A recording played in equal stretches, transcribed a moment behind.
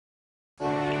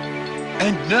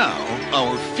And now,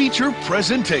 our feature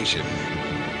presentation.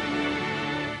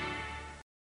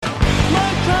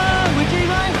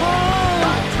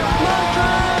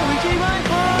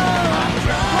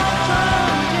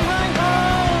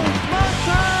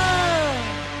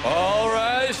 All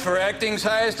rise for acting's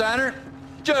highest honor,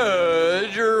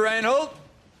 Judge Reinhold.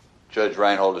 Judge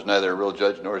Reinhold is neither a real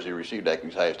judge nor has he received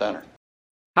acting's highest honor.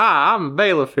 Hi, I'm a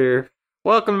bailiff here.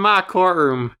 Welcome to my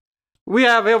courtroom. We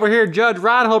have over here Judge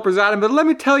Reinhold presiding, but let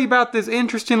me tell you about this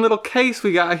interesting little case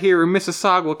we got here in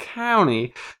Mississauga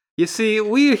County. You see,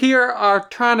 we here are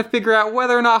trying to figure out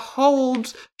whether or not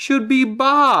holds should be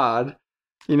barred.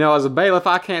 You know, as a bailiff,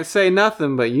 I can't say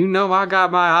nothing, but you know I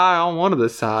got my eye on one of the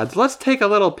sides. Let's take a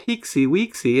little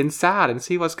peeksy-weeksy inside and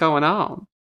see what's going on.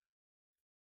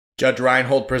 Judge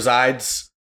Reinhold presides.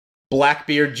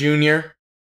 Blackbeard Jr.,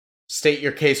 state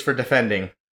your case for defending.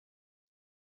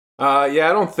 Yeah,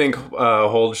 I don't think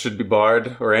holds should be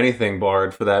barred, or anything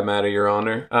barred for that matter, Your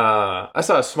Honor. I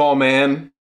saw a small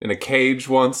man in a cage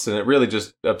once, and it really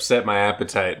just upset my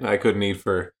appetite. I couldn't eat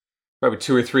for probably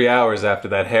 2 or 3 hours after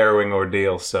that harrowing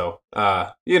ordeal, so,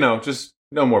 just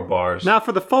no more bars. Now,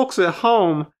 for the folks at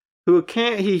home who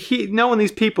can't, knowing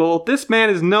these people, this man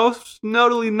is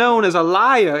notably known as a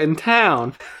liar in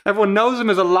town. Everyone knows him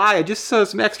as a liar, just so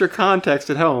some extra context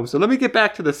at home. So let me get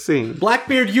back to the scene.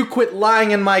 Blackbeard, you quit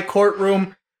lying in my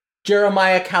courtroom.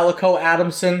 Jeremiah Calico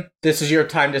Adamson, this is your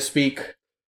time to speak.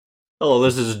 Hello,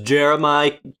 this is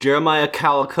Jeremiah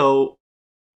Calico.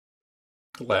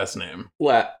 Last name.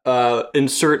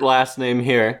 Insert last name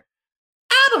here.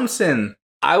 Adamson!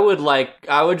 I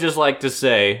would just like to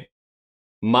say,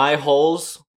 my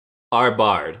holes are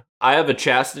barred. I have a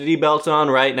chastity belt on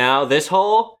right now. This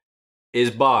hole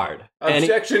is barred.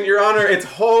 Objection, Your Honor, it's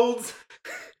holds.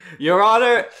 Your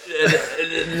Honor,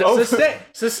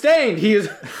 Sustained. He is.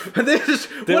 What is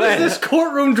this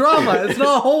courtroom drama? It's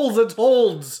not holes, it's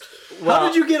holds. How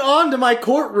did you get onto my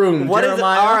courtroom,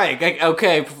 Jeremiah? All right,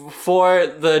 okay, for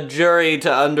the jury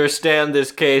to understand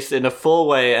this case in a full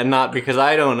way and not because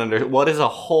I don't understand, what is a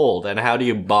hold and how do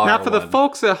you bar Now, for the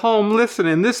folks at home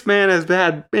listening, this man has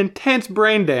had intense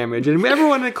brain damage, and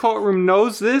everyone in the courtroom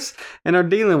knows this and are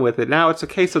dealing with it. Now, it's a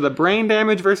case of the brain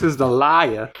damage versus the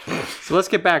liar. So let's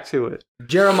get back to it.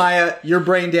 Jeremiah, your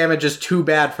brain damage is too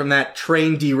bad from that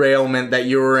train derailment that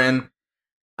you were in.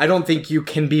 I don't think you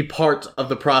can be part of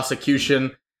the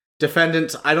prosecution.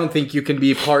 Defendants, I don't think you can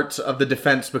be part of the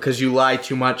defense because you lie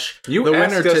too much. You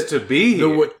asked us to be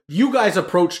here. You guys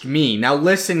approached me. Now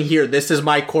listen here. This is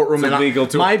my courtroom, and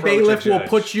my bailiff will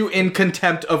put you in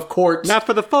contempt of court. Now,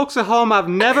 for the folks at home, I've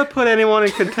never put anyone in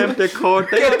contempt of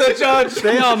court. Get the judge!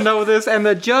 They all know this, and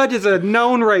the judge is a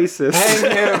known racist.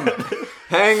 Hang him!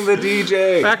 Hang the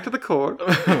DJ! Back to the court.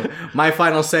 My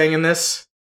final saying in this: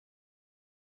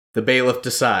 the bailiff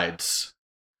decides.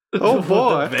 Oh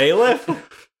boy. The bailiff?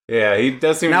 Yeah, he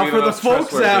does seem now to be for the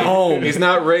folks at home. He's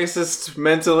not racist,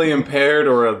 mentally impaired,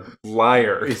 or a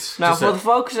liar. Now for the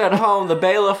folks at home, the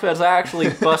bailiff is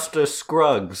actually Buster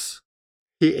Scruggs.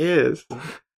 He is.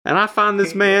 And I find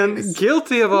this man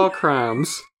guilty of all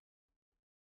crimes.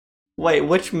 Wait,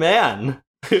 which man?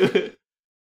 You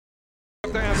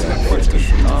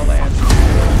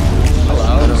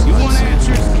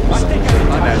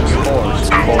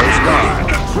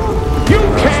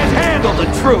can't handle the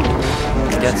truth.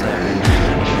 Gets there.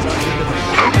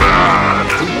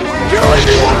 Julie,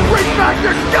 you won't bring back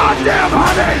your goddamn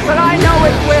honey! But I know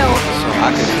it will.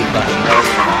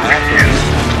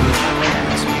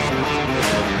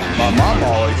 My mom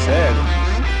always said,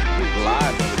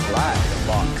 life is like a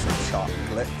box of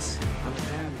chocolates.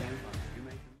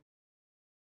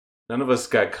 None of us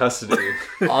got custody.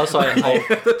 Also,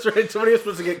 That's right. Somebody was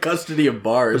supposed to get custody of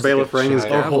bars. The bailiff rang his Or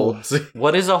gavel. holds.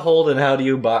 what is a hold and how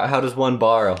does one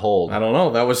bar a hold? I don't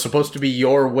know. That was supposed to be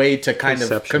your way to kind of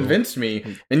Conceptual. convince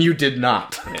me, and you did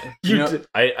not.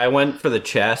 I went for the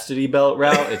chastity belt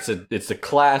route. It's a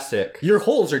classic. Your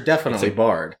holes are definitely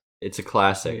barred. It's a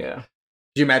classic. Yeah. Could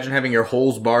you imagine having your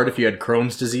holes barred if you had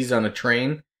Crohn's disease on a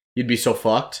train? You'd be so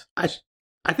fucked.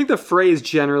 I think the phrase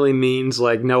generally means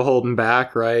like no holding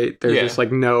back, right? There's Yeah. just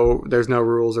like there's no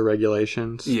rules or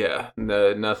regulations. Yeah,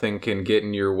 nothing can get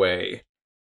in your way.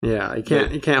 Yeah, you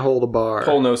can't hold a bar.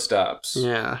 Pull no stops.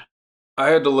 Yeah. I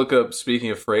had to look up,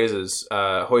 speaking of phrases,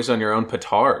 hoist on your own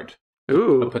petard.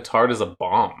 Ooh. A petard is a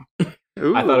bomb.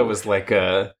 Ooh. I thought it was like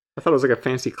a I thought it was like a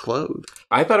fancy clothes.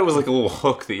 I thought it was like a little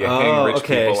hook that you hang rich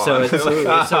people so on. it's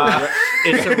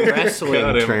a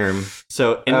wrestling term.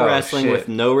 So in wrestling, shit. with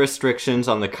no restrictions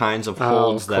on the kinds of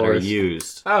holds that are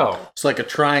used. Oh, It's like a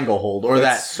triangle hold, or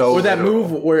That's that so or that literal.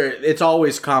 move where it's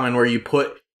always common where you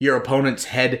put your opponent's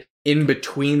head in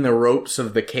between the ropes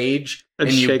of the cage And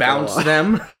and you shake a bounce lot.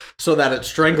 them so that it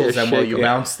strangles Yeah, them while shake you it.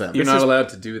 bounce them. You're This not is- allowed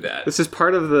to do that. This is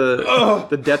part of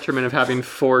the detriment of having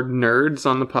 4 nerds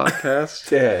on the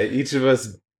podcast. Yeah, each of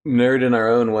us nerd in our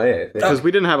own way. I think. Because we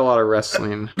didn't have a lot of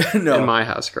wrestling No. in my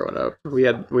house growing up. We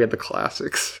had the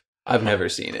classics. I've never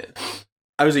seen it.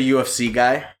 I was a UFC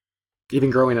guy. Even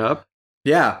growing up.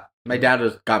 Yeah, my dad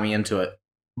got me into it.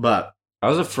 But I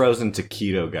was a frozen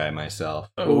taquito guy myself.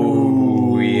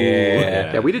 Oh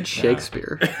yeah. Yeah, we did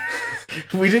Shakespeare.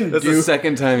 we didn't That's do the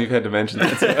second time you've had to mention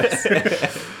that to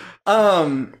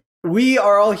us. We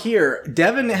are all here.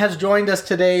 Devin has joined us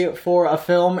today for a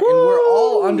film, and we're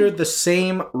all under the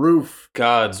same roof.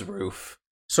 God's roof.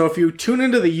 So if you tune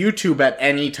into the YouTube at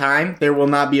any time, there will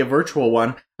not be a virtual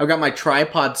one. I've got my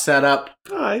tripod set up.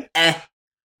 Hi.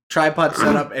 Tripod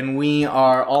set up, and we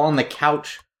are all on the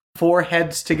couch, 4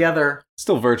 heads together.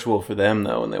 Still virtual for them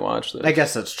though when they watch this. I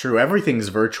guess that's true. Everything's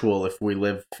virtual if we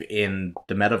live in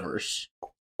the metaverse,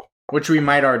 which we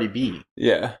might already be.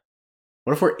 Yeah.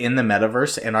 What if we're in the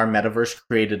metaverse and our metaverse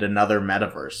created another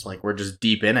metaverse? Like we're just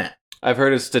deep in it. I've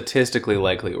heard it's statistically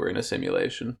likely we're in a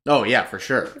simulation. Oh yeah, for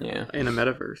sure. Yeah. In a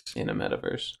metaverse. In a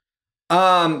metaverse.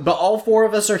 But all 4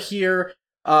 of us are here.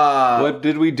 What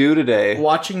did we do today?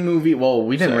 Watching movie. Well,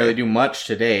 we didn't Sorry. really do much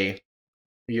today.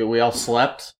 We all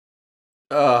slept.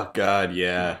 Oh god,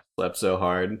 yeah. Slept so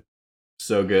hard.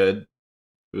 So good.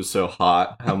 It was so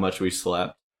hot how much we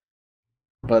slept.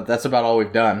 But that's about all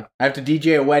we've done. I have to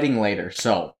DJ a wedding later,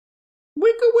 so.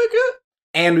 Wicka wicka.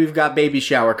 And we've got baby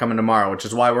shower coming tomorrow, which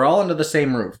is why we're all under the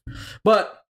same roof.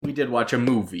 But we did watch a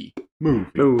movie.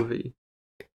 Movie.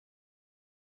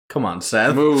 Come on,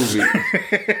 Seth. Movie.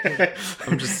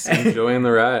 I'm just enjoying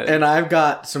the ride. And I've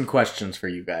got some questions for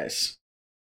you guys.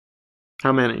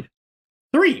 How many?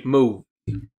 3. Move.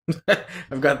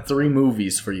 I've got 3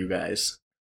 movies for you guys.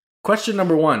 Question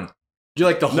number 1. Do you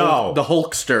like the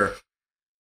Hulkster?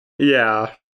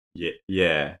 Yeah.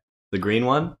 Yeah. The green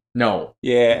one? No.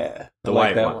 Yeah. The I like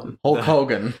white that one. Hulk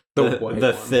Hogan. The white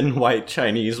the one. thin white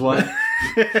Chinese one?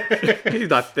 He's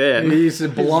not thin. He's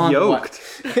blonde. yoked.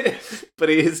 But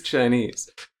he is Chinese.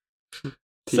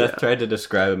 Seth Yeah. tried to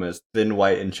describe him as thin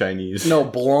white and Chinese. No,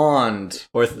 blonde.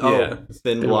 Or Yeah. thin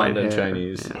Thin blonde white and hair.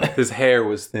 Chinese. Yeah. His hair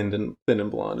was thin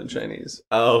and blonde and Chinese.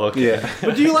 Oh, okay. Yeah.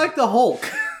 But do you like the Hulk?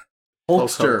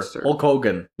 Hulkster. Hulkster. Hulk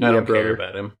Hogan. I don't brother. care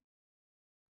about him.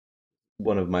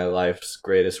 One of my life's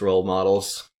greatest role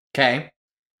models. Okay.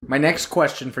 My next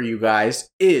question for you guys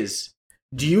is,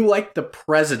 do you like the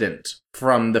president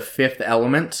from The Fifth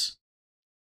Element?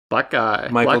 Black guy.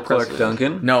 Michael Black Clark president.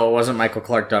 Duncan. No, it wasn't Michael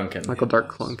Clark Duncan. Michael Dark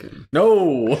Clunkin.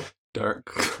 No.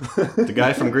 Dark. The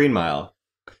guy from Green Mile.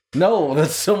 No,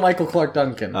 that's still Michael Clark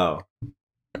Duncan. Oh.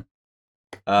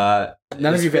 None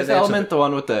of is you guys Fifth answered. Element the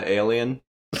one with the alien?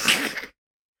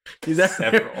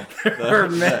 Several. There are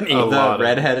many. A lot The of-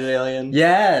 redheaded alien?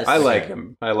 Yes. I like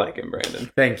him. I like him,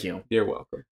 Brandon. Thank you. You're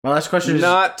welcome. My last question is...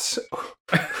 Not.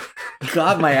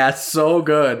 God, my ass so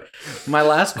good. My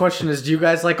last question is, do you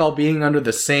guys like all being under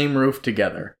the same roof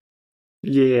together?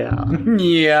 Yeah.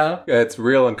 Yeah. It's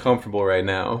real uncomfortable right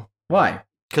now. Why?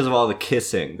 Because of all the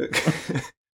kissing. I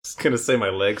was gonna say my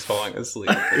legs falling asleep.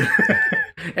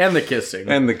 And the kissing.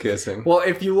 And the kissing. Well,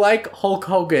 if you like Hulk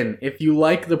Hogan, if you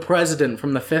like the president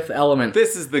from The Fifth Element,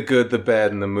 This is the good, the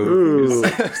bad, and the movies. Ooh.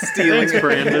 Stealing Thanks,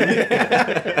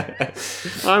 Brandon.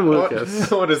 I'm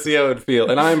Lucas. I want to see how it feels.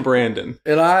 And I'm Brandon.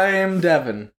 and I'm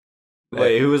Devin.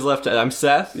 Wait, who was left? I'm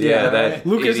Seth? Yeah, that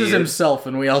Lucas is idiot. himself,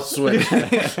 and we all switch.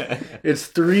 It's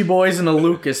 3 boys and a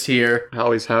Lucas here. I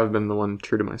always have been the one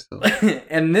true to myself.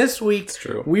 And this week,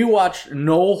 true. we watched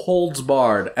No Holds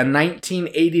Barred, a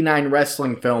 1989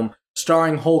 wrestling film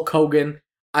starring Hulk Hogan.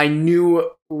 I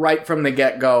knew right from the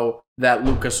get-go that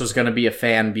Lucas was going to be a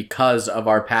fan because of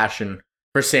our passion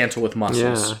for Santa with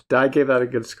muscles. Yeah. Di gave that a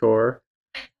good score.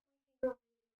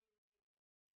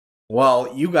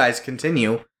 Well, you guys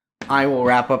continue. I will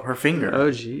wrap up her finger.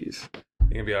 Oh, jeez.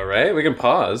 You gonna be alright? We can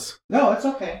pause. No, it's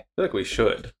okay. I feel like we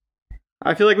should.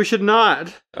 I feel like we should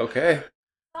not. Okay.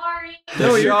 Sorry.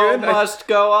 No, The you're show good. must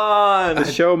go on. The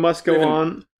show must go Even-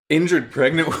 on. Injured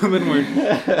pregnant woman.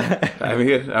 I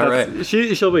mean, alright. That's-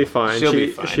 She'll be fine. She'll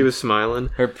be fine. She was smiling.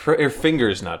 Her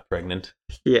finger's not pregnant.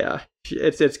 Yeah.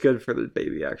 It's good for the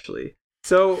baby, actually.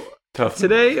 So Tough.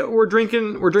 today we're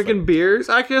drinking beers.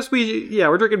 I guess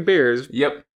we're drinking beers.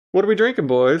 Yep. What are we drinking,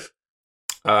 boys?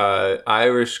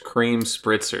 Irish cream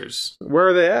spritzers. Where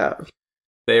are they at?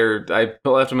 I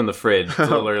left them in the fridge. It's a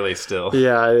little early still.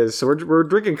 Yeah, it is. So we're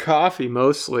drinking coffee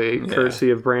mostly, Yeah. courtesy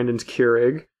of Brandon's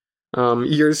Keurig.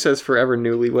 Yours says forever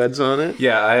newlyweds on it.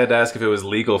 Yeah, I had to ask if it was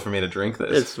legal for me to drink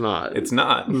this. It's not. It's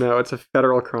not. No, it's a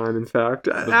federal crime, in fact.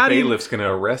 The bailiff's going to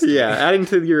arrest me. Yeah, adding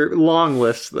to your long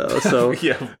list, though. So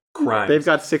Yeah, crimes. they've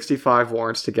got 65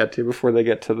 warrants to get to before they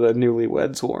get to the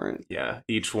newlyweds warrant. Yeah,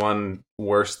 each one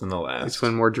worse than the last. Each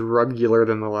one more drugular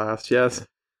than the last, yes.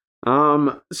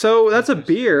 So that's a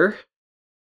beer.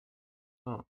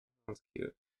 That's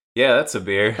cute. Yeah, that's a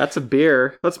beer. That's a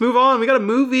beer. Let's move on. We got a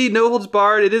movie, No Holds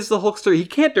Barred. It is the Hulkster. He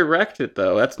can't direct it,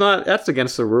 though. That's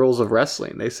against the rules of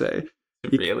wrestling, they say.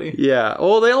 Really? Yeah.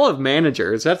 Well, they all have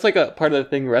managers. That's like a part of the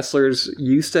thing wrestlers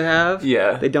used to have.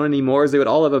 Yeah. They don't anymore. Is they would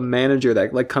all have a manager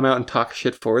that like come out and talk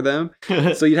shit for them.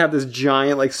 So you'd have this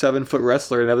giant like 7-foot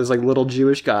wrestler and have this like little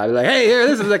Jewish guy be like, "Hey, here,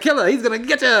 this is a killer. He's gonna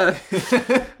get you."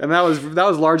 And that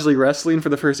was largely wrestling for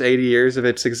the first 80 years of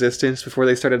its existence before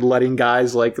they started letting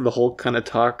guys like the Hulk kind of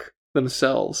talk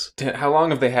themselves. How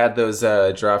long have they had those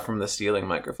drop from the ceiling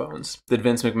microphones? Did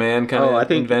Vince McMahon kind of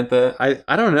invent that?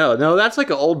 I don't know. No, that's like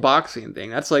an old boxing thing.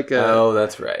 That's like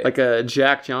that's right. Like a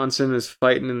Jack Johnson is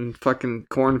fighting in fucking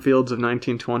cornfields of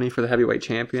 1920 for the heavyweight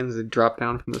champions. They drop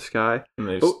down from the sky. And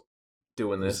they're just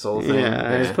doing this whole thing.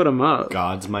 Yeah, I just put them up.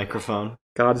 God's microphone.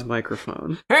 God's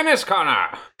microphone. Hennis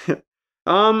Connor!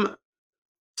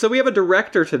 So we have a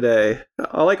director today.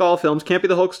 I like all films. Can't be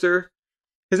the Hulkster.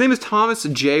 His name is Thomas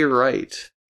J. Wright.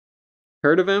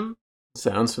 Heard of him?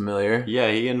 Sounds familiar.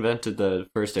 Yeah, he invented the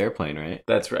first airplane, right?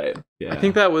 That's right. Yeah. I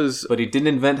think that was But he didn't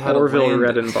invent how Orville to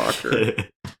land. Redenbacher.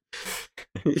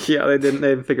 Yeah, they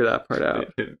didn't figure that part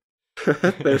out.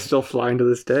 They're still flying to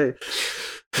this day.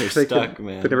 They're They stuck, could-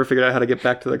 man. They never figured out how to get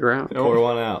back to the ground. Pour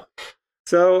one out.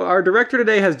 So our director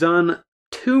today has done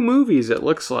 2 movies, it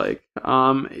looks like.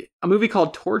 A movie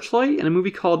called Torchlight and a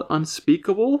movie called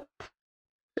Unspeakable.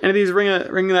 Any of these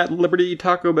ring that Liberty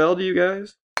Taco Bell to you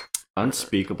guys?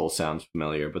 Unspeakable sounds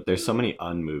familiar, but there's so many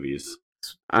movies.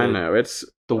 I know, it's...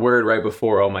 The word right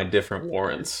before all my different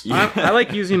warrants. I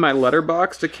like using my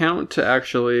Letterboxd account to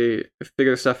actually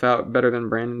figure stuff out better than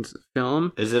Brandon's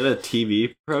film. Is it a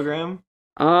TV program?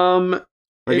 It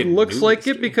getting looks movies, like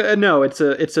it dude. because... No, it's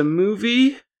a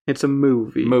movie. It's a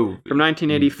movie. From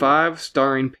 1985,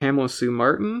 starring Pamela Sue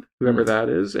Martin, whoever that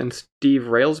is, and Steve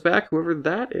Railsback, whoever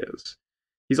that is.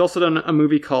 He's also done a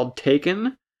movie called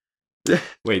Taken.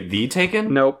 Wait, The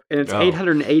Taken? Nope, and it's Oh.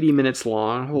 880 minutes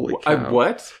long. Holy cow.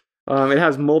 What? It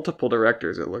has multiple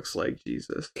directors, it looks like.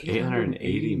 Jesus.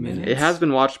 880 minutes? It has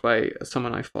been watched by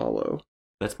someone I follow.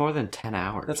 That's more than 10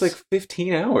 hours. That's like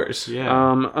 15 hours.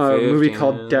 Yeah. A movie 15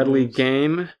 called Deadly minutes.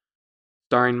 Game,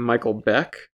 starring Michael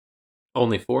Beck.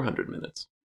 Only 400 minutes.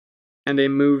 And a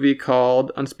movie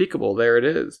called Unspeakable, there it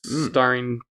is,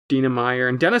 starring Dina Meyer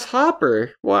and Dennis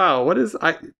Hopper. Wow,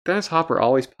 Dennis Hopper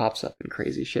always pops up in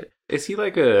crazy shit. Is he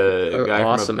like a guy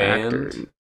Awesome from a band?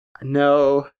 actor.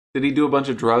 No. Did he do a bunch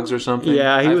of drugs or something?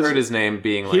 Yeah, I've heard his name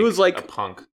being like, was like a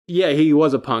punk. Yeah, he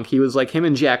was a punk. He was like him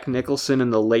and Jack Nicholson in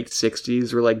the late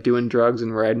 60s were like doing drugs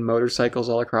and riding motorcycles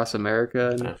all across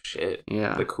America. And, Oh shit.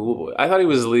 yeah. The cool boy. I thought he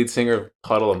was the lead singer of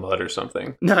Puddle of Mud or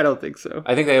something. No, I don't think so.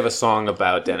 I think they have a song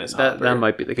about Dennis Hopper. That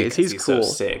might be the case. because He's so cool.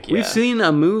 sick. Yeah. We've seen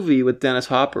a movie with Dennis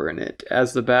Hopper in it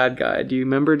as the bad guy. Do you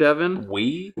remember, Devin?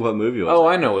 What movie was Oh,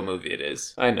 it? I know what movie it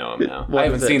is. I know him now. What I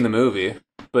haven't is it? seen the movie,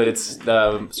 but it's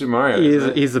Super Mario. isn't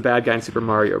it? He's the bad guy in Super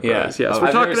Mario Bros. Yeah. Yes, we're I've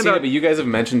never talking seen about. it, but you guys have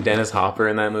mentioned Dennis Hopper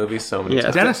in that movie so many Yeah.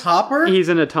 times. Dennis Hopper? He's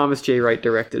in a Thomas J. Wright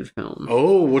directed film.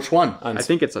 Oh, which one? I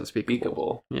think it's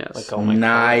Unspeakable. Unspeakable. Yes. Like, oh my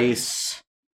Nice.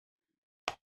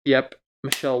 Yep.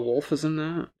 Michelle Wolf is in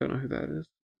that. Don't know who that is.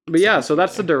 But yeah, so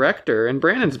that's the director, and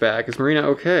Brandon's back. Is Marina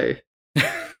okay?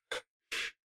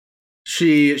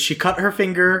 She cut her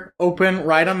finger open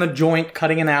right on the joint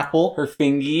cutting an apple. Her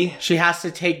fingy. She has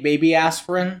to take baby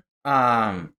aspirin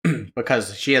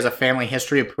because she has a family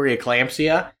history of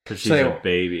preeclampsia. Because she's So a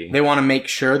baby. They want to make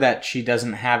sure that she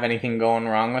doesn't have anything going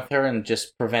wrong with her and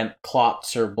just prevent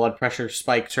clots or blood pressure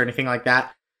spikes or anything like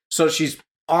that. So she's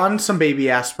on some baby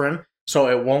aspirin so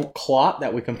it won't clot,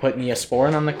 that we can put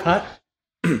Neosporin on the cut.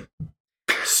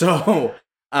 So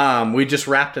we just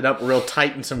wrapped it up real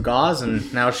tight in some gauze,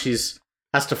 and now she's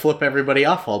has to flip everybody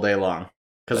off all day long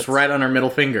because it's right on her middle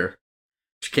finger.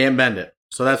 She can't bend it.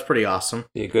 So that's pretty awesome.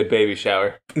 Be a good baby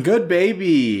shower. Good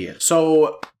baby.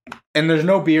 So, and there's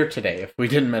no beer today, if we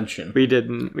didn't mention. We did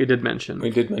mention. We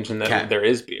did mention that Okay. there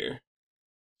is beer.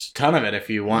 A ton of it if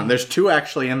you want. There's 2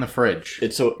 actually in the fridge.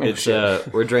 It's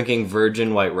we're drinking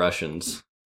Virgin White Russians.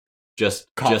 Just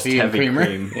Coffee and heavy creamer?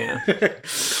 cream. Yeah.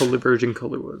 Virgin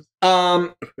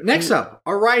Kahlua. Next up,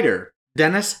 our writer,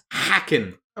 Dennis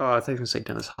Hacken. Oh, I thought you were going to say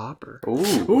Dennis Hopper.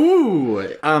 Ooh.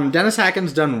 Dennis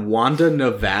Hacken's done Wanda,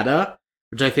 Nevada,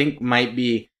 which I think might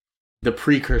be the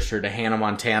precursor to Hannah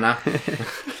Montana.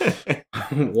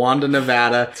 Wanda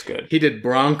Nevada. That's good. He did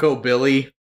Bronco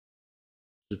Billy.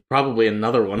 There's probably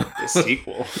another one. The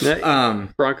sequel.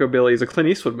 Bronco Billy is a Clint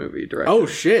Eastwood movie directed. Oh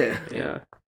shit. Yeah.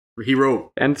 He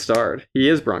wrote. And starred. He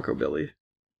is Bronco Billy.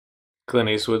 Clint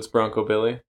Eastwood's Bronco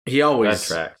Billy. He always.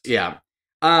 That tracks. Yeah.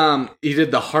 He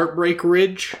did the Heartbreak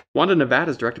Ridge. Wanda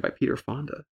Nevada is directed by Peter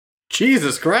Fonda.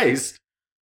 Jesus Christ.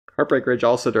 Heartbreak Ridge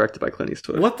also directed by Clint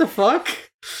Eastwood. What the fuck?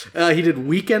 He did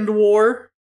Weekend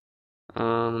War.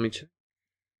 Let me check.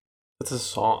 That's a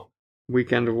song.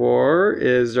 Weekend War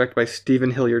is directed by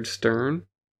Stephen Hilliard Stern.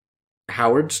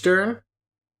 Howard Stern.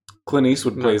 Clint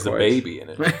Eastwood Not plays the quite. baby in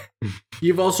it.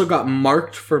 You've also got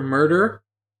Marked for Murder.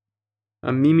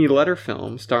 A Mimi Letter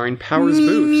film starring Powers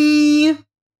Booth Mimi.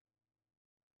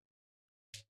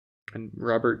 and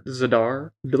Robert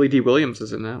Zadar. Billy D. Williams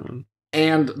is in that one.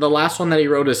 And the last one that he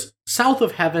wrote is South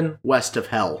of Heaven, West of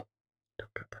Hell.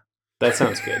 That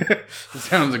sounds good.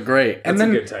 Sounds great. And That's a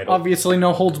then good title. obviously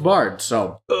No Holds Barred.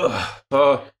 So Ugh.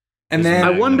 Oh, and His then I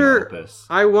magnum wonder- opus.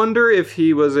 I wonder if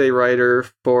he was a writer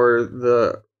for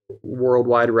the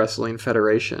Worldwide Wrestling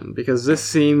Federation, because this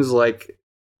seems like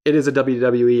it is a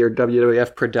WWE or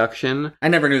WWF production. I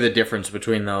never knew the difference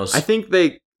between those. I think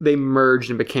they merged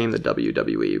and became the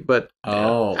WWE, but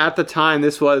Oh. at the time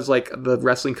this was like the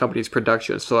wrestling company's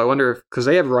production. So I wonder if, because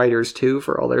they have writers too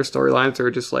for all their storylines,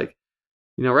 they're just like,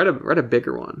 write a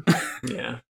bigger one.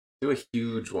 yeah. Do a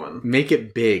huge one Make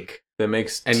it big that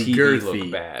makes And TV girthy.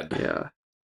 look bad. Yeah.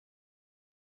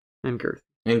 And girth.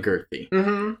 and girthy.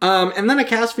 Mm-hmm. And then a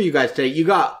cast for you guys today. You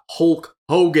got Hulk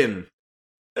Hogan.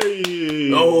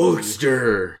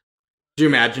 Hulkster. Do you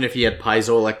imagine if he had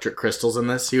piezoelectric crystals in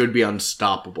this? He would be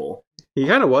unstoppable. He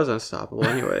kind of was unstoppable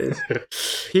anyways.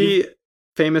 He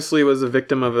famously was a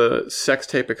victim of a sex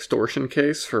tape extortion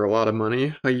case for a lot of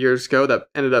money years ago that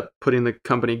ended up putting the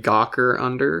company Gawker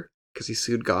under because he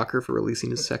sued Gawker for releasing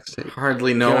his sex tape.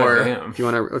 Hardly know her. If you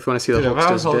want to see the Dude, if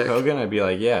I was Hulkster's Hulk dick. Hogan, I'd be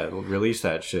like, yeah, release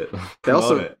that shit. They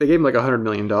Promote it. gave him like $100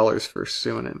 million for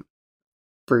suing him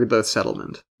for the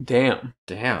settlement. Damn.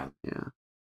 Damn. Yeah,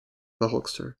 the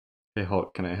Hulkster. Hey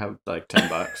Hulk, can I have like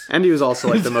 $10? And he was also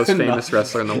like the most famous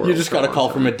wrestler in the world. You just for a got a long call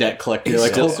time. from a debt collector. You're He's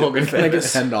like, still Hulk Hogan, can I get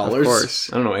famous. $10? Of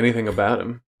course. I don't know anything about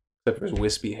him except for his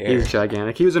wispy hair. He's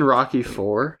gigantic. He was in Rocky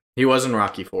 4. He was in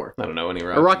Rocky 4. I don't know any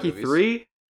Rocky movies. 3?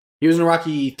 He was in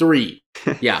Rocky 3.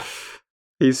 Yeah.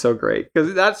 He's so great.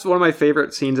 Because that's one of my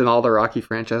favorite scenes in all the Rocky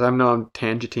franchise. I know I'm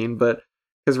tangenting, but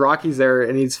because Rocky's there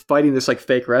and he's fighting this like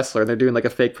fake wrestler and they're doing like a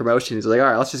fake promotion. He's like, all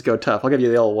right, let's just go tough. I'll give you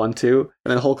the old 1-2. And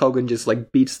then Hulk Hogan just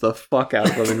like beats the fuck out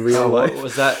of him in real What life.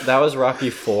 was that? That was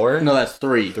Rocky 4? No, that's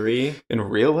 3. 3? In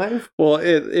real life? Well,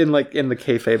 in the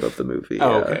kayfabe of the movie. Oh,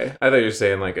 yeah. okay. I thought you were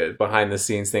saying like a behind the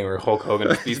scenes thing where Hulk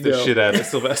Hogan beats the No. shit out of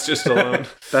Sylvester Stallone.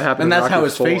 That happened And in that's Rocky how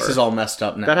his 4. face is all messed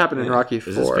up now. That happened in Yeah. Rocky Is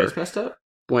his 4 face messed up?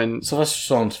 when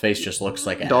Sylvester Stallone's face just looks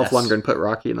like ass. Dolph Lundgren put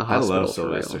Rocky in the I hospital. love for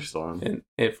real. Sylvester Stallone. And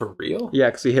it for real? Yeah,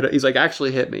 because he's like,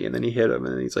 actually hit me, and then he hit him,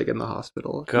 and then he's like in the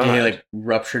hospital. God. Yeah, he like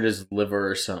ruptured his liver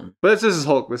or something. But this is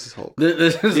Hulk. This is Hulk.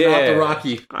 This is not Yeah. the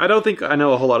Rocky. I don't think I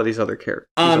know a whole lot of these other characters.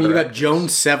 You got Joan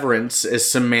Severance as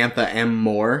Samantha M.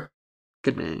 Moore.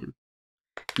 Good name.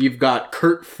 You've got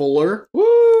Kurt Fuller,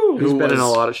 Woo! He's who been in a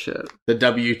was lot of shit. the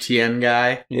WTN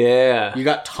guy. Yeah. You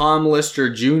got Tom Lister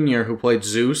Jr., who played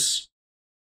Zeus.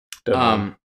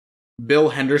 Bill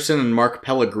Henderson and Mark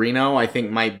Pellegrino, I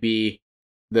think, might be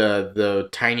the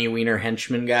tiny wiener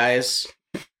henchman guys.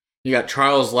 You got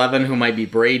Charles Levin, who might be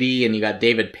Brady, and you got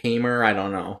David Paymer. I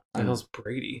don't know. the hell's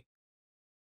Brady?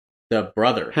 The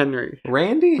brother. Henry.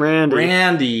 Randy? Randy.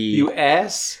 Randy. You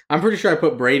ass? I'm pretty sure I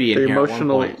put Brady in The here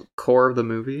emotional at one point. core of the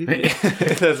movie.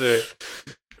 That's right.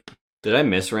 Did I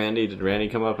miss Randy? Did Randy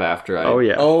come up after I... Oh,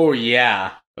 yeah. Oh,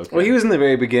 yeah. Okay. Well, he was in the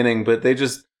very beginning, but they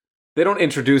don't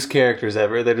introduce characters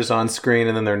ever. They're just on screen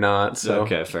and then they're not. So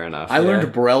Okay, fair enough. I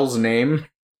learned Brell's name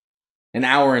an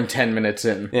hour and 10 minutes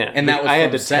in. yeah, And that was I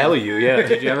had from to Seth. tell you. Yeah.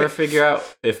 Did you ever figure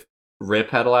out if Rip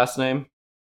had a last name?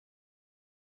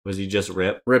 Was he just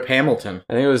Rip? Rip Hamilton.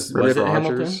 I think it was. Rip Was it Rogers.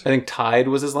 Hamilton? I think Tide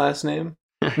was his last name.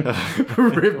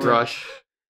 Rip Rush.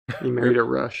 He married a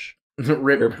Rush.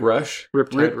 Rip Rush.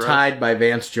 Rip Rush. Tide by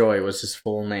Vance Joy was his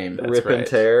full name. That's Rip right. and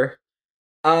Tear?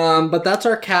 But that's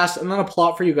our cast, and then a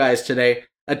plot for you guys today.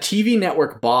 A TV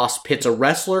network boss pits a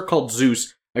wrestler called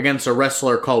Zeus against a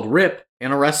wrestler called Rip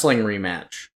in a wrestling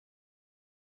rematch.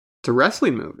 It's a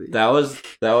wrestling movie. That was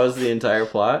the entire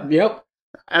plot? Yep.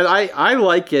 And I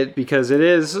like it because it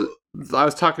is. I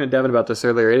was talking to Devin about this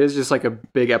earlier. It is just like a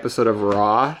big episode of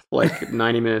Raw, like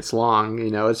 90 minutes long.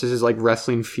 You know, it's just like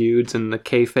wrestling feuds, and the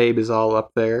kayfabe is all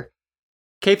up there.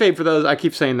 Kayfabe, for those, I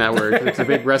keep saying that word. It's a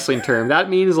big wrestling term. That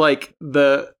means like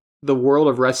the the world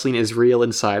of wrestling is real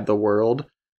inside the world.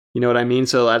 You know what I mean?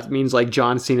 So that means like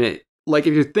John Cena, like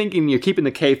if you're thinking you're keeping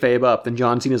the kayfabe up, then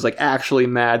John Cena's like actually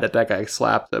mad that guy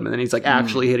slapped him, and then he's like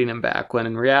actually hitting him back, when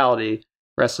in reality,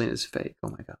 wrestling is fake. Oh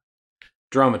my god.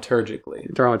 Dramaturgically,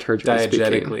 Diegetically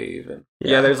speaking. Even.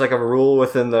 Yeah, there's like a rule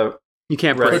within the You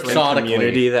can't break wrestling Quixotically.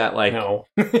 community that like No.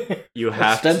 you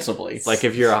have to, Ostensibly. like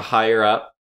if you're a higher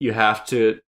up, you have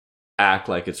to act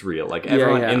like it's real. Like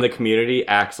everyone in the community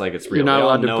acts like it's real. You're not They all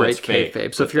allowed to know break it's fake,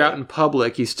 kayfabe. So but if you're out in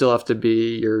public, you still have to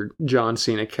be your John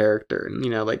Cena character, and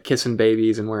like kissing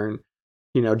babies and wearing,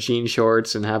 jean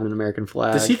shorts and having an American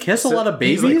flag. Does he kiss a lot of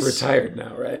babies? He's like retired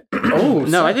now, right? Oh,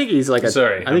 No, I think he's like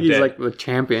Sorry, I think I'm he's dead. like the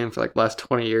champion for like the last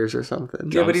 20 years or something.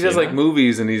 Yeah, but he does Cena? like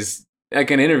movies, and he's like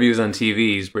in interviews on TV.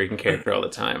 He's breaking character all the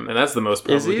time, and that's the most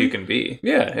Is public he? you can be.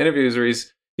 Yeah, interviews where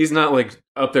he's not like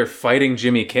up there fighting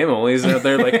Jimmy Kimmel. He's out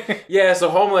there like, yeah. So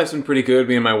home life's been pretty good.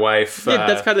 Me and my wife. Yeah,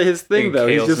 that's kind of his thing, in though.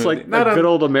 He's Kale just Smith. like Not a a- good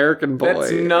old American boy.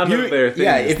 That's none of their things.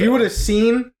 Yeah, if you though. would have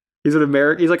seen He's an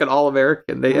American. He's like an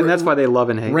all-American, and that's why they love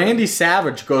and hate. Randy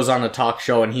Savage goes on a talk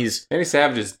show and he's Randy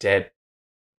Savage is dead.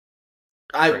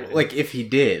 like if he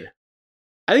did.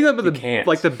 I think that You can't.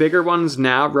 like the bigger ones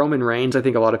now, Roman Reigns. I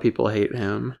think a lot of people hate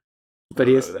him, but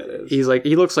I don't know who that is.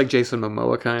 he looks like Jason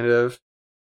Momoa kind of.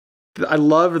 I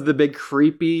love the big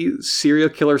creepy serial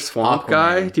killer swamp Aquaman.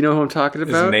 guy. Do you know who I'm talking His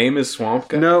about? name is Swamp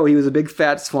Guy. No, he was a big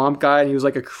fat swamp guy, and he was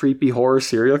like a creepy horror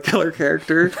serial killer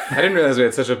character. I didn't realize we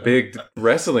had such a big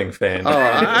wrestling fan.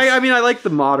 I mean, I like the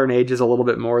modern ages a little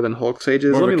bit more than Hulk's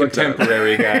ages. More Let of me a look that up.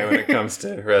 contemporary guy when it comes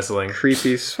to wrestling.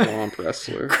 Creepy swamp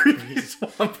wrestler. Creepy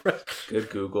swamp. Good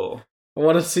Google. I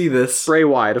want to see this. Bray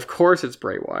Wyatt. Of course, it's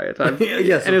Bray Wyatt.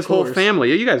 Yes, and his of whole course.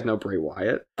 family. You guys know Bray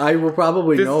Wyatt. I will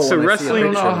probably This- know. so when wrestling- I I see a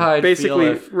don't know picture. how I'd Basically,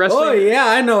 feel if- wrestling. Oh yeah,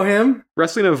 I know him.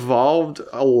 Wrestling evolved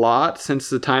a lot since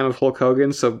the time of Hulk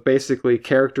Hogan. So basically,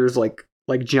 characters like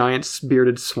giant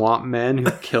bearded swamp men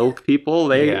who killed people.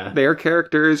 They're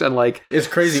characters, and like It's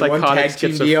crazy. One psychotic tag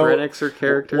team deal. schizophrenics are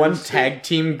characters. One tag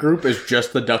team group is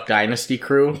just the Duck Dynasty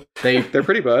crew. They're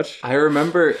pretty much. I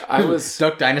remember I was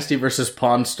Duck Dynasty versus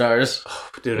Pawn Stars.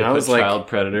 dude, They I put was like child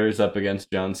predators up against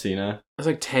John Cena. I was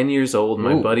like 10 years old.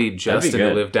 My Ooh, buddy be Justin, who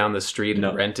good. lived down the street and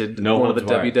No- rented no one of the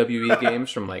holds barred. WWE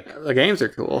games from like. The games are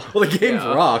cool. Well, the games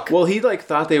rock. Well, he like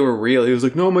thought they were real. He was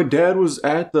like, "No, my dad was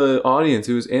at the audience.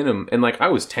 He was in them." And like, I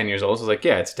was 10 years old. So I was like,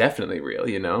 "Yeah, it's definitely real,"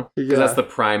 because Yeah. that's the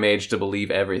prime age to believe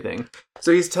everything.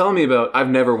 So he's telling me about. I've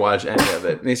never watched any of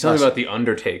it. And he's telling me about the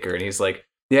Undertaker, and he's like,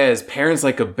 "Yeah, his parents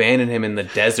like abandoned him in the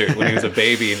desert when he was a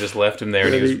baby and just left him there.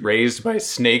 And he was raised by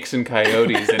snakes and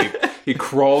coyotes, and he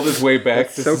crawled his way back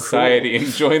That's to so society and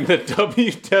joined the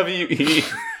WWE."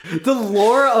 The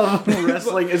lore of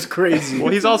wrestling is crazy.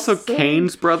 Well, he's also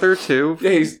Kane's brother too.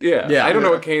 Yeah. I don't know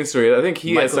what Kane's story is. I think he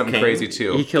has Michael something Caine? crazy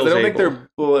too. He kills I don't think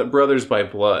Abel. they're brothers by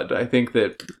blood. I think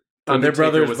that They're Undertaker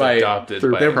brothers was by- adopted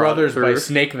through by They're Pro- brothers by through-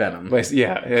 snake venom.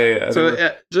 yeah.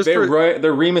 So just for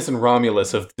They're Remus and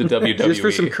Romulus of the WWE. just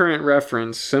for some current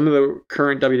reference, some of the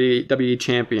current WWE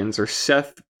champions are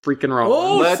Seth freaking Rollins.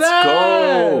 Oh, Let's Seth!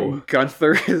 go.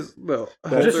 Gunther is the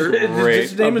That's holder great.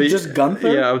 His name of is the- just Gunther?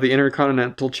 Yeah, of the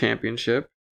Intercontinental Championship.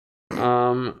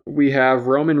 We have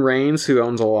Roman Reigns, who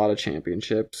owns a lot of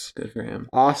championships. Good for him.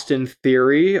 Austin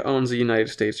Theory owns the United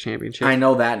States Championship. I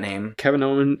know that name. Kevin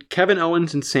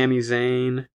Owens and Sami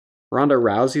Zayn. Ronda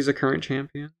Rousey's a current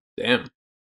champion. Damn.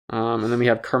 And then we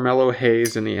have Carmelo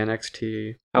Hayes in the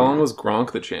NXT. How long was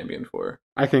Gronk the champion for?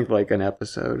 I think like an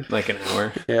episode. Like an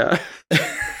hour. Yeah.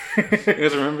 You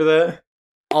guys remember that?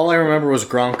 All I remember was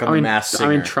Gronk on the Masked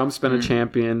Singer. I mean, Trump's been a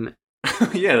champion.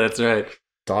 Yeah, that's right.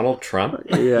 Donald Trump?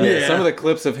 Yeah. Some of the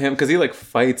clips of him, because he like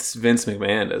fights Vince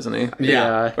McMahon, doesn't he?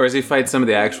 Yeah. Or does he fight some of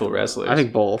the actual wrestlers? I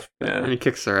think both. Yeah. And he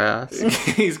kicks their ass.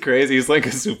 He's crazy. He's like a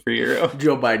superhero.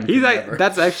 Joe Biden. He's can like, never.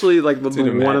 that's actually like It's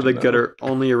an one of the imagine, good though.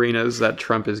 only arenas that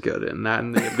Trump is good in. That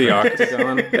and The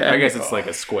Octagon. I guess it's like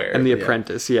a square. and the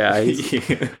Apprentice. Yeah,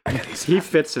 Yeah. he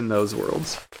fits in those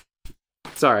worlds.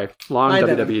 Sorry, long I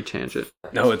know. WWE tangent.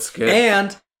 No, it's good.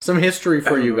 And some history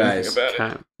for you guys.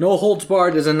 Okay. No Holds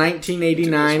Barred is a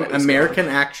 1989 American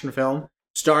action film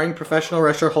starring professional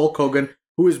wrestler Hulk Hogan,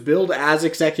 who is billed as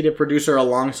executive producer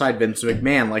alongside Vince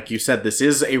McMahon. Like you said, this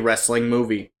is a wrestling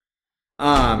movie.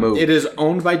 It is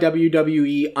owned by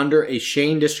WWE under a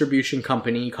Shane Distribution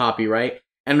Company copyright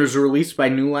and was released by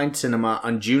New Line Cinema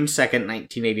on June 2nd,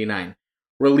 1989.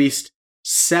 Released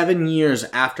 7 years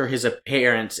after his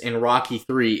appearance in Rocky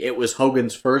III, it was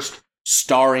Hogan's first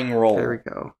starring role. There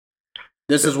we go.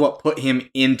 This is what put him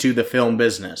into the film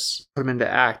business. Put him into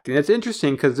acting. It's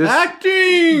interesting because this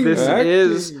Acting! this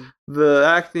is the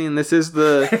acting. This is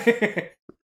the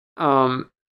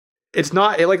it's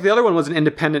not like the other one was an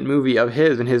independent movie of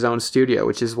his in his own studio,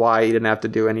 which is why he didn't have to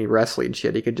do any wrestling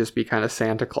shit. He could just be kind of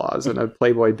Santa Claus and a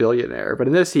Playboy billionaire. But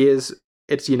in this, it's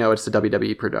the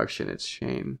WWE production. It's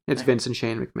Vince and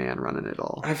Shane McMahon running it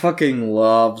all. I fucking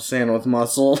love Santa with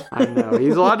Muscle. I know.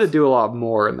 He's allowed to do a lot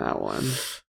more in that one,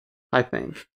 I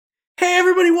think. Hey,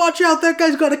 everybody watch out, that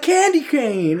guy's got a candy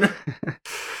cane.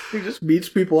 He just beats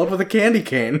people up with a candy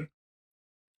cane.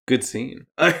 Good scene.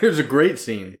 It was a great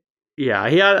scene. Yeah,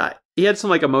 he had some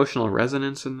like emotional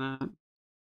resonance in that.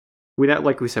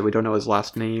 Like we said, we don't know his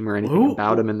last name or anything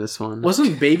about him in this one.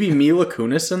 Wasn't baby Mila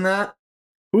Kunis in that?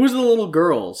 Who was the little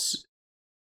girls?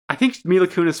 I think Mila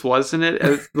Kunis was in it.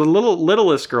 The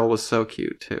littlest girl was so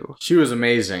cute too. She was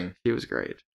amazing. She was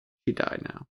great. She died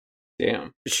now.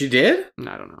 Damn. She did?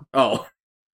 I don't know. Oh.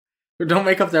 Don't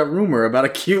make up that rumor about a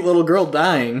cute little girl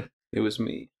dying. It was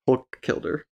me. Hulk killed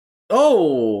her.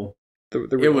 Oh.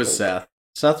 It was Hulk. Seth.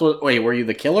 Seth was... Wait, were you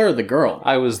the killer or the girl?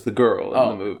 I was the girl in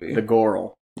the movie. The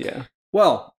girl. Yeah.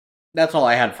 Well, that's all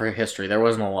I had for history. There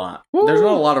wasn't a lot. Woo! There's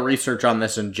not a lot of research on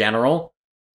this in general.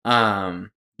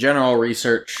 General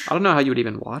research. I don't know how you would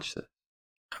even watch this.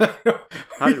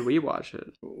 How did we watch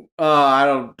it? I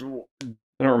don't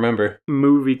remember.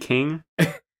 Movie King?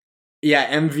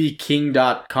 Yeah,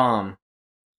 mvking.com.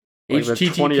 Like the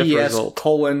 20th result.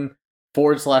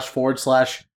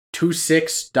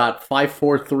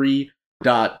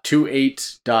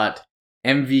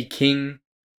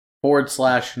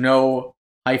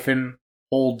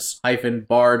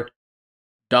 //26.543.28.mvking/no-holds-barred.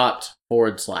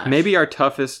 Maybe our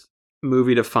toughest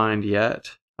movie to find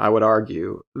yet, I would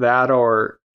argue. That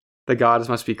or The Gods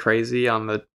Must Be Crazy on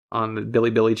the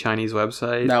Billy Chinese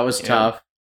website. That was tough.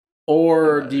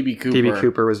 Or DB Cooper. DB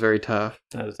Cooper was very tough.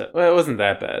 Well, it wasn't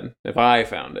that bad. If I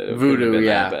found it, Voodoo, been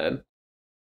yeah. that bad.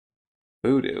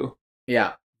 Voodoo.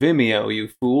 Yeah. Vimeo, you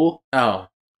fool. Oh.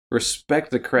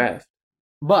 Respect the craft.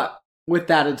 But with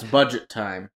that, it's budget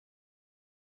time.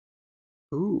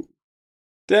 Ooh.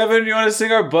 Devin, you want to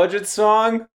sing our budget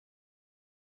song?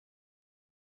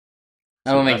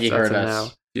 I don't think he That's heard a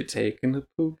us. You taking a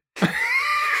poop?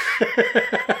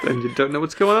 And you don't know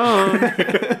what's going on.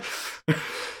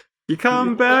 You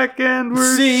come back and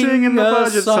we're singing the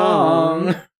budget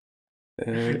song.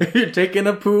 You're taking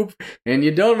a poop and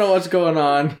you don't know what's going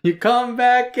on. You come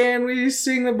back and we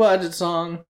sing the budget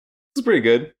song. It's pretty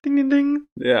good. Ding ding ding.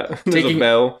 Yeah. There's a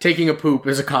bell. Taking a poop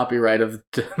is a copyright of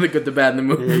The Good, the Bad, and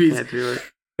the Yeah, you Movies. can't do it.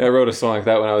 I wrote a song like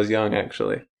that when I was young,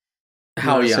 actually.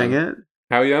 How You wanna young? Sing it?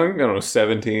 How young? I don't know,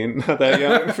 17. Not that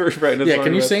young for writing a song. Yeah,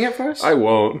 can you about- sing it for us? I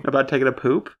won't. About taking a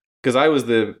poop? Because I was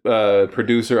the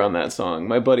producer on that song.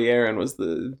 My buddy Aaron was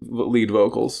the lead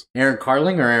vocals. Aaron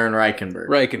Carling or Aaron Reichenberg?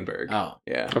 Reichenberg. Oh.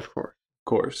 Yeah, of Of course.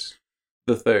 course.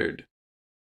 The third.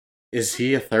 Is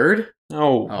he a third?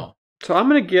 Oh. Oh. So I'm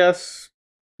going to guess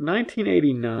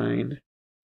 1989.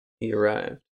 He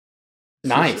arrived.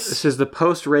 Nice. This is the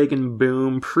post-Reagan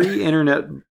boom, pre-internet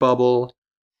bubble.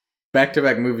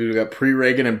 Back-to-back movies. We got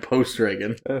pre-Reagan and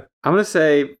post-Reagan. I'm going to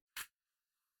say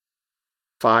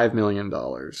 $5 million.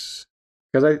 Because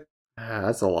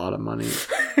that's a lot of money.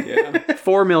 Yeah.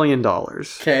 $4 million.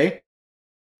 Okay.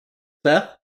 Seth? I'm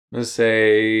going to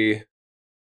say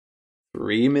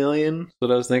 3 million. That's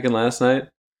what I was thinking last night.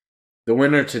 The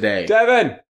winner today.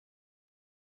 Devin!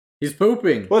 He's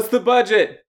pooping. What's the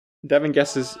budget? Devin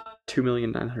guesses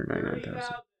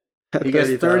 $2,999,000. He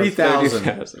gets 30,000.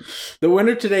 30,000. The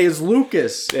winner today is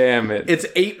Lucas. Damn it. It's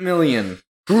 8 million.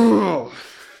 The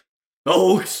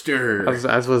Hulkster.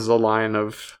 As was the line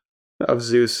of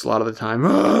Zeus a lot of the time.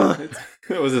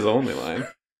 That was his only line.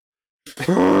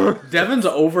 Devin's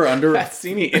over under. That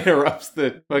scene, he interrupts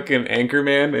the fucking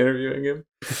anchorman interviewing him.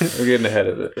 We're getting ahead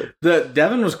of it. The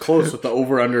Devin was close with the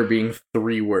over under being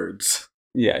 3 words.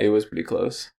 Yeah, it was pretty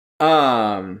close.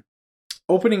 Opening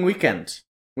weekend.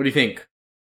 What do you think?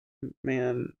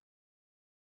 Man,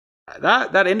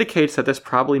 that indicates that this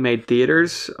probably made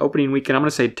theaters. Opening weekend, I'm going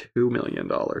to say $2 million.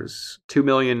 2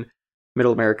 million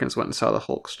middle Americans went and saw the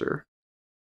Hulkster.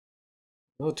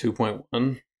 Oh,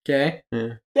 2.1. Okay.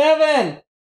 Yeah. Devin!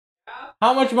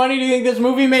 How much money do you think this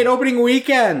movie made opening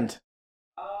weekend?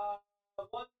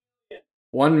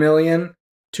 1 million,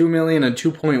 2 million, and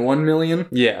 2.1 million.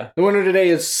 Yeah. The winner today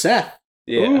is Seth.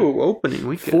 Yeah. Ooh, opening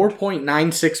weekend.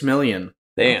 4.96 million.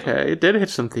 Damn. Okay, it did hit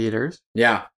some theaters.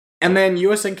 Yeah. And then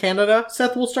US and Canada.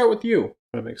 Seth, we'll start with you.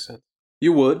 That makes sense.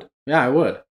 You would. Yeah, I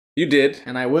would. You did.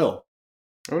 And I will.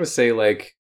 I'm going to say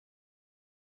like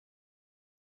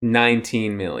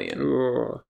 19 million.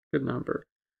 Ooh, good number.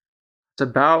 It's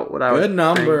about what I would Good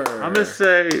number. think. I'm going to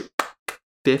say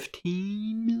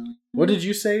 15 million? What did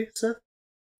you say, Seth?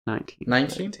 19.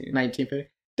 19? 19.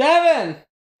 Devin!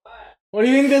 What do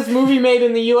you think this movie made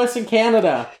in the U.S. and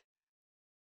Canada?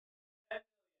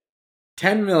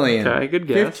 10 million. Okay, good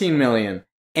guess. 15 million.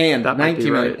 And That might be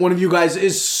 19 million. right. One of you guys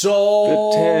is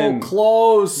so The 10.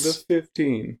 close. The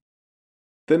 15.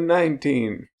 The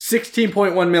 19.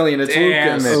 16.1 million. It's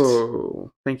Damn Lucas. it.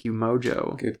 Oh, thank you,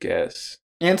 Mojo. Good guess.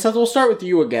 And Seth, we'll start with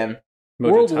you again.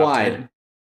 Mojo top Worldwide, 10.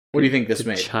 what do you think this Did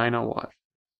made? China watch?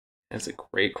 That's a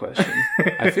great question.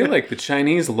 I feel like the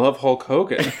Chinese love Hulk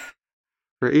Hogan.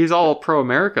 He's all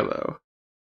pro-America, though.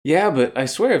 Yeah, but I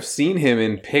swear I've seen him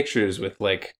in pictures with,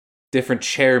 like, different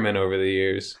chairmen over the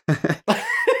years.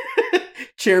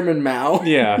 Chairman Mao.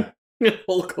 Yeah.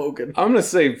 Hulk Hogan. I'm gonna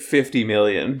say 50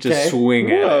 million. Just Okay.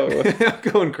 swing at it.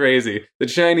 I'm going crazy. The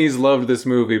Chinese loved this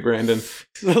movie, Brandon.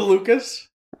 Lucas?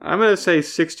 I'm going to say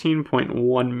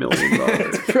 $16.1 million.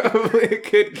 That's probably a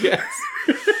good guess.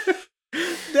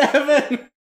 Devin!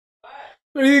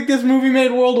 What do you think this movie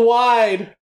made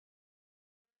worldwide?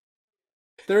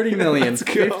 30 million, Let's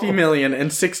go. 50 million, and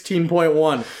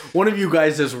 16.1. One of you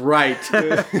guys is right. Is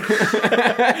it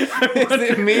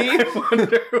me? I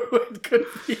wonder who it could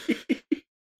be.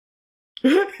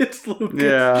 It's Lucas.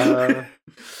 Yeah.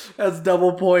 That's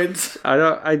double points.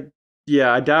 I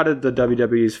doubted the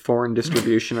WWE's foreign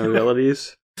distribution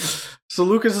abilities. So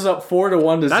Lucas is up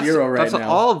 4-1 to 0 right now.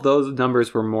 All of those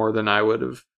numbers were more than I would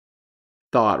have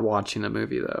thought watching the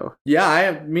movie, though.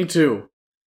 Yeah, me too.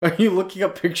 Are you looking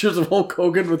up pictures of Hulk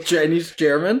Hogan with Chinese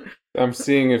chairman? I'm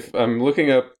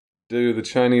looking up, do the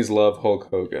Chinese love Hulk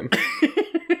Hogan?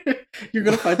 You're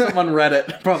gonna find some on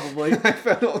Reddit, probably. I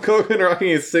found Hulk Hogan rocking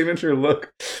his signature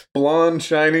look, blonde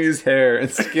Chinese hair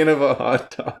and skin of a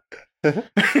hot dog.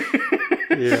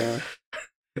 Yeah.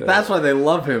 That's why they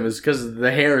love him, is because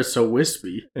the hair is so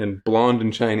wispy. And blonde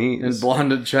and Chinese. And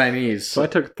blonde and Chinese. So I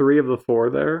took 3 of the 4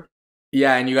 there.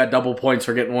 Yeah, and you got double points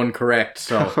for getting one correct,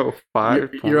 so... Oh,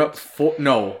 5 You're up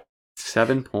points.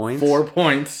 7 points. 4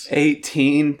 points.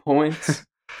 18 points.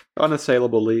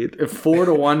 Unassailable lead.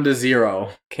 4-1 to 0.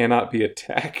 Cannot be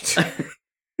attacked.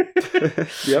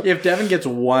 Yep. If Devin gets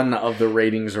one of the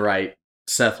ratings right,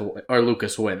 Seth or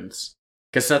Lucas wins.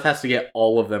 Because Seth has to get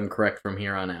all of them correct from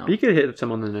here on out. You could hit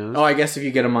some on the nose. Oh, I guess if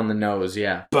you get them on the nose,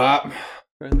 yeah. Bop.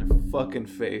 Right in their fucking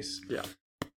face. Yeah.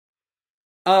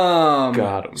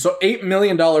 Got 'em. So $8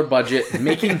 million budget,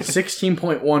 making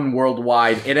 16.1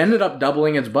 worldwide. It ended up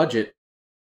doubling its budget.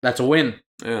 That's a win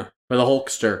Yeah. for the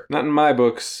Hulkster. Not in my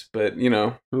books, but, you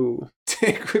know, Ooh.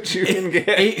 take what you can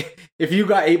get. If you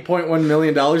got $8.1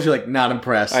 million, you're like, not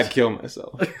impressed. I'd kill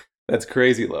myself. That's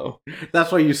crazy low.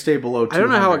 That's why you stay below 200. I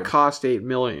don't know how it cost $8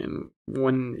 million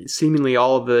when seemingly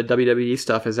all of the WWE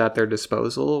stuff is at their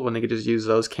disposal, when they could just use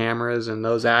those cameras and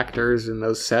those actors and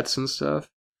those sets and stuff.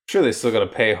 Sure, they still got to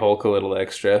pay Hulk a little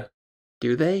extra.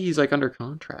 Do they? He's like under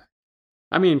contract.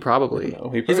 I mean, probably. No,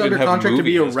 he He's probably under didn't have contract to be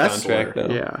movie a in his contract, wrestler.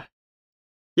 though. Yeah.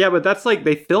 Yeah, but that's like,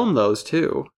 they film those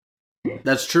too.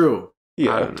 That's true. I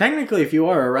Yeah. don't know. Technically, if you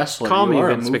are a wrestler, Call you me are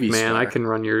Vince a movie McMahon. star. I can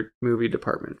run your movie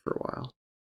department for a while.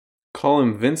 Call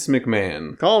him Vince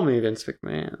McMahon. Call me Vince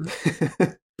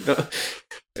McMahon. No.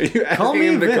 Are you asking Call me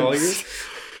him to Vince.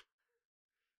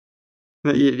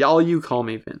 call you? All you call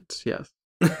me Vince, yes.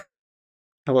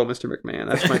 Hello, Mr. McMahon.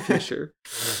 That's my future.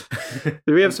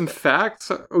 Do we have some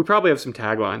facts? We probably have some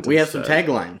taglines. We have some instead.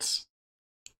 taglines.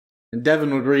 And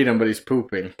Devin would read them, but he's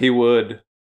pooping. He would.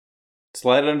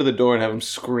 Slide it under the door and have him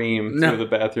scream No. through the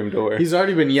bathroom door. He's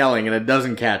already been yelling, and it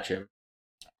doesn't catch him.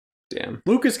 Damn.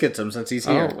 Lucas gets them since he's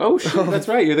here. Oh, shit, that's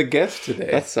right. You're the guest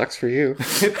today. That sucks for you.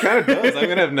 It kind of does. I'm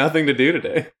going to have nothing to do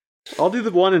today. I'll do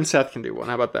the one and Seth can do one.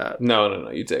 How about that? No.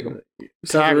 You take him.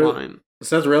 Tagline.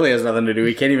 Seth really has nothing to do.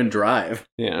 He can't even drive.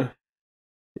 Yeah.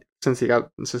 Since he got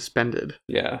suspended.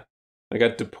 Yeah. I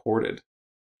got deported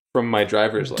from my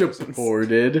driver's license.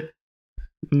 Deported.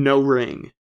 No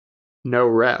ring. No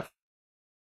ref.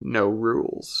 No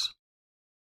rules.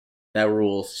 That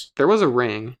rules. There was a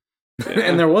ring. Yeah.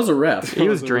 And there was a ref. He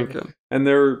was drinking. And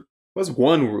there was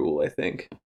one rule, I think.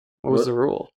 What was the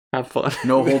rule? Have fun.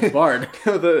 No holds barred.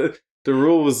 the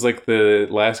rule was like the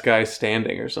last guy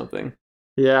standing or something.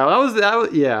 Yeah, that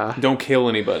was yeah. Don't kill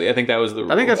anybody. I think that was the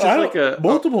rule. I think that's just like a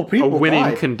multiple people winning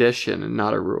died. condition and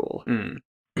not a rule. Mm.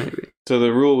 Maybe. So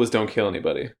the rule was don't kill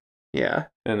anybody. Yeah.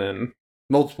 And then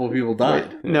Multiple people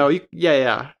died. Wait, no,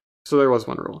 yeah. So there was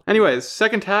one rule. Anyways,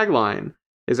 second tagline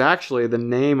is actually the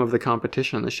name of the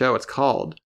competition on the show. It's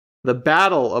called The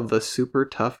Battle of the Super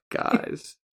Tough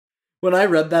Guys. When I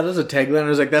read that as a tagline, I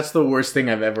was like, that's the worst thing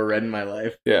I've ever read in my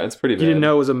life. yeah, it's pretty You bad. didn't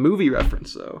know it was a movie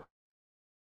reference, though.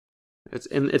 It's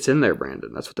in there,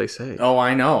 Brandon. That's what they say. Oh,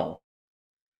 I know.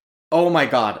 Oh my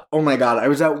god. I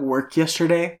was at work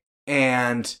yesterday,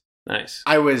 and Nice.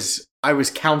 I was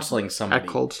counseling somebody. At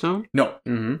Coldstone? No,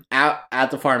 Mm-hmm.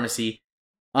 at the pharmacy.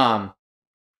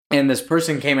 And this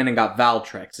person came in and got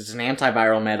Valtrex. It's an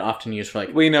antiviral med often used for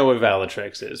like We know what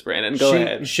Valtrex is, Brandon. Go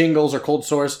ahead. shingles or cold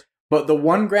sores. But the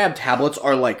 1 gram tablets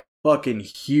are like fucking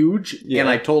huge. Yeah. And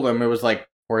I told him it was like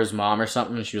for his mom or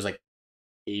something. And she was like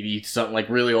 80 something, like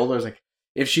really old. I was like,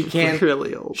 if she can,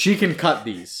 Really old. she can cut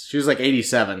these. She was like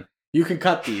 87. You can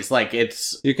cut these. Like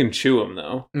it's You can chew them,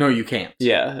 though. no, you can't.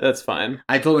 Yeah, that's fine.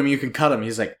 I told him you can cut them.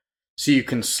 He's like, so you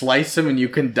can slice them and you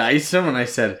can dice them. And I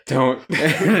said, Don't.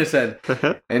 and I said,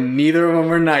 and neither of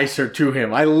them are nicer to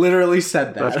him. I literally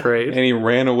said that. That's great. And he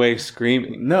ran away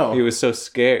screaming. No. He was so He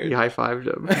scared. high-fived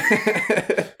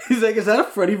him. He's like, is that a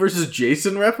Freddy versus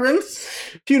Jason reference?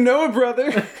 You know it,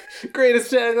 brother.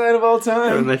 Greatest tagline of all And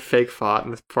then time. they fake fought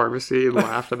in the pharmacy and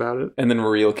laughed about it. And then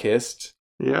real kissed.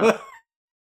 Yeah.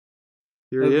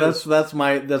 Here he is. That's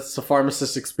the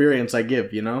pharmacist experience I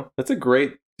give, you know? That's a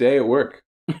great day at work.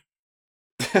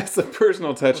 That's the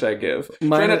personal touch I give. Try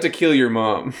Mine- not to kill your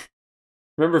mom.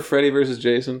 Remember Freddy versus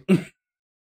Jason?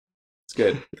 It's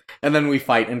good. And then we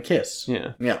fight and kiss.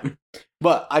 Yeah. Yeah.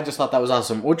 But I just thought that was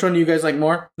awesome. Which one do you guys like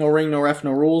more? No ring, no ref,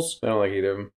 no rules? I don't like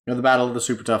either of them. Or the Battle of the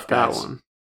Super Tough That Guys? one.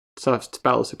 So it's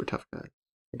Battle of Super Tough Guy.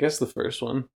 I guess the first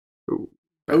one. Ooh.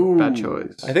 Ooh. Bad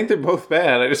choice. I think they're both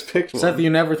bad. I just picked one. Seth, you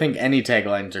never think any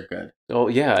taglines are good. Oh,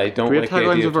 yeah, I don't Do we like have the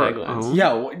taglines idea of of our taglines. own?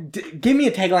 Yeah, give me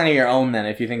a tagline of your own then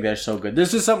if you think they're so good.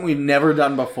 This is something we've never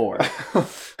done before.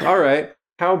 All right.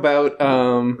 How about,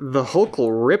 The Hulk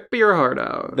will rip your heart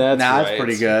out. that's Nah, that's right.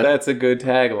 pretty good. That's a good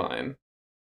tagline.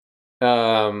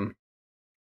 How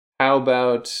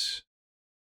about...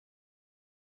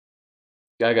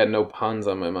 I got no puns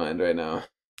on my mind right now.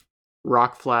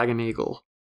 Rock, Flag, and Eagle.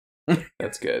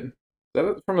 That's good. Is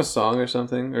that from a song or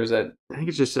something? Or is that... I think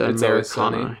it's just It's Always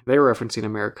Sunny. Americana. They were referencing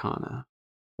Americana.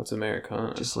 What's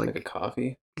Americana? Just like like- a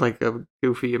coffee? Like a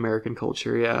goofy American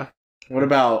culture, yeah. What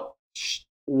about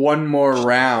one more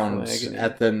round Flag.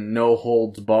 at the No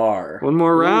Holds Bar? One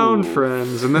more round, Ooh.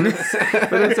 friends. And then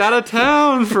it's out of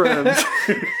town, friends.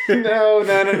 No.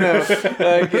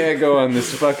 I can't go on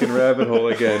this fucking rabbit hole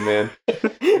again, man.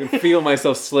 I can feel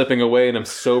myself slipping away and I'm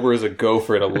sober as a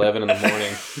gopher at 11 in the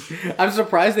morning. I'm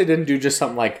surprised they didn't do just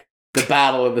something like the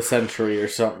Battle of the Century or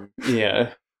something.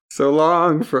 Yeah. So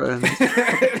long, friends.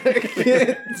 I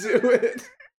can't do it.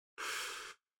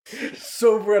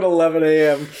 Sober at 11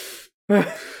 a.m.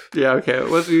 Yeah, okay.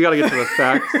 We gotta get to the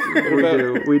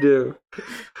facts. We do.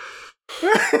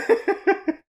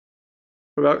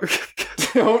 About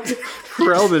Don't.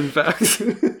 Krellman facts.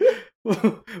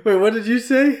 Wait, what did you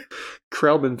say?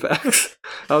 Krellman facts.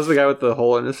 That was the guy with the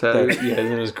hole in his head. Yeah, his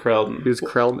name is Kreldon. He was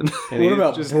Krellman. And What he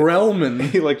about just- Brelman?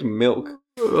 He liked milk.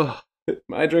 Ugh,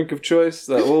 My drink of choice,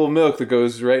 that little milk that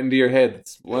goes right into your head.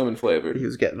 It's lemon flavored. he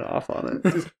was getting off on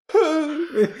it.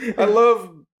 I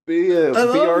love B. I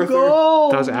love Arthur.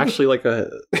 gold. That was actually like a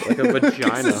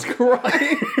vagina. He's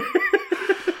crying.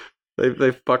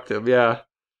 They fucked him, yeah.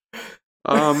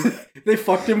 They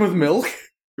fucked him with milk?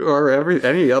 Or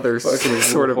any other Fucking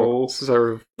sort of hole.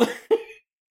 How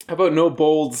How about no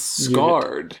bold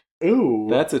scarred? Ooh.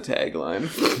 That's a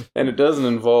tagline, and it doesn't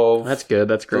involve. That's good.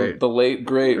 That's great. The late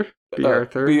great B.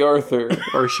 Arthur. B. Arthur,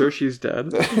 Are we sure she's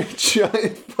dead?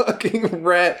 giant fucking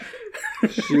rat.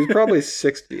 She was probably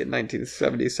 60 in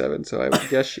 1977, so I would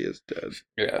guess she is dead.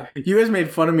 Yeah, You guys made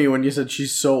fun of me when you said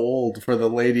she's so old for the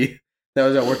lady that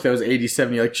was at work that was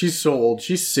 87. You're like, she's so old.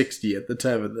 She's 60 at the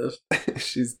time of this.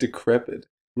 she's decrepit.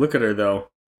 Look at her, though.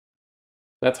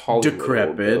 That's Hollywood.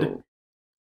 Decrepit. though.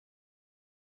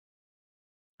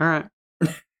 All right. Good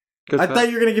I fact. thought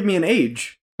you were going to give me an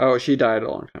age. Oh, she died a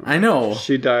long time ago. I know.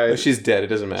 She died. She's dead. It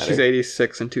doesn't matter. She's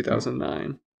 86 in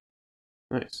 2009.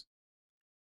 Nice.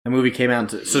 The movie came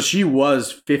out. So she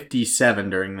was 57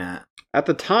 during that. At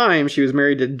the time, she was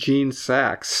married to Gene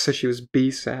Sachs, so she was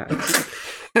B. Sachs.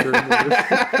 During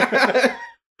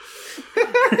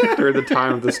the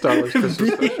time of the Star Wars Christmas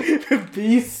special.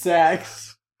 B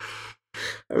Sachs.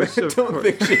 I don't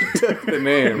think she took the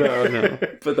name. No.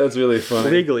 But that's really funny.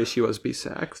 Legally, she was B.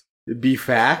 Sachs. B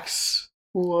Fax.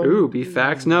 Ooh, B.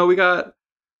 Facts. No, we got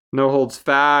no holds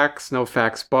facts, no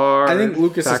facts barred. I think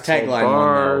Lucas's facts hold tagline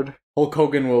one, though. Hulk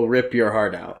Hogan will rip your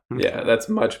heart out. Yeah, that's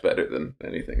much better than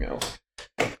anything else.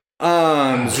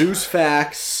 Zeus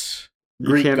facts. You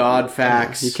Greek can't- god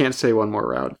facts. You can't say one more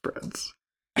round, friends.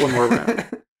 One more round.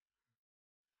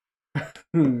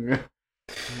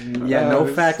 Yeah, no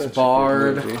it's facts such a good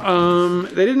barred.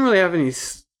 movie. They didn't really have any.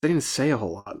 They didn't say a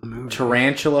whole lot in the movie.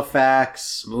 Tarantula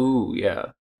facts. Ooh,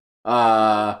 yeah.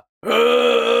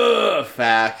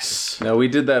 Facts. No, we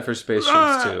did that for Space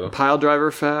Jams too. Pile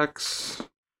driver facts.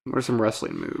 What are some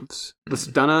wrestling moves? The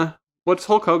Stunna. What's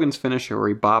Hulk Hogan's finisher where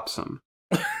he bops him?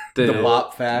 The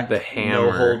bop fact. The hammer.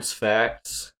 No holds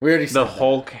facts. We already said The that.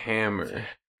 Hulk hammer.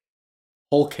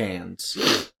 Hulk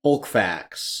hands. Hulk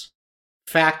facts.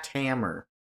 Fact hammer.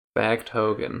 Fact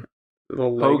Hogan. The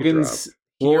leg Hogan's drop.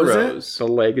 What was it? heroes. The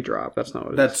leg drop. That's not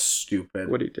what it That's is. stupid.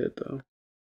 What he did, though.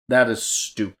 That is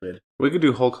stupid. We could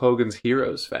do Hulk Hogan's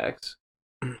heroes facts.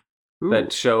 Ooh,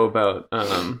 That show about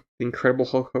the Incredible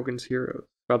Hulk Hogan's Heroes.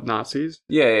 About Nazis.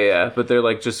 yeah, but they're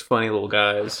like just funny little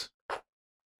guys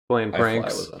playing I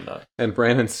pranks. was on that. And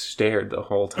Brandon stared the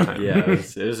whole time. Yeah,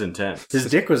 it was intense. His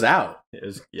dick was out. It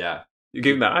was, yeah. You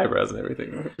gave him the eyebrows and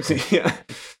everything. yeah.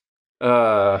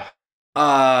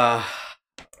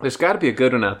 There's got to be a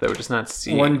good one out there. We're just not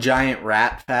seeing. One giant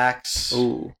rat facts.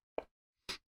 Ooh.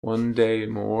 One day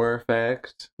more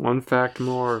fact. One fact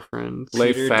more, friends.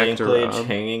 Late Peter factor Dinklage Rob.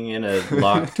 hanging in a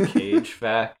locked cage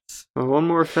facts. One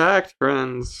more fact,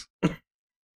 friends.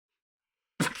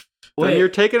 When Wait. you're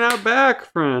taken out back,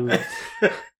 friends.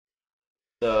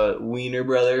 The Wiener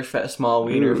Brother small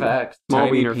Wiener Ooh. facts. Small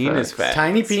Tiny wiener penis facts. facts.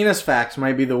 Tiny penis facts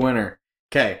might be the winner.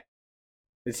 Okay.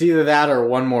 It's either that or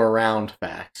one more round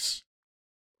facts.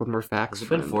 One more facts. Has it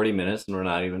been friend. 40 minutes and we're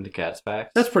not even to Cat's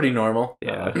facts? That's pretty normal.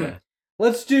 Yeah. Okay.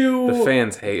 Let's do The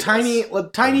fans hate tiny us.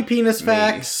 tiny penis Maybe.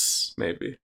 facts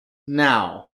Maybe.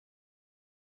 now.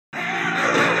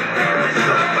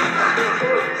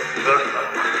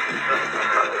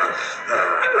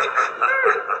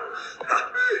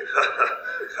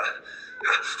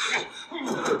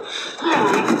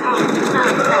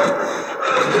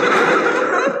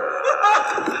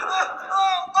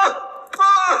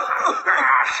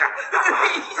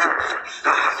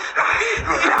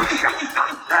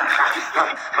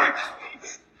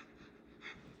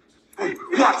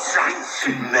 What's that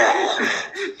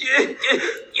smell?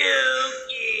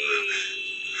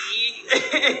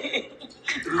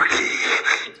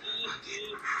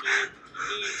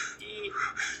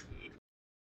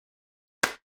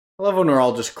 I love when we're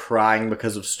all just crying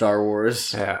because of Star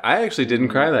Wars. Yeah, I actually didn't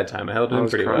cry that time. I held I in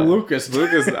was pretty crying. well. Lucas,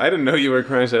 Lucas, I didn't know you were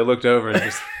crying, so I looked over and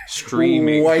just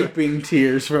streaming. wiping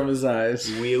tears from his eyes.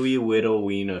 Wee wee whittle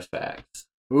wiener facts.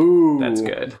 Ooh, That's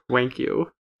good. Wank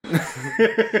you.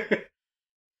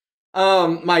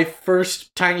 My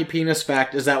first tiny penis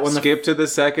fact is that when Skip to the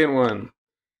second one.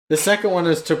 the second one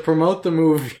is to promote the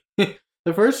movie.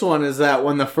 The first one is that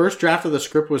when the first draft of the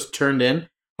script was turned in,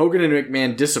 Hogan and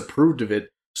McMahon disapproved of it,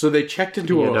 so they checked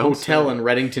into Yeah, a don't hotel say in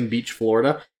Reddington Beach,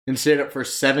 Florida, and stayed up for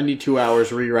 72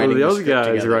 hours rewriting Oh, the those script guys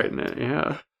together. writing it,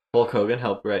 yeah. Hulk Hogan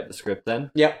helped write the script then?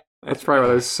 Yep. That's probably why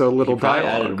there's so little He probably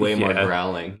dialogue. added way more Yeah.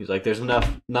 growling. He's like, there's not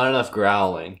enough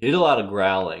growling. He did a lot of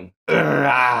growling.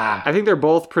 I think they're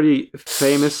both pretty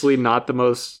famously not the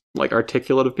most like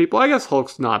articulate of people. I guess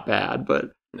Hulk's not bad,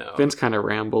 but No. Vince kind of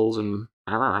rambles and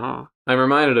I'm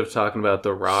reminded of talking about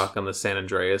The Rock on the San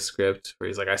Andreas script, where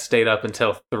he's like, I stayed up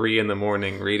until 3 a.m.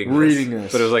 reading Reading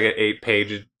this. But it was like an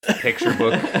 8-page picture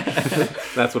book.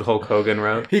 That's what Hulk Hogan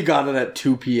wrote. He got it at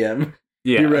 2 p.m.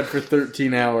 Yeah. He read for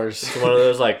 13 hours. It's one of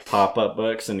those like pop-up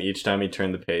books, and each time he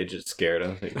turned the page, it scared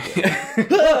him.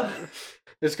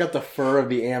 It's got the fur of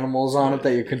the animals on it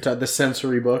that you can the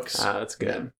sensory books. Ah, that's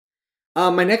good.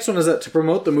 My next one is that to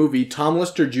promote the movie, Tom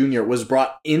Lister Jr. was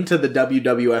brought into the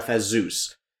WWF as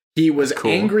Zeus. He was That's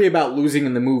cool. angry about losing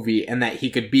in the movie and that he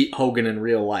could beat Hogan in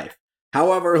real life.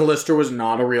 However, Lister was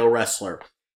not a real wrestler.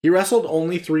 He wrestled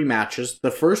only 3 matches. The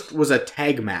first was a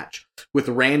tag match with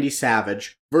Randy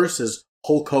Savage versus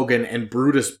Hulk Hogan and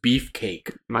Brutus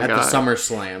Beefcake My at guy. the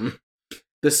SummerSlam.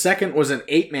 The second was an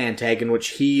 8-man tag in which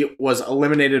he was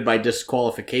eliminated by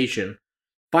disqualification.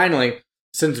 Finally,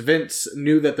 since Vince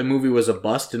knew that the movie was a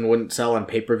bust and wouldn't sell on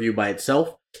pay-per-view by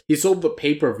itself, he sold the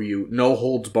pay-per-view No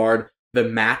Holds Barred, The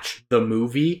Match, The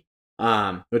Movie,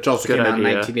 which also Good came out in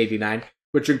idea. 1989,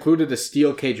 which included a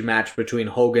steel cage match between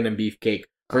Hogan and Beefcake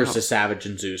versus Savage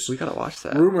and Zeus. we gotta watch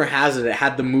that. Rumor has it,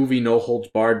 had the movie No Holds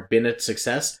Barred been a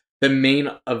success, the main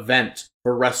event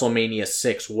for WrestleMania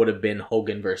 6 would have been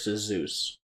Hogan versus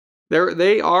Zeus.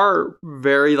 They are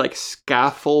very like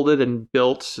scaffolded and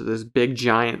built to this big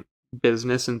giant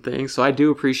business and things. So I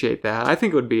do appreciate that. I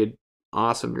think it would be an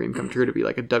awesome dream come true to be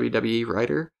like a WWE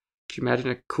writer. Could you imagine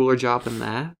a cooler job than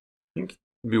that?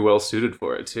 Be well suited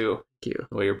for it, too. Thank you.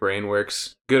 The way your brain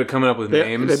works. Good at coming up with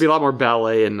names. There'd be a lot more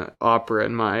ballet and opera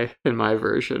in my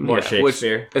version. More Yeah, which-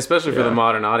 Shakespeare. Especially for Yeah. the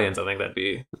modern audience, I think that'd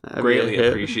be That'd be a greatly hit.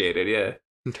 appreciated, yeah.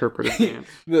 Interpretive dance.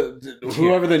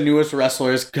 Whoever the newest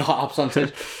wrestler is hops on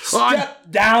stage. Step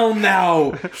down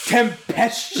now,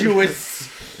 tempestuous.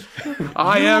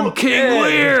 I am King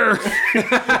Lear. Flexing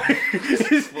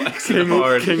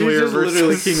hard. King He's Lear just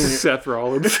literally versus King Lear. Seth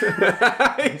Rollins.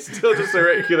 He's still just a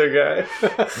regular guy.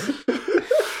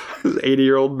 This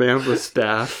 80-year-old man with a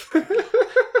staff.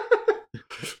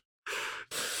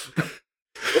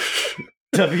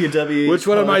 WWE. Which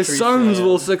one of my poetry sons slam.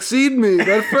 will succeed me?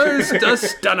 But first, a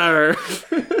stunner.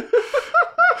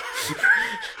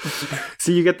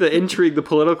 So you get the intrigue, the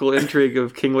political intrigue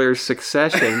of King Lear's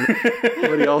succession,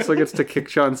 but he also gets to kick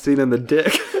John Cena in the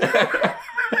dick.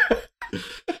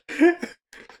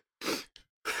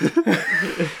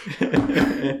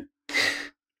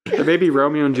 Or maybe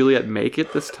Romeo and Juliet make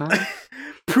it this time.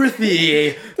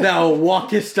 Prithee, thou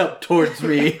walkest up towards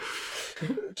me.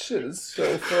 Shit is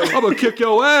so funny. I'm gonna kick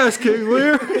your ass, King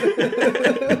Lear.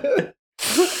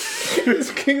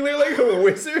 Is King Lear like a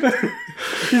wizard?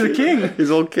 He's a king.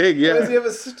 He's old king, yeah. Why does he have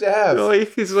a staff? Oh,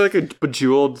 he's like a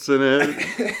bejeweled in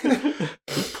it.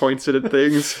 He points it at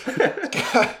things.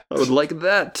 I would like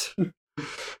that.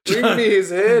 Bring me his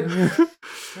head.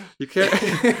 You can't.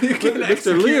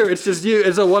 Mr. Lear, it's just you.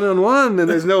 It's a one-on-one, and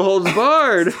there's no holds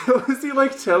barred. Is he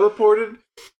like teleported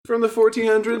from the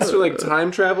 1400s or like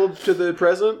time traveled to the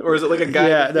present? Or is it like a guy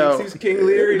that thinks he's King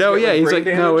Lear? No, got, yeah, he's brain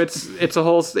like, no, damage? it's a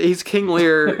whole. He's King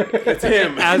Lear. It's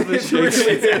him. As the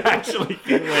Shakespeare. It's actually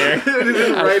King Lear. They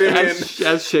didn't write him in.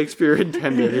 as Shakespeare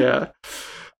intended, yeah.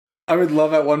 I would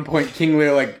love at one point King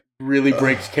Lear like really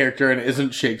breaks character and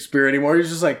isn't Shakespeare anymore. He's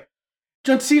just like,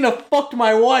 John Cena fucked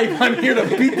my wife. I'm here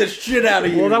to beat the shit out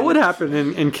of you. Well, that would happen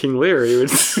in King Lear. He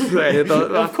would say,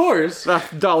 Of course.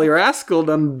 Dolly Rascal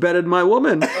done bedded my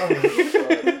woman.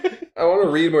 I want to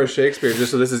read more Shakespeare just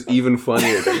so this is even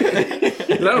funnier to me. 'Cause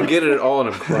I don't get it at all and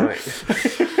I'm crying.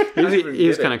 He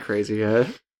was kind of crazy, yeah.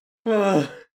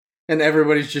 And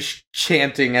everybody's just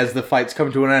chanting as the fights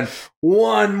come to an end.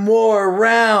 One more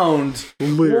round.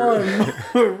 One more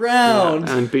round.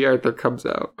 And B. Arthur comes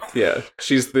out. Yeah,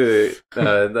 she's the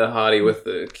hottie with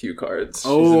the cue cards.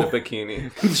 She's Oh. in a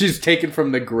bikini. She's taken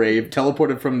from the grave,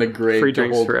 teleported from the grave. Free to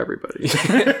drinks hold- for everybody.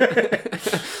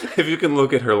 If you can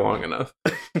look at her long enough.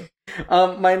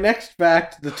 My next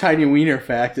fact, the tiny wiener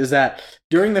fact, is that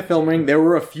during the filming, there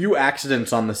were a few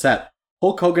accidents on the set.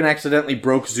 Hulk Hogan accidentally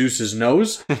broke Zeus's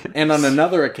nose, and on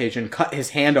another occasion, cut his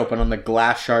hand open on the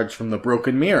glass shards from the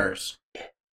broken mirrors.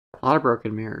 A lot of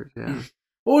broken mirrors, yeah.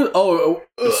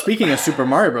 Speaking of Super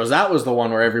Mario Bros., that was the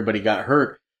one where everybody got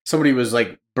hurt. Somebody was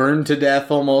like burned to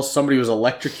death almost. Somebody was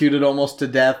electrocuted almost to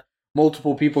death.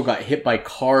 Multiple people got hit by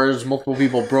cars. Multiple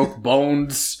people broke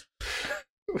bones.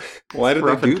 Why did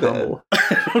Rough they do and that? tumble.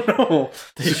 I don't know.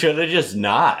 They should have just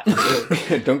not.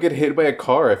 Don't get hit by a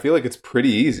car. I feel like it's pretty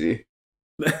easy.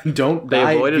 Don't They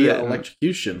die avoided via it.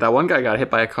 electrocution. That one guy got hit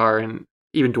by a car, and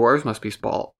even dwarves must be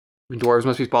small. I mean, dwarves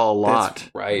must be small a lot.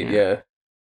 That's right, yeah.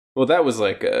 Well, that was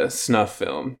like a snuff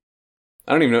film.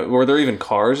 I don't even know. Were there even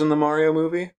cars in the Mario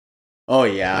movie? Oh,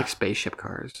 yeah. Like spaceship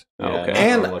cars. Oh, Yeah,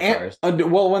 okay.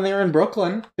 and- Well, when they were in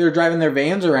Brooklyn, they were driving their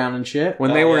vans around and shit.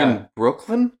 When they were in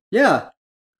Brooklyn? Yeah.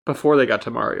 Before they got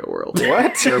to Mario World.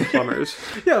 What? They were plumbers.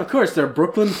 Yeah, of course. They're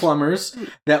Brooklyn plumbers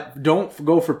that don't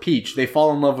go for Peach. They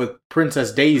fall in love with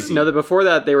Princess Daisy. No, before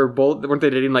that, they were both, weren't they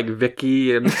dating like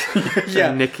Vicky and, Yeah.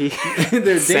 and Nikki? they're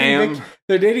dating Sam.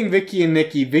 They're dating Vicky and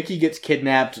Nikki. Vicky gets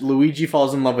kidnapped. Luigi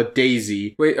falls in love with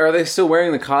Daisy. Wait, are they still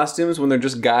wearing the costumes when they're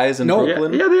just guys in No. Yeah,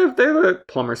 Brooklyn? yeah, they have like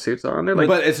plumber suits on. They're like,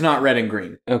 But it's not red and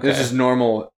green. Okay. This is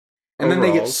normal. And then they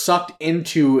get Overalls. sucked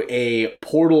into a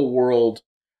portal world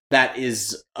that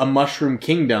is a mushroom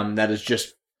kingdom that is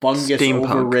just fungus Steampunk.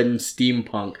 overridden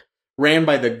steampunk. Ran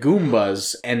by the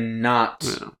Goombas and not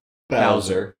Yeah.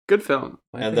 Bowser. Good film.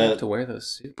 Why And do they the- have to wear those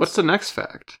suits? What's the next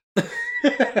fact?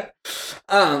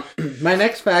 My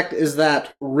next fact is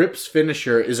that Rip's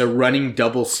finisher is a running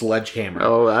double sledgehammer.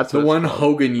 Oh, that's the what one it's called.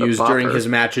 Hogan The used during bopper. his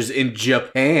matches in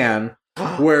Japan,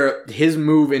 where his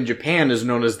move in Japan is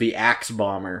known as the Axe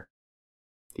Bomber.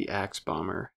 The Axe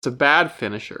Bomber. It's a bad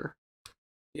finisher.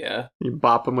 Yeah. You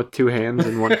bop him with two hands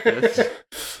and one fist.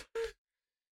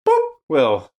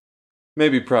 Well,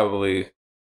 maybe probably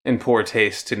in poor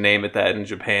taste to name it that in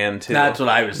Japan, too. That's what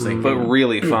I was thinking. But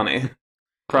really funny.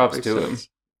 Props Makes to him. sense.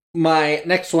 My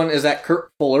next one is that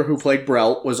Kurt Fuller, who played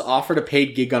Brell, was offered a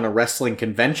paid gig on a wrestling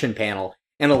convention panel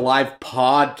and a live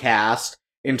podcast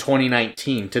in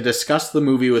 2019 to discuss the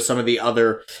movie with some of the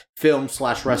other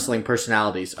film/wrestling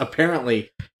personalities. Apparently,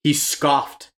 he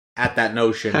scoffed at that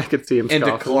notion I could see him and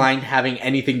scoffing. declined having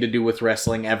anything to do with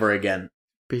wrestling ever again.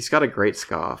 But he's got a great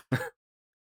scoff.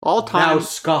 All Thou time,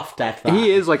 scoffed at that. he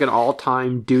is like an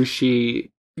all-time douchey,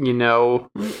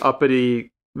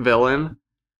 uppity villain.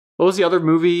 What was the other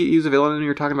movie he was a villain in you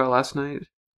were talking about last night?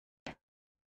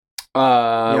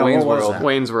 Wayne's what was World. that?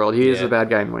 Wayne's World. He is Yeah. the bad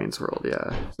guy in Wayne's World,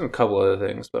 yeah. A couple other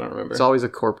things, but I don't remember. It's always a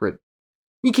corporate.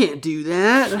 You can't do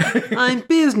that. I'm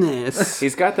business.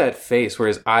 He's got that face where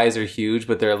his eyes are huge,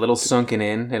 but they're a little sunken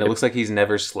in, and it looks like he's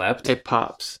never slept. It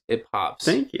pops. It pops.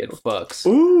 Thank you. It fucks.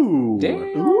 Ooh.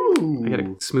 Damn. I got a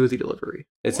smoothie delivery.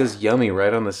 It says yummy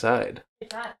right on the side.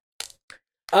 If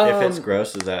it's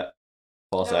gross, is that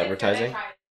false advertising?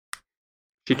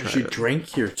 She tried She it.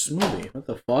 drank your smoothie. What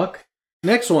the fuck?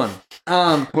 Next one.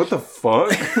 What the fuck?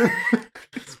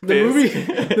 The movie's least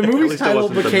it title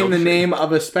wasn't the became the milkshake. name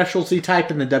of a specialty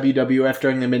type in the WWF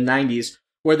during the mid-90s,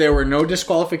 where there were no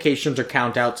disqualifications or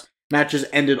countouts. Matches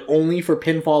ended only for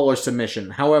pinfall or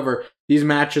submission. However, these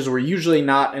matches were usually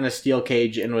not in a steel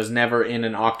cage and was never in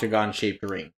an octagon-shaped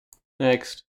ring.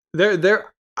 Next.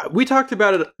 We talked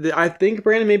about it. I think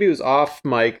Brandon maybe was off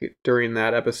mic during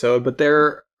that episode, but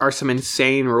there are some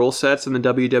insane rule sets in the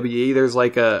WWE. There's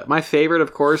like my favorite,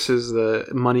 of course, is the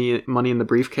money in the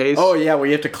briefcase. Oh yeah, where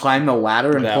you have to climb the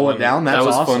ladder and That pull one- it down. That's that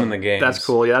was awesome. fun in the game. That's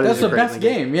cool. Yeah, that That's is the great best in the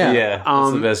game. Yeah.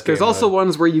 That's the best game. There's also mode.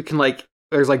 ones where you can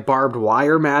there's like barbed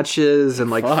wire matches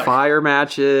and like Fuck. fire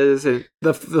matches, and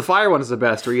the fire one is the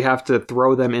best, where you have to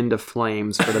throw them into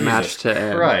flames for the match to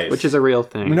end, Christ. which is a real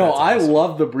thing. No, That's I awesome.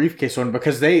 love the briefcase one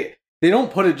because they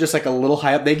don't put it just like a little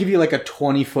high up. They give you like a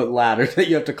 20-foot ladder that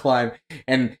you have to climb,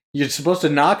 and you're supposed to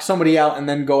knock somebody out and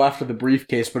then go after the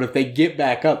briefcase. But if they get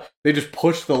back up, they just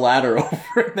push the ladder over,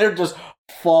 and they're just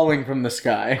falling from the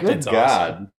sky. Good It's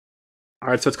God. All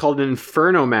right, so it's called an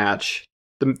Inferno match.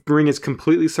 The ring is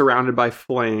completely surrounded by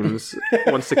flames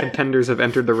once the contenders have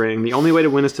entered the ring. The only way to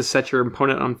win is to set your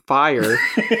opponent on fire.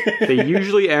 They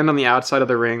usually end on the outside of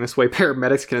the ring. This way,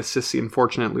 paramedics can assist the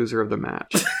unfortunate loser of the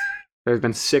match. There's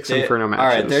been 6 Inferno matches.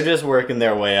 Alright, they're just working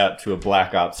their way up to a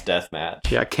Black Ops death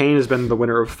match. Yeah, Kane has been the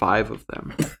winner of 5 of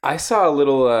them. I saw a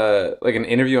little, like an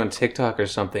interview on TikTok or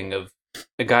something of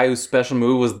a guy whose special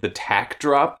move was the tack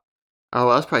drop. Oh,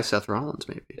 well, that's probably Seth Rollins,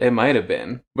 maybe. It might have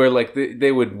been. Where, like,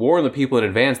 they would warn the people in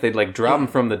advance. They'd, like, drop them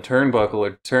from the turnbuckle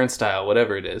or turnstile,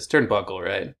 whatever it is. Turnbuckle,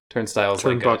 right? Turnstile's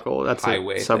like Turnbuckle, that's highway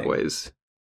like thing. subways.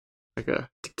 Like a...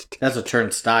 That's a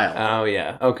turnstile. Oh,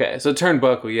 yeah. Okay. So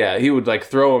turnbuckle, yeah. He would, like,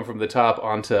 throw them from the top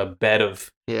onto a bed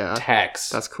of Yeah, tacks.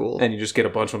 that's cool. And you just get a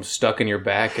bunch of them stuck in your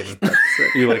back and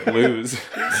Sick. you, like, lose.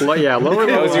 Yeah, lower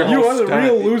That was level. your You whole are the stunt.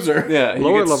 real loser. Yeah, you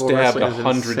Lower get level stabbed wrestling is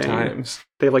 100 insane. times.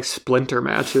 They have like splinter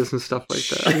matches and stuff like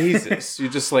that. Jesus. You're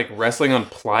just, like, wrestling on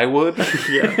plywood?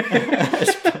 Yeah.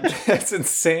 That's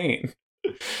insane.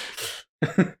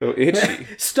 So itchy.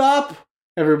 Stop!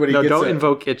 Everybody No, gets don't it.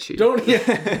 invoke itchy. Don't you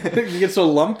get so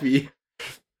lumpy.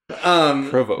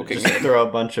 Provoking. Just throw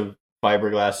a bunch of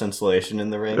fiberglass insulation in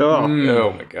the ring. Oh.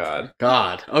 Oh my god.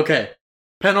 God. Okay.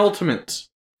 Penultimate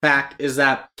fact is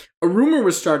that a rumor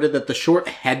was started that the short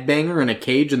headbanger in a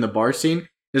cage in the bar scene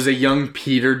is a young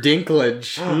Peter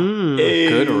Dinklage. Mm.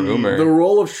 Good rumor. The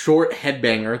role of short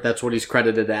headbanger, that's what he's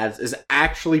credited as, is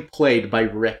actually played by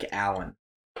Rick Allen.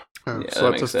 Oh, Yeah, so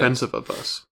that that's makes offensive of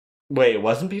us. Wait, it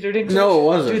wasn't Peter Dinklage? No, it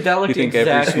wasn't. Dude, that looked You think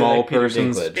exactly every small like Peter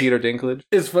person's Dinklage. Peter Dinklage?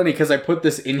 It's funny because I put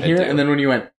this in I here, do. and then when you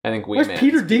went, I think we where's meant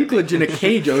Peter Dinklage in a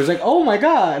cage? I was like, oh my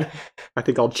god. I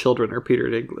think all children are Peter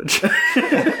Dinklage.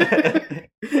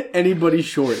 Anybody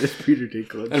short is Peter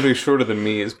Dinklage. Anybody shorter than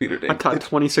me is Peter I caught Dinklage.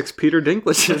 26 Peter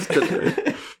Dinklages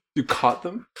today. You caught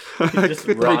them? just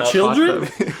I run caught up children?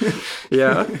 them.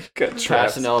 Yeah. Got trapped.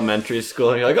 Pass in elementary school,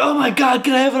 and you're like, oh my god,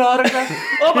 can I have an autograph?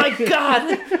 Oh my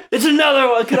god, it's another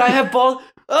one. Can I have both?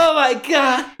 Oh my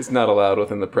god. It's not allowed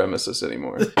within the premises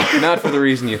anymore. Not for the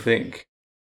reason you think.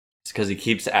 It's because he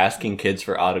keeps asking kids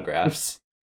for autographs.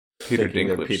 Peter Thinking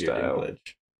they're Dinklage Peter style.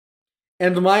 Dinklage.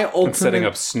 And my ultimate... And setting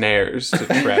up snares to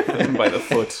trap them by the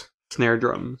foot. Snare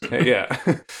drums. Yeah.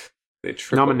 They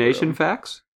trip Nomination over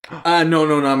facts? No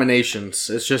nominations.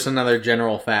 It's just another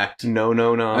general fact. them. No A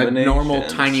nominations. normal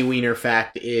tiny wiener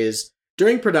fact is,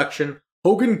 during production,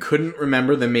 Hogan couldn't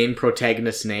remember the main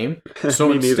protagonist's name, so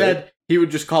Me neither. instead, he would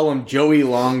just call him Joey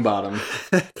Longbottom.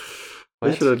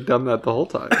 I should have done that the whole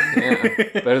time. Yeah.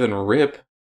 Better than Rip.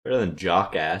 Better than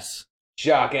jock ass.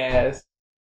 Jock ass.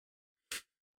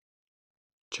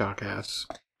 Jock ass.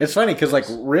 It's funny, because, like,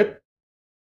 Rip,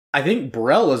 I think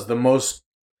Brell is the most...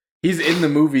 He's in the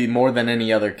movie more than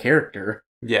any other character.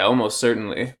 Yeah, almost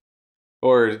certainly.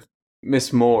 Or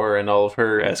Miss Moore and all of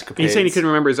her escapades. He's saying he couldn't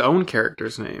remember his own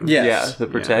character's name. Yes. Yeah, the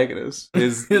protagonist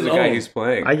is His the guy own. he's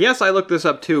playing. I guess I looked this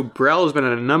up too. Brell has been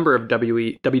in a number of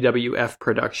WWF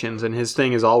productions, and his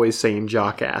thing is always saying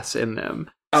jock ass in them.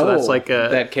 So that's like a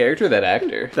that character, that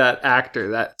actor. that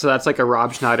actor. So that's like a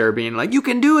Rob Schneider being like, "You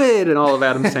can do it," and all of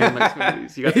Adam Sandler's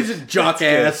movies. You got He's this just jock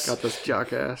ass. Got this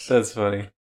jock ass. That's funny.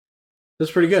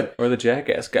 That's pretty good. Or the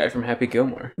jackass guy from Happy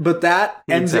Gilmore. But that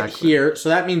ends it Exactly. here, so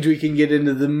that means we can get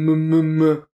into the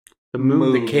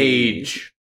the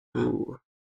cage. Ooh.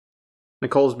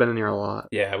 Nicole's been in here a lot.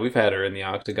 Yeah, we've had her in the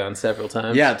octagon several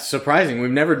times. Yeah, it's surprising. We've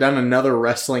never done another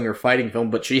wrestling or fighting film,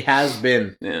 but she has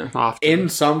been Yeah. Often. in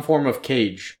some form of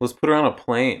cage. Let's put her on a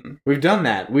plane. We've done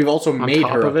that. We've also made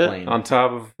top her of a it? plane. On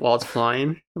top of... While it's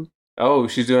flying. Oh,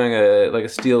 she's doing a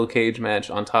steel cage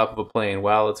match on top of a plane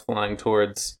while it's flying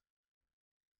towards...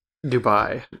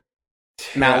 Dubai.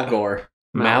 Malgore.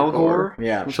 Malgore?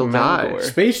 Yeah. She'll die. Malgore.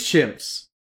 Space chimps.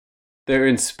 They're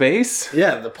in space?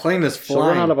 Yeah, the plane is She'll run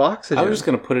flying. out of oxygen. I was just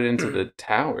going to put it into the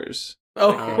towers.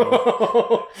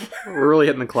 Oh. We're really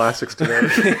hitting the classics today. I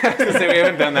was gonna say, we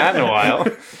haven't done that in a while.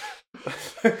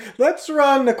 Let's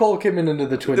run Nicole Kidman into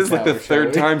the Twin This is like the Towers,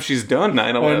 third shall we? time she's done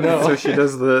 9/11. I know. So she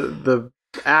does the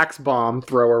axe bomb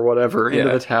throw or whatever into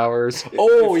Yeah. the towers.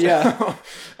 Oh, yeah.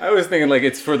 I was thinking like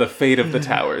it's for the fate of the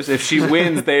towers. If she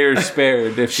wins, they are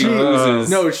spared. If she loses,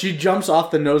 No, she jumps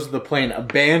off the nose of the plane,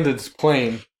 abandons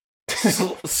plane,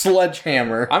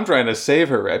 sledgehammer. I'm trying to save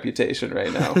her reputation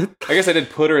right now. I guess I did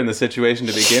put her in the situation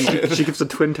to begin with. She gives the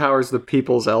Twin Towers the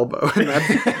people's elbow. And that's,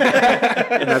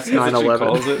 That's what she 9/11.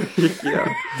 calls it.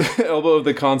 yeah. The elbow of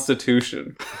the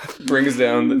Constitution brings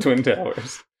down the Twin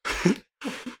Towers.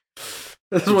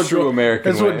 That's what True American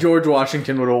That's way. what George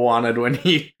Washington would have wanted when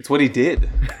he. It's what he did.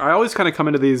 I always kind of come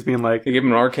into these being like, He gave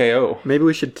him an RKO. maybe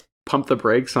we should pump the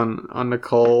brakes on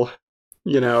Nicole,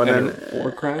 you know, and And then her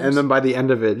war crimes? and then by the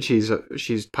end of it,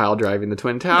 she's pile driving the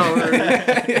Twin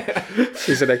Towers.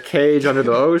 She's in a cage under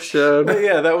the ocean. But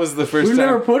yeah, that was the first We've time.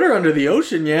 never put her under the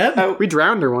ocean yet. We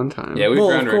drowned her one time. Yeah, we Well,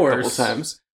 drowned of her a couple course.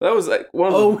 times. That was like one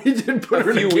of Oh, the we did put her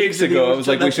a in few cage weeks in the ago. I ocean, was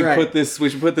like, that's right. we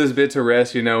should put this bit to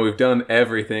rest. You know, we've done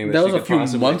everything that, That she was a could few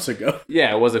possibly. months ago.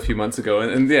 Yeah, it was a few months ago,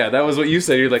 and yeah, that was what you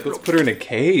said. You're like, let's put her in a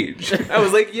cage. I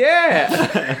was like,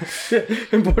 yeah.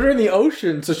 And put her in the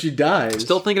ocean so she dies.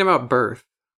 Still thinking about birth.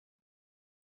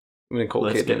 Nicole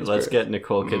Let's Kidman's get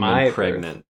Nicole Kidman My birth.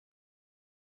 pregnant.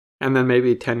 And then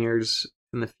maybe 10 years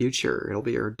in the future, it'll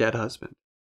be her dead husband.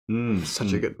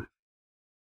 Such a good movie.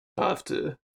 I'll have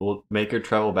to. We'll make her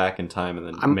travel back in time and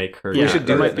then I'm- make her. yeah, We should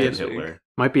do birth that than next week. Hitler.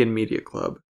 Might be in Media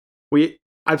Club.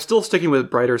 I'm still sticking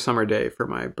with Brighter Summer Day for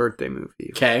my birthday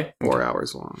movie. Okay. 4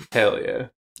 hours long. Hell yeah.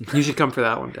 You should come for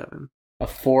that one, Devin. A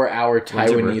 4-hour your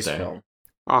Taiwanese birthday? film.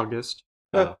 August.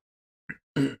 Oh.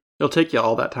 It'll take you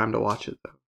all that time to watch it,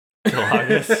 though. Till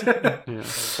August. Yeah.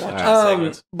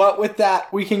 Segments. But with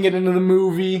that, we can get into the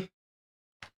movie.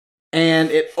 And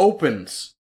it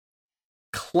opens.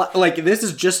 Like, this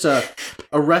is just a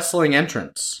wrestling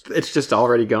entrance. It's just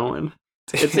already going.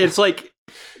 It's like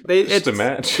Just it's a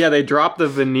match. Yeah, they drop the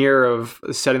veneer of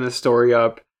setting the story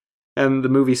up, and the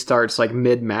movie starts like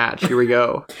mid-match. Here we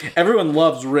go. Everyone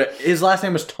loves Rip. His last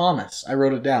name was Thomas. I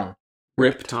wrote it down.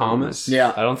 Rip Thomas.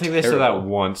 Yeah. I don't think they said that Terrible.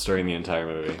 once during the entire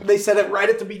movie. They said it right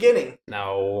at the beginning.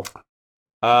 No.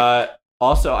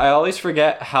 Also, I always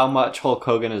forget how much Hulk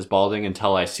Hogan is balding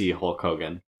until I see Hulk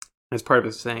Hogan. That's part of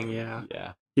his thing. Yeah,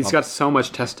 Yeah. he's got so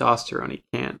much testosterone. He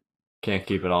can't. Can't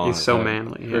keep it all. He's on so his head.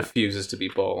 manly. Yeah. Refuses to be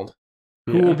bald.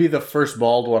 Who Yeah. will be the first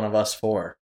bald one of us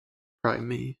four? Probably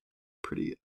me.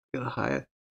 Pretty got a high.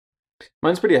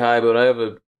 Mine's pretty high, but I have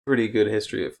a pretty good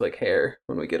history of like hair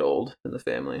when we get old in the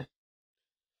family.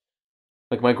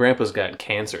 Like my grandpa's got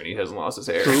cancer and he hasn't lost his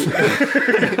hair.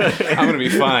 I'm gonna be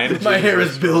fine. My hair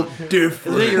is built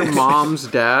different. Is it your mom's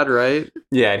dad, right?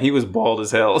 Yeah, and he was bald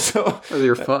as hell. So Or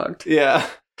you're fucked. yeah,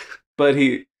 but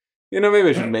he, maybe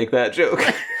I should make that joke.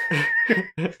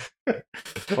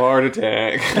 Heart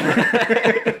attack.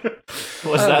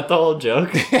 Was that the whole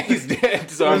joke? He's dead,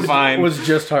 so I'm fine. Was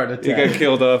just hard He got attack.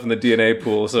 killed off in the DNA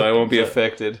pool, so I won't be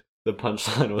affected. The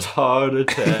punchline was heart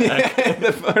attack.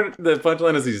 The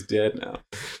punchline is he's dead now.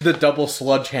 The double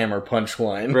sledgehammer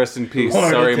punchline. Rest in peace.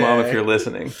 Heart Sorry, Mom, if attack. you're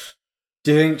listening.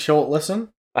 Do you think she'll listen?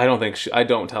 I don't think I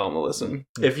don't tell him to listen.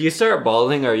 If you start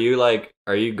balding, are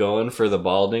you going for the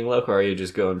balding look, or are you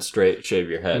just going straight shave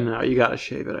your head? No, you gotta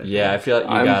shave it. I think. Yeah, I feel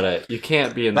like you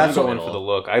can't be in the I'm going middle. for the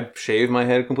look. I shaved my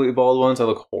head completely bald once. I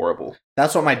look horrible.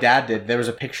 That's what my dad did. There was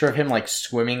a picture of him like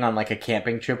swimming on like a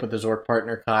camping trip with his work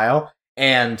partner Kyle,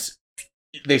 and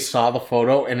they saw the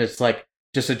photo, and it's like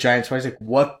just a giant smile. He's like,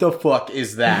 "What the fuck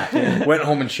is that?" Went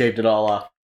home and shaved it all off.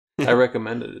 I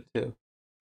recommended it too.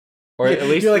 Or at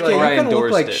least you're like, like, "Yeah, or I you're gonna look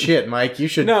endorsed like it. shit, Mike. You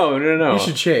should No. You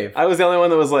should shave." I was the only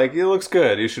one that was like, "It looks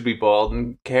good. You should be bald."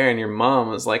 And Karen, your mom,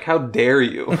 was like, "How dare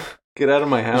you? Get out of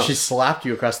my house." She slapped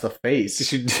you across the face.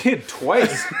 She did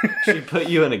twice. she put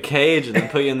you in a cage and then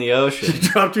put you in the She ocean.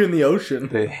 dropped you in the ocean.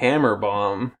 The hammer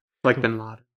bomb. Like Bin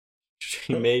Laden.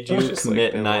 She made It was you just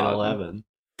commit like Bin Laden.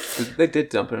 9/11. They did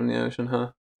dump it in the ocean,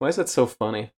 huh? Why is that so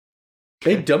funny?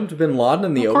 They dumped Bin Laden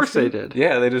in the ocean. Of course they did.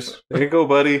 Yeah, there you go,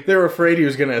 buddy. They were afraid he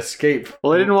was going to escape.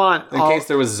 Well, they didn't want... In case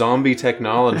there was zombie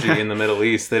technology in the Middle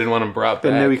East, they didn't want him brought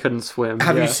They back. knew he couldn't swim.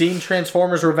 Have yeah. you seen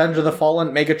Transformers Revenge of the Fallen?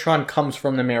 Megatron comes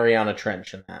from the Mariana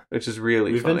Trench in that. Which is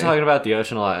really We've funny. been talking about the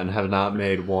ocean a lot and have not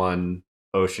made one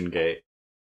Ocean Gate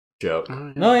joke.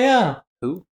 Oh, yeah.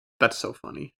 That's so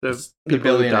funny. The The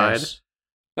people who died. billionaires.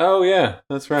 Oh, yeah,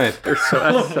 that's right. That's so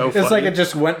funny. It's like it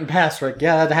just went and passed. Like,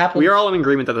 yeah, that happened. We are all in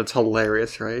agreement that that's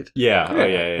hilarious, right? Yeah. Oh, Yeah.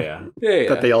 yeah. Yeah.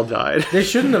 That they all died. They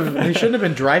shouldn't have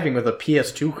been driving with a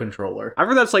PS2 controller. I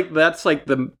heard that's like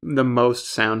the most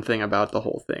sound thing about the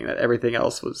whole thing. That everything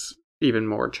else was even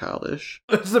more childish.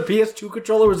 The PS2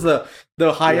 controller was the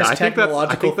highest I think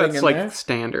technological that's thing in like there.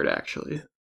 standard, actually.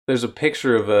 There's a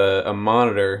picture of a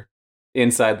monitor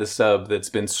inside the sub that's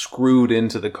been screwed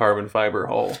into the carbon fiber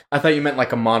hull. I thought you meant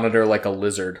like a monitor, like a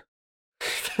lizard.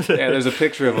 Yeah, there's a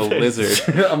picture of a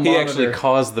lizard. A He actually monitor.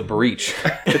 caused the breach.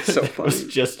 It's so It was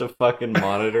funny. just a fucking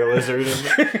monitor lizard in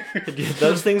there. Dude,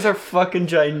 those things are fucking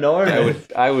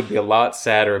ginormous. I would be a lot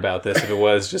sadder about this if it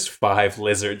was just 5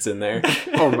 lizards in there.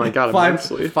 Oh my god,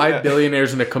 immensely. Five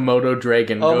billionaires in a Komodo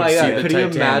dragon. Oh go my see god, the could you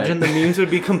Titanic. imagine? The memes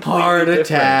would be completely Heart different.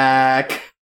 attack.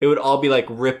 It would all be like,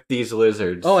 rip these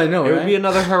lizards. Oh, I know, It would right? be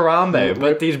another Harambe,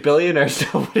 but these billionaires,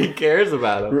 nobody cares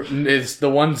about them. It's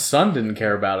the one son didn't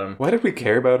care about him. Why did we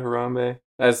care about Harambe?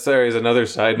 Sorry, as another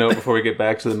side note before we get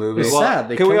back to the movie. It's sad.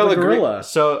 They can we killed all the agree- gorilla.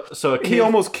 So a kid... He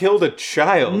almost killed a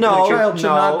child. No. A child should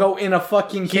no. not go in a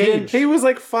fucking cage. He was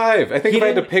like 5. I think He if I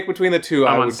had to didn't- pick between the two,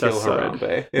 I'm I on would kill Seth's side.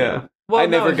 Harambe. Yeah. Well, I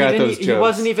never no, he got didn't- those He jokes.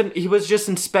 wasn't even... He was just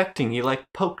inspecting. He, like,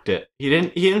 poked it. He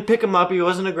didn't pick him up. He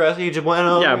wasn't aggressive. He just went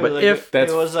over. Yeah, but like, if-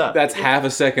 hey, what's up? That's half a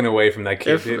second away from that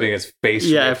kid If- getting his face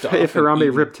Yeah, ripped off if and Harambe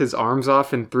eaten. ripped his arms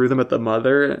off and threw them at the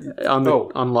mother on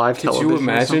live Could television. you or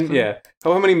imagine? something. Yeah.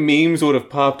 How many memes would have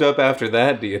popped up after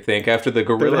that, do you think? After the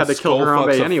gorilla had to kill skull Harambe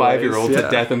fucks a anyways, 5-year-old yeah. to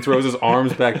death and throws his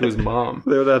arms back to his mom.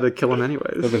 They would have had to kill him anyways.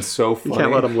 That would have been so You funny.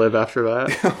 can't let him live after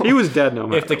that. He was dead no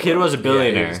matter. If the kid was a Yeah,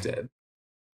 billionaire, he was dead.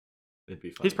 it'd be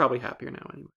funny. He's probably happier now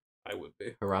anyway. I would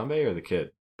be. Harambe or the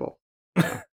kid?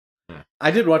 I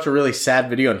did watch a really sad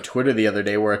video on Twitter the other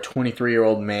day where a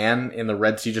 23-year-old man in the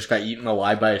Red Sea just got eaten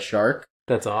alive by a shark.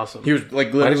 That's awesome. He was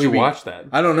like literally. Why did you being- watch that?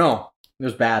 I don't know. It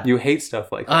was bad. You hate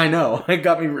stuff like that. I know. It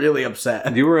got me really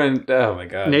upset. You were in. Oh my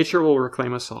god. Nature will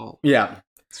reclaim us all. Yeah.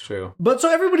 It's true. But so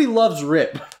everybody loves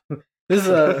Rip. This is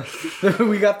a.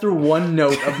 We got through one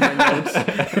note of my notes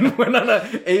and went on an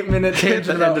 8-minute tangent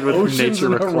That about ended with oceans nature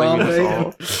and reclaiming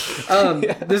Harambe. us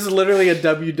all. This is literally a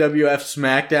WWF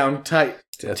SmackDown type.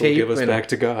 Death will Tape give us and- back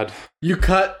to God. You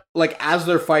cut like as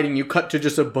they're fighting, you cut to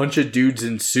just a bunch of dudes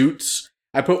in suits.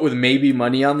 I put with maybe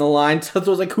money on the line. So I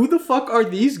was like, who the fuck are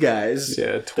these guys?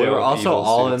 Yeah, 12 They were also evil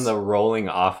all suits. in the rolling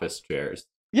office chairs.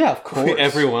 Yeah, of course.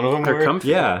 Every one of them They're were. comfy.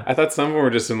 Yeah. I thought some of them were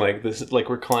just in like this, like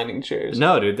reclining chairs.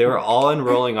 No, dude, they were all in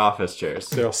rolling office chairs.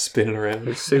 They're all spinning around.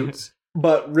 Their suits.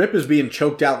 But Rip is being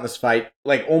choked out in this fight,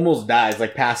 like almost dies,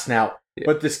 like passing out. Yeah.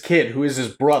 But this kid, who is his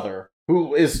brother,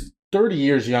 who is 30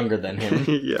 years younger than him,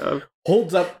 Yeah.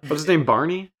 holds up What's his name?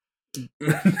 Barney?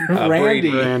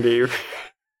 Randy. Randy.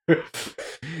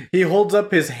 He holds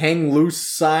up his hang loose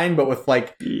sign, but with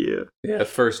like Yeah. Yeah,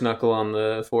 first knuckle on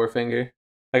the forefinger.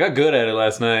 I got good at it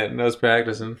last night, and I was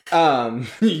practicing.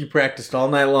 you practiced all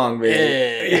night long,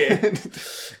 baby.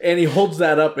 And he holds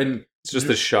that up and It's just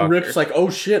a shocker. Rip's like, oh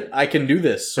shit, I can do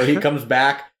this. So he comes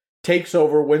back, takes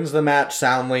over, wins the match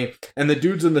soundly, and the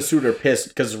dudes in the suit are pissed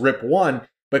because Rip won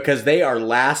because they are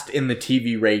last in the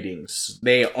TV ratings.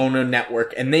 They own a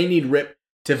network and they need Rip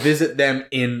to visit them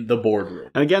in the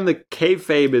boardroom. And again, the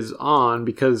kayfabe is on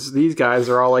because these guys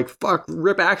are all like, fuck,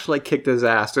 Rip actually kicked his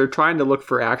ass. They're trying to look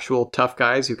for actual tough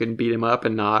guys who can beat him up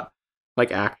and not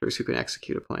like actors who can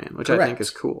execute a plan, which I think Correct. is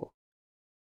cool.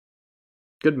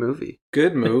 Good movie.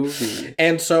 Good movie.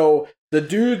 And so the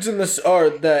dudes in this, or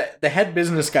the head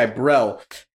business guy, Brell,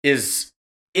 is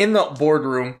in the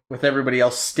boardroom with everybody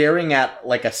else staring at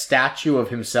like a statue of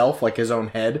himself, like his own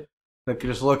head, like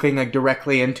just looking like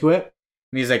directly into it.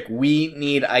 And he's like, we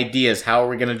need ideas. How are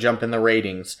we going to jump in the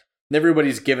ratings? And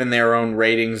everybody's given their own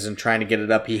ratings and trying to get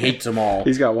it up. He hates them all.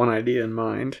 He's got one idea in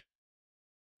mind.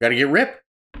 Gotta get Rip.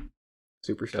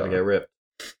 Superstar. Gotta get ripped.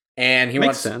 And he Makes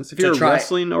wants sense. If to you're a try.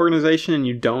 wrestling organization and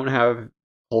you don't have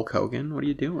Hulk Hogan, what are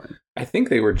you doing? I think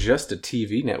they were just a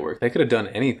TV network. They could have done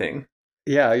anything.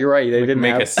 Yeah, you're right. They Like, didn't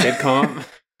make have a sitcom.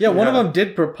 Yeah, one of Yeah. them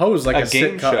did propose like a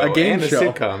game sitcom, show. a game and show.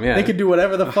 a sitcom, yeah. They could do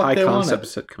whatever the a fuck high they wanted. concept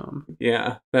sitcom.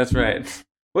 Yeah, that's right.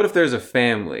 What if there's a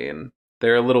family and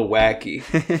they're a little wacky?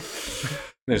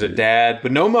 There's a dad,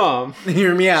 but no mom.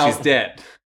 Hear me out. She's dead.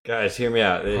 Guys, hear me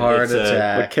out. Heart It's,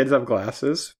 attack. The kids have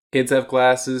glasses. Kids have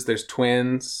glasses. There's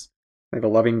twins. Like a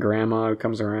loving grandma who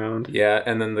comes around. Yeah,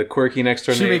 and then the quirky next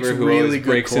door She makes neighbor who really always good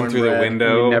breaks in through the cornbread.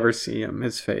 window. You never see him,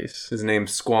 his face. His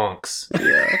name's Squonks.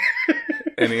 Yeah.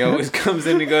 And he always comes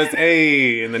in and goes,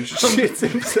 hey, and then shits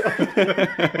himself.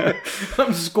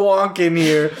 I'm squonking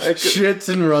here, shits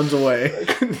and runs away.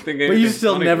 Couldn't think of But you anything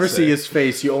still funny never to see say. his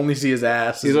face. You only see his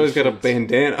ass. He's always got a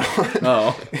bandana on.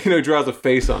 Oh. He draws a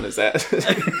face on his ass.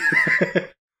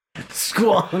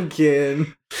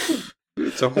 Squonking.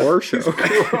 It's a horror show.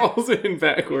 Crawls in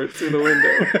backwards through the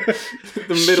window.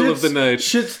 The middle of the night.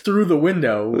 Shits through the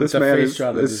window with This a man face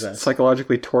shot of is his ass.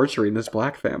 psychologically torturing this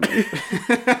black family.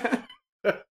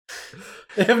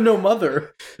 They have no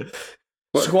mother.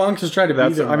 What? Squonks is trying to be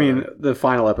That's. their I mean, mother. the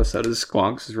final episode is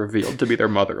Squonks is revealed to be their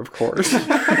mother, of course.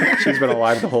 She's been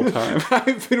alive the whole time.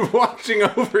 I've been watching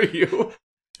over you.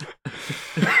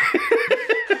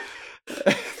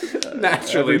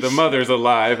 Naturally, the mother's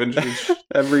alive, and she's...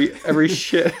 Every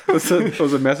shit was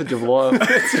a message of love.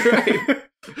 That's right.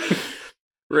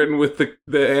 Written with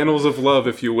the annals of love,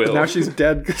 if you will. Now she's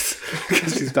dead because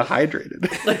she's dehydrated.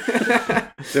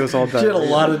 It was all She had a diarrhea.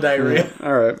 lot of diarrhea.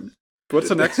 All right. What's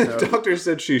the next The note? doctor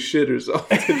said she shit herself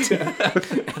to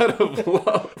death out of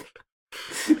love.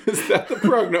 Is that the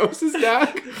prognosis,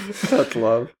 Doc? That's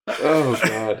love. Oh,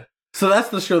 God. So that's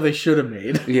the show they should have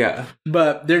made. Yeah.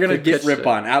 But they're going to They get pitched Rip it.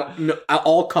 on at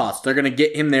all costs. They're going to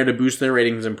get him there to boost their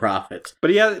ratings and profits. But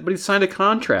he signed a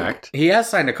contract. He has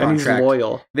signed a And he's contract.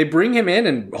 loyal. They bring him in,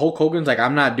 and Hulk Hogan's like,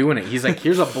 I'm not doing it. He's like,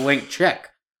 here's a blank check.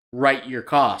 Write your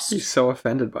costs. He's so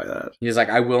offended by that. He's like,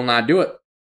 I will not do it.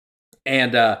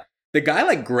 And the guy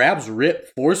like grabs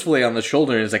Rip forcefully on the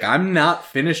shoulder and is like, I'm not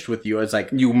finished with you. I was like,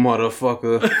 You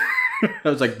motherfucker. I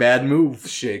was like, bad move.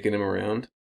 Shaking him around.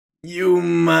 You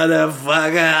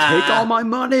motherfucker. Take all my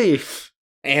money.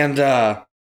 And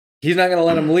he's not going to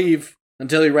let him leave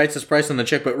until he writes his price on the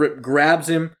check. But Rip grabs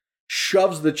him,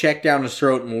 shoves the check down his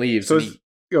throat, and leaves. So And he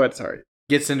go ahead. Sorry.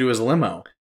 gets into his limo.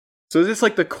 So is this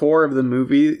like the core of the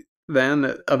movie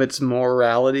then of its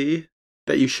morality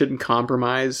that you shouldn't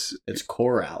compromise? It's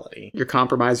chorality. You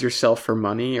compromise yourself for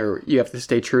money, or you have to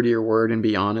stay true to your word and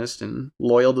be honest and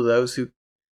loyal to those who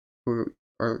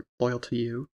are loyal to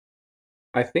you.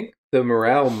 I think the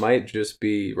morale might just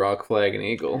be Rock, Flag, and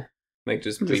Eagle. Like,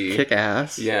 just be... kick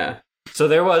ass. Yeah. So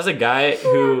there was a guy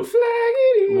who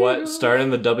started in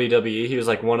the WWE. He was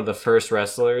like one of the first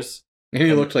wrestlers, And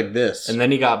he looked like this. and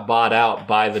then he got bought out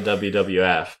by the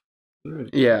WWF.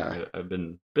 Yeah. I've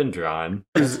been drawn.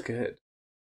 That's good.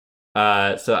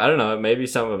 So I don't know. Maybe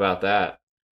something about that.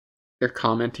 They're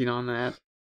commenting on that.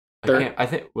 I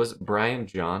think was it Brian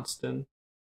Johnston.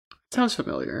 Sounds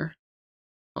familiar.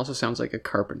 Also sounds like a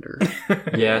carpenter.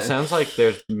 Yeah, it sounds like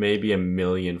there's maybe a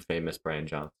million famous Brian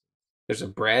Johnston. There's a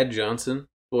Brad Johnson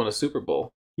who won a Super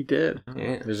Bowl. He did.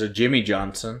 Yeah. There's a Jimmy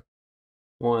Johnson.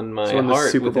 Won my He won the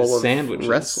heart Super with Bowl his of sandwiches.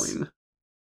 wrestling.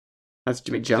 That's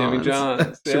Jimmy Johns. Jimmy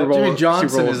Johns. Super Yeah. Bowl, Jimmy Johnson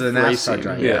Super Bowl is of a NASCAR racing.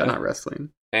 driver. Yeah, Yeah. not wrestling.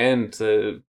 And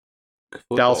football.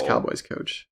 Dallas Cowboys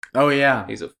coach. Oh, yeah.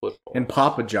 He's a football. And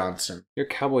Papa Johnson. You're a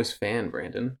Cowboys fan,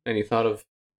 Brandon. And you thought of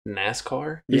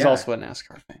NASCAR? He's Yeah. also a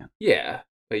NASCAR fan. Yeah.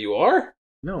 But you are?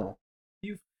 No.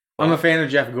 I'm a fan of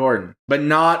Jeff Gordon, but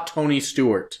not Tony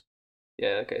Stewart.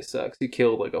 Yeah, that guy sucks. He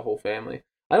killed like a whole family.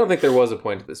 I don't think there was a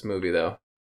point to this movie, though.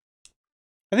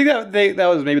 I think that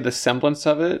was maybe the semblance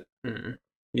of it. Mm-mm.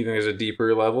 You think there's a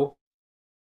deeper level?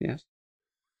 Yes.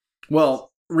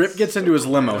 Well, Rip gets into his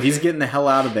limo. He's getting the hell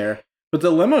out of there. But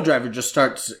the limo driver just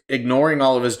starts ignoring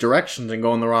all of his directions and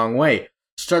going the wrong way.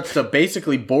 Starts to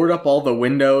basically board up all the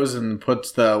windows and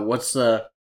puts the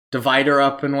divider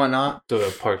up and whatnot.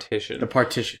 The partition. The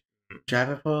partition. Drive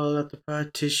up all at the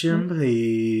partition,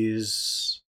 please.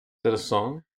 Is that a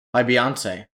song? By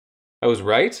Beyonce. I was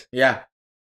right? Yeah.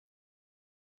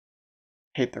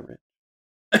 Hate the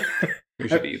rich. We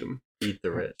should eat them. Eat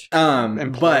the rich.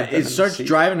 And But them in it the starts seat.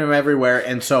 driving him everywhere,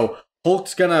 and so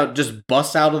Hulk's gonna just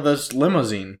bust out of this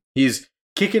limousine. He's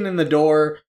kicking in the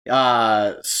door,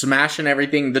 smashing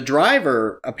everything. The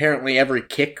driver, apparently every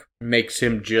kick makes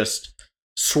him just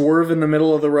swerve in the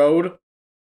middle of the road.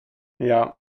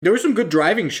 Yeah. There were some good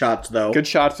driving shots, though. Good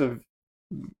shots of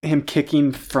him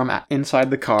kicking from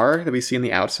inside the car that we see in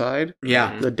the outside.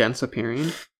 Yeah. The dents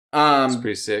appearing. It's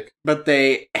pretty sick. But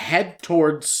they head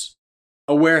towards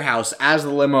a warehouse as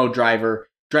the limo driver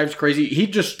drives crazy. He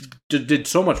just did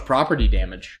so much property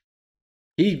damage.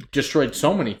 He destroyed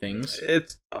so many things.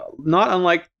 It's not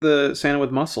unlike the Santa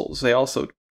with Muscles. They also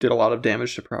did a lot of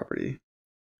damage to property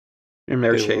in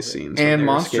their They chase love it. scenes. And when they were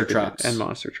monster escaping. trucks. And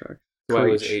monster trucks. So I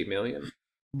was Preach. 8 million.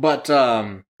 But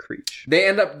Creech. they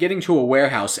end up getting to a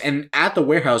warehouse, and at the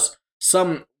warehouse,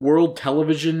 some World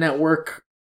Television Network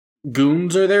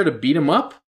goons are there to beat him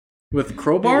up with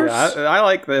crowbars. Yeah, I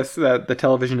like this, that the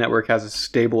television network has a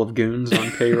stable of goons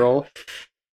on payroll.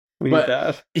 We need But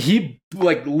that. he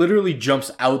like literally jumps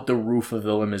out the roof of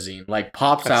the limousine, like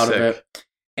pops That's out of sick. it,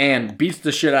 and beats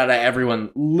the shit out of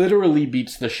everyone. Literally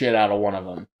beats the shit out of one of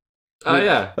them. Oh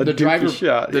yeah. A the dookie driver-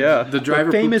 shot, the- yeah. the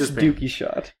driver The famous pooped his dookie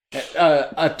shot.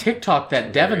 A TikTok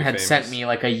that Devin Very had famous. sent me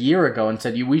like a year ago and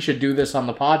said, we should do this on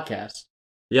the podcast.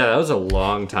 Yeah, that was a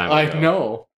long time ago. I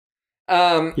know. He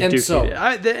And dookied so,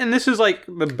 it. And this is like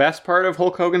the best part of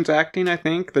Hulk Hogan's acting, I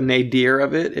think, the nadir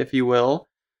of it, if you will,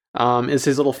 is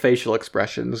his little facial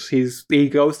expressions. He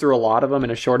goes through a lot of them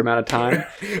in a short amount of time.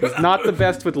 He's not the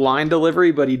best with line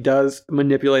delivery, but he does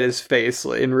manipulate his face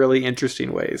in really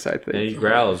interesting ways, I think. And he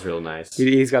growls real nice.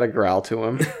 He's got a growl to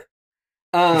him.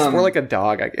 He's more like a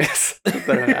dog, I guess,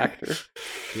 than an actor.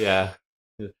 Yeah.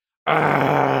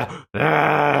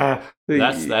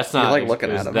 That's You not like looking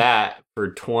it was at him. that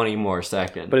for 20 more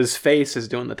seconds. But his face is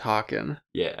doing the talking.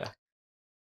 yeah.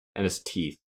 And his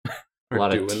teeth. A Are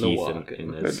lot of doing the teeth walking.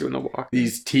 in They're this. doing the walk.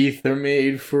 these teeth are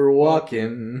made for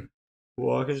walking.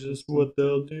 Walk is just what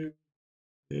they'll do.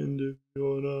 And if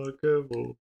you're not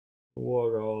careful,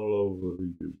 walk all over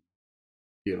you.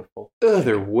 Beautiful. Ugh,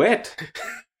 they're wet.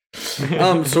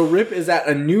 So Rip is at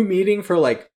a new meeting for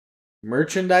like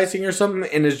merchandising or something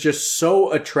and is just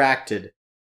so attracted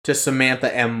to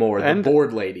Samantha M. Moore, the And-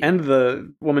 board lady. And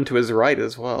the woman to his right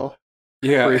as well.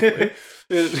 Yeah. Briefly.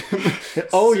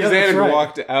 Oh, yeah, Suzanne that's had right.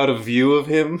 walked out of view of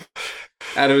him,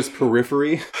 out of his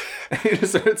periphery. And he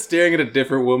just started staring at a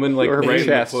different woman, like Or her right in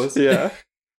the chest. puss. Yeah.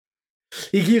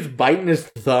 He keeps biting his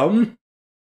thumb.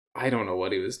 I don't know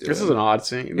what he was doing. This is an odd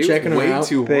scene. He was checking him way out.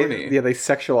 too horny. They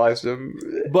sexualized him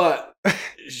But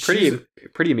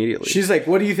pretty immediately. she's like,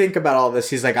 what do you think about all this?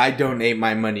 He's like, I donate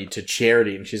my money to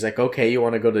charity. And she's like, okay, you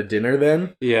want to go to dinner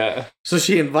then? Yeah. So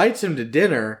she invites him to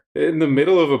dinner, In the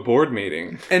middle of a board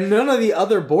meeting. and none of the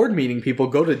other board meeting people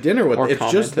go to dinner with or It's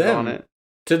just commented them on it.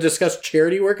 to discuss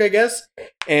charity work, I guess.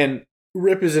 And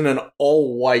Rip is in an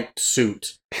all-white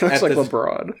suit He looks At like this-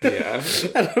 LeBron.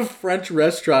 Yeah. at a French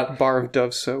restaurant. Bar of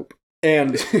Dove soap.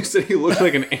 And He said he looked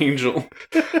like an angel.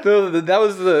 That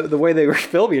was the way they were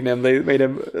filming him. They made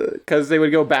him because they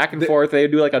would go back and forth. They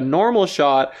would do like a normal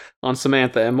shot on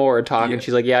Samantha and Moore talking. Yeah.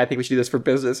 She's like, "Yeah, I think we should do this for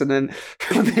business." And then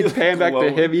when they pan back to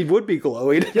glowing. him, he would be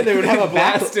glowing. yeah, they would have a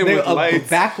Blast him with lights.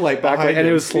 backlight Back, behind and it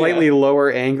him. was slightly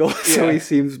lower angle, so Yeah. he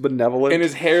seems benevolent. And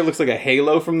his hair looks like a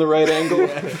halo from the right angle.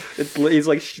 He's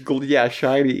like,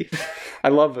 shiny. I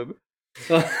love him.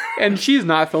 And she's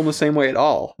not filmed the same way at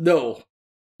all. No,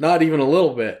 not even a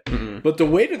little bit. Mm-mm. But the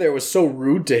waiter there was so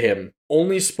rude to him.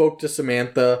 Only spoke to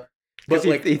Samantha. But But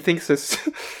like, he thinks this,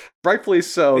 rightfully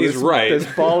so. He's this, right. This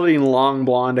balding, long,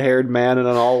 blonde-haired man in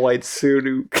an all-white suit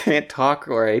who can't talk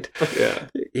right. Yeah.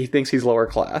 He thinks he's lower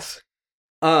class.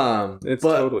 It's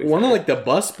but totally one of fair. like the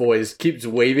bus boys keeps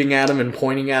waving at him and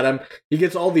pointing at him. He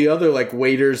gets all the other like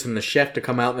waiters and the chef to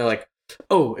come out, and they're like,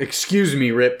 "Oh, excuse me,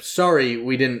 Rip. Sorry,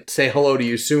 we didn't say hello to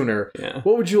you sooner. Yeah.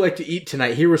 What would you like to eat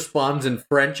tonight?" He responds in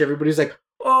French. Everybody's like,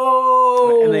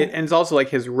 "Oh!" And it's also like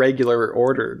his regular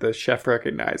order. The chef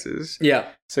recognizes. yeah,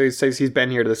 So he says he's been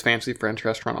here to this fancy French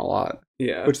restaurant a lot,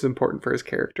 Yeah. which is important for his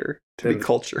character to be And-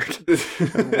 cultured.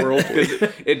 Worldly.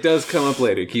 It does come up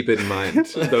later. Keep it in mind,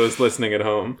 those listening at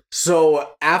home. So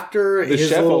after The his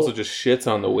chef little, also just shits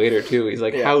on the waiter too. He's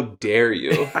like, Yeah. "How dare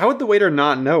you? How would the waiter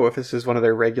not know if this is one of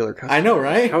their regular customers? I know,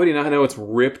 right? How would he not know it's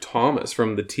Rip Thomas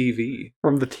from the TV?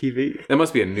 From the TV. That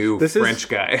must be a new This is- French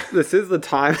guy. This is the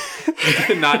time.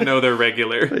 He did not know they're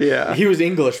regular. Yeah. He was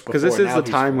English before. Because this is now the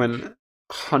he's time French. when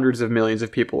hundreds of millions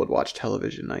of people would watch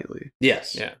television nightly.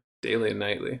 Yes. Yeah, daily and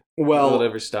nightly. Will it Well,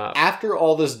 ever stop? after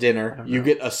all this dinner, don't you know.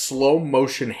 get a slow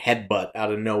motion headbutt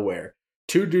out of nowhere.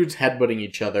 Two dudes headbutting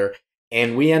each other,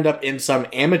 and we end up in some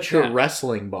amateur Yeah.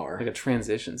 wrestling bar. Like a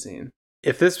transition scene.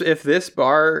 If this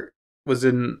bar was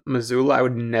in Missoula, I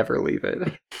would never leave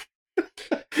it.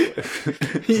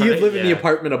 You'd live in the Yeah.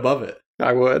 apartment above it.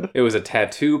 I would. It was a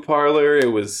tattoo parlor.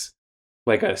 It was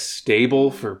like a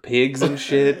stable for pigs and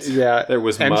shit. Yeah. There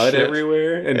was And mud shit.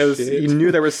 everywhere and It was, shit. you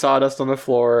knew there was sawdust on the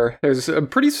floor. There's a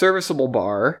pretty serviceable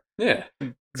bar. Yeah,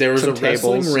 There was Some a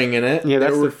wrestling tables. ring in it. Yeah,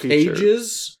 that's there were the feature.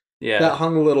 cages yeah. that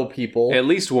hung little people. At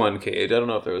least one cage. I don't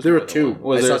know if there was. There were more than two. one.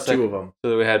 Was I there saw a second? two of them.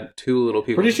 So we had two little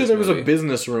people. Pretty in sure this there was a movie.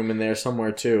 business room in there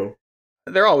somewhere too.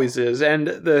 There always is. And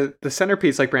the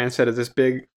centerpiece, like Brandon said, is this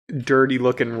big, dirty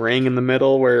looking ring in the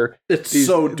middle where It's these,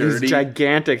 so these dirty.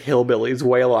 gigantic hillbillies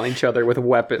wail on each other with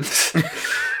weapons.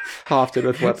 hafted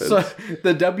with weapons. So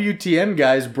the WTN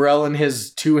guys, Brell and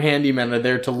his 2 handymen are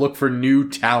there to look for new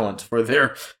talent for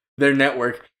their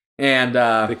network. And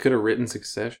They could have written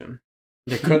Succession.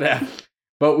 they could have.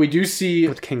 But we do see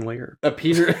with King Lear. a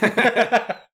Peter...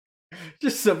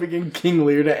 Just subbing in King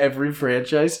Lear to every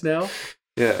franchise now.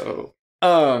 Yeah.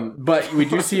 But we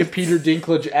do see a Peter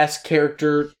Dinklage-esque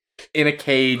character in a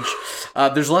cage.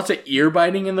 There's lots of ear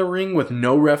biting in the ring with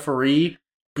no referee.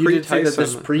 You did say that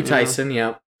this Pre-Tyson, pre-Tyson,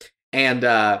 yeah. And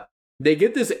they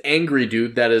get this angry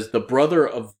dude that is the brother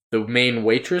of the main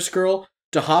waitress girl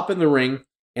to hop in the ring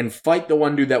and fight the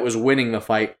one dude that was winning the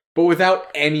fight, but without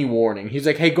any warning. He's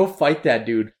like, hey, go fight that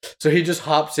dude. So he just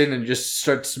hops in and just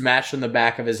starts smashing the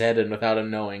back of his head in without him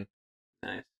knowing.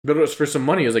 Nice. But it was for some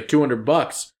money. It was like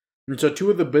 $200. And so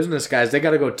 2 of the business guys, they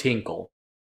got to go tinkle.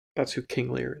 That's who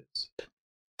King Lear is.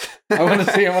 I want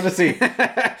to see.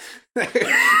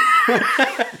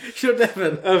 Show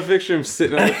Devin. I picture him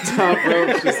sitting on the top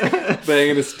rope, just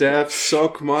banging his staff.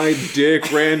 Suck my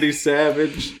dick, Randy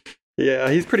Savage. Yeah,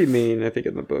 he's pretty mean, I think,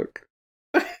 in the book.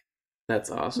 That's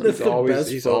awesome. That's the best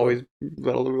He's photo. always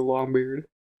got a little long beard.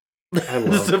 I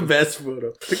love That's the him. best photo.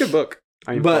 It's a good book.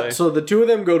 But so the 2 of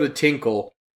them go to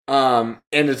tinkle. And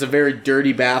it's a very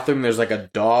dirty bathroom. There's like a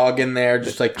dog in there,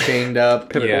 just like chained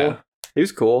up. Yeah. he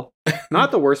was cool.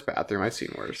 Not the worst bathroom. I've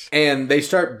seen worse. And they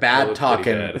start That bad was pretty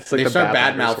talking. bad. It's like They the start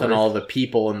bad bathroom mouthing resort. all the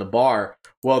people in the bar.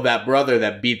 Well, that brother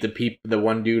that beat the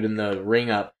one dude in the ring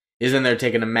up is in there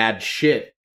taking a mad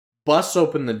shit. Busts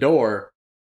open the door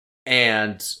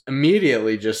and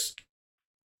immediately just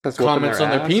That's whooping comments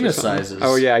on their ass or penis something. sizes.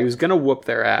 Oh yeah, he was gonna whoop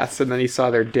their ass, and then he saw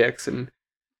their dicks and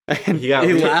He got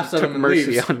he real- laughs at took them and mercy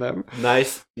leaves. on them.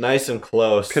 nice and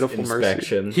close Pitiful mercy.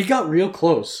 inspection. He got real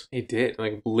close. He did,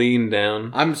 like, lean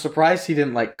down. I'm surprised he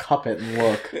didn't like cup it and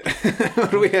look. What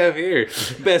do we have here?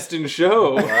 Best in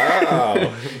show.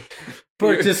 Wow.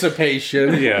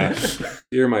 Participation. Yeah.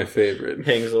 You're my favorite.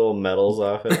 Hangs little medals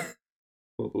off it.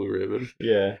 Blue ribbon.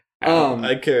 Yeah. Um,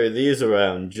 I carry these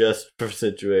around just for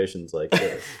situations like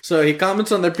this. So he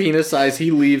comments on their penis size. He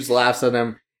leaves, laughs at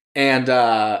them, and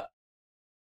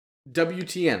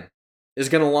WTN is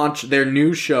going to launch their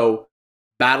new show,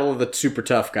 Battle of the Super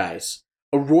Tough Guys,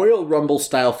 a Royal Rumble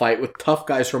style fight with tough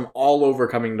guys from all over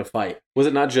coming to fight. Was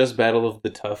it not just Battle of the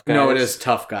Tough Guys? No, it is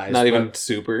tough guys. Not but- even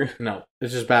super. No,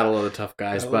 it's just Battle of the Tough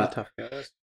Guys. Battle of But the tough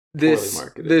guys. this Poorly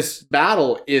marketed. this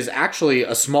battle is actually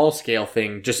a small scale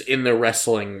thing, just in the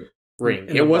wrestling ring. In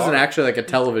It the wasn't bar. actually like a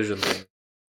television thing.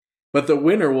 But the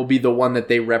winner will be the one that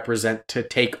they represent to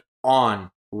take on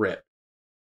Rip.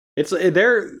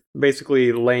 They're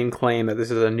basically laying claim that this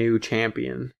is a new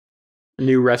champion, a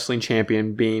new wrestling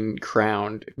champion being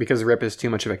crowned because Rip is too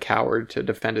much of a coward to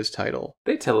defend his title.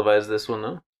 They televised this one,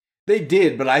 though. They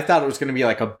did, but I thought it was going to be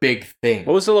like a big thing.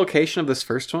 What was the location of this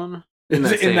first one? in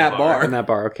that same that bar. bar? In that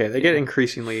bar. Okay, they get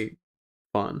increasingly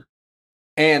fun.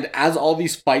 And as all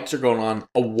these fights are going on,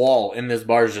 a wall in this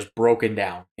bar is just broken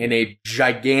down. And a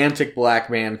gigantic black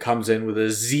man comes in with a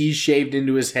Z shaved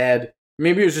into his head.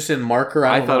 Maybe it was just in marker.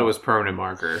 I I don't thought know. it was permanent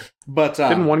marker. But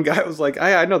Then one guy was like,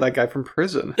 I know that guy from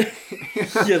prison.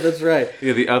 yeah, that's right.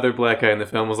 Yeah, the other black guy in the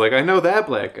film was like, I know that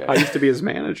black guy. I used to be his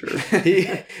manager.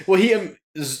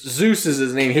 Zeus is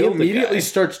his name. He Killed the immediately guy.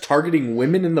 starts targeting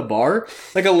women in the bar.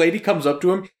 Like a lady comes up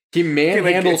to him, he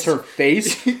manhandles her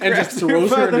face and just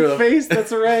throws her into face.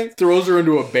 That's right. throws her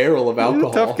into a barrel of He's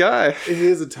alcohol. a tough guy. He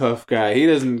is a tough guy. He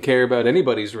doesn't care about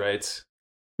anybody's rights.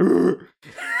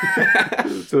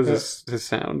 Those are his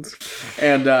sounds.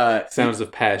 And Sounds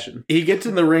of passion. he gets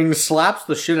in the ring, slaps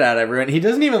the shit out of everyone. He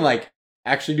doesn't even like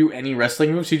actually do any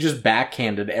wrestling moves. He just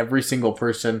backhanded every single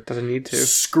person. Doesn't need to.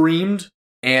 Screamed.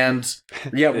 And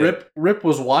yeah, Rip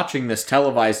was watching this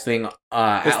televised thing at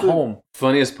That's the- home.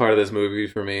 Funniest part of this movie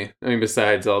for me, I mean,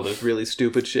 besides all this really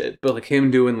stupid shit, but like him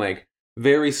doing like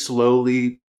very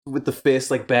slowly with the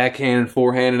fist, like backhand and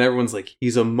forehand, and everyone's like,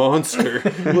 he's a monster.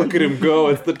 Look at him go.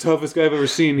 It's the toughest guy I've ever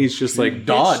seen. He's just like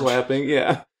Dodge. bitch slapping.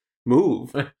 Yeah.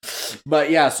 Move. But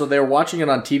yeah, so they're watching it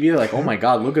on TV. They're like, oh my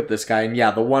God, look at this guy. And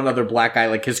yeah, the one other black guy,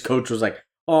 like his coach was like,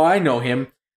 oh, I know him.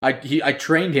 I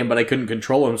trained him, but I couldn't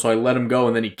control him, so I let him go,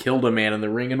 and then he killed a man in the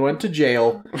ring and went to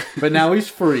jail. But now he's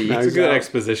free. Now It's a he's good out.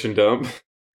 exposition dump.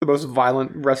 The most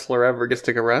violent wrestler ever gets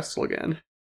to go wrestle again.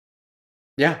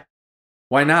 Yeah.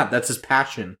 Why not? That's his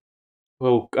passion.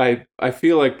 Well, I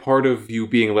feel like part of you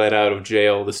being let out of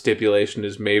jail, the stipulation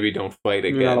is maybe don't fight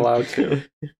again. You're not allowed to.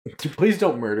 Please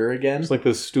don't murder again. It's like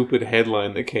the stupid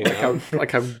headline that came out.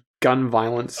 Like how gun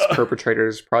violence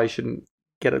perpetrators probably shouldn't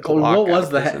get a Oh, Glock what was out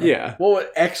of that? prison. Yeah. What was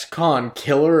ex-con?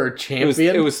 Killer or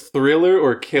champion? It was Thriller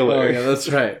or Killer. Oh, yeah, that's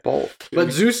right. Both.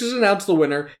 But Zeus is announced the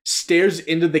winner, stares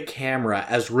into the camera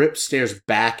as Rip stares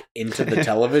back into the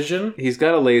television. He's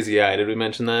got a lazy eye. Did we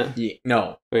mention that?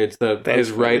 No. Wait, it's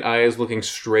his right eye is looking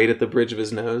straight at the bridge of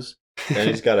his nose. And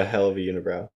he's got a hell of a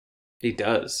unibrow. He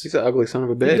does. He's an ugly son of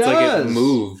a He bitch. It's like does. it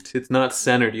moved. It's not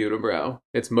centered unibrow.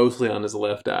 It's mostly on his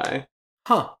left eye,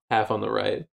 Huh. half on the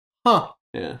right. Huh.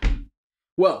 Yeah.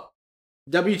 Well,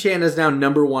 WTN is now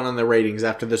number 1 on the ratings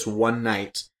after this one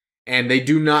night. And they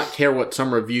do not care what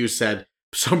some reviews said.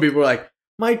 Some people are like,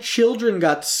 my children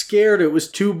got scared. It was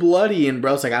too bloody. And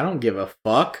bro's like, I don't give a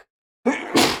fuck.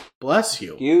 Bless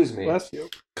you. Excuse me. Bless you.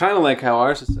 Kind of like how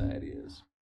our society is.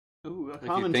 Ooh, a If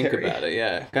you think about it,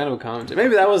 yeah. Kind of a commentary.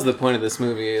 Maybe that was the point of this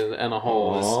movie and a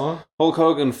whole. Was Hulk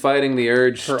Hogan fighting the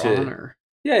urge For to... honor.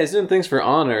 Yeah, he's doing things for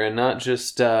honor and not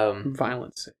just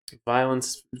Violence.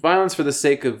 violence for the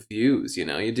sake of views. You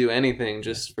know, you do anything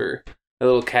just for a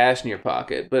little cash in your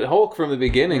pocket. But Hulk, from the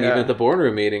beginning, Yeah. even at the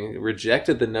boardroom meeting,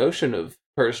 rejected the notion of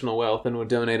personal wealth and would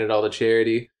donate it all to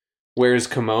charity. Wears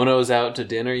kimonos out to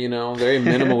dinner, you know, very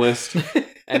minimalist.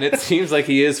 And it seems like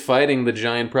he is fighting the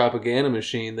giant propaganda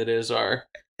machine that is our...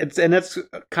 That's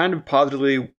kind of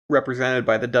positively represented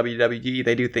by the WWE.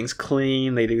 They do things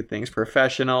clean, they do things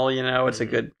professional, you know, it's a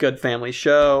good family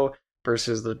show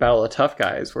versus the Battle of the Tough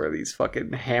Guys where these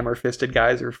fucking hammer-fisted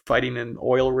guys are fighting in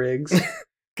oil rigs.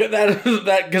 Because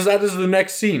that is the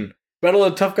next scene. Battle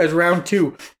of the Tough Guys round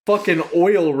 2. Fucking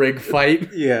oil rig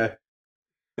fight. Yeah.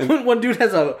 One dude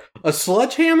has a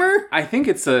sledgehammer? I think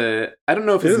it's a... I don't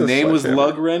know if It his is a name was sledgehammer.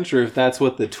 Lug Wrench or if that's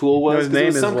what the tool was. No, his 'cause it name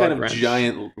was is some Lug kind of Wrench.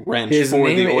 giant wrench His for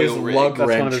name the oil is rig. Lug That's one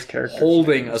of Wrench his characters'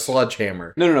 holding names. a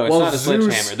sledgehammer. No, it's Well, not a Zeus-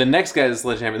 sledgehammer. The next guy's a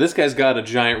sledgehammer. This guy's got a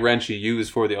giant wrench he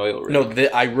used for the oil rig. No,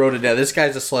 I wrote it down. This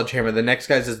guy's a sledgehammer. The next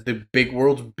guy's is the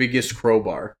world's biggest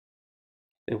crowbar.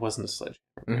 It wasn't a sledgehammer.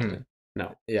 Mhm.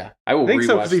 No. Yeah. I will I think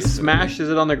so rewatch because he this movie. smashes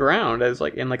it on the ground as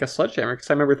like in like a sledgehammer. Because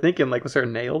I remember thinking like, was there a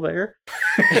nail there?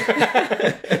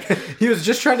 He was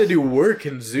just trying to do work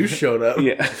and Zeus showed up.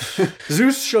 Yeah.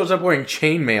 Zeus shows up wearing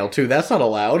chainmail too. That's not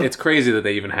allowed. It's crazy that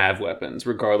they even have weapons,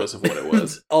 regardless of what it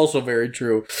was. Also very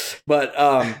true. But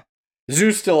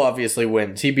Zeus still obviously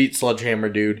wins. He beats Sledgehammer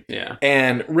Dude. Yeah.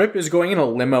 And Rip is going in a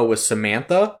limo with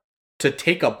Samantha to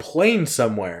take a plane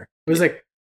somewhere. It was like,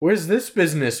 where's this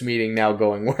business meeting now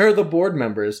going? Where are the board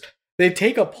members? They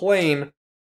take a plane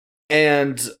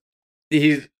and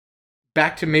he's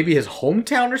back to maybe his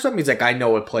hometown or something. He's like, I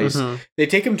know a place. Mhm. They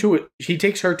take him he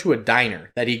takes her to a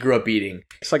diner that he grew up eating.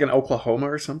 It's like in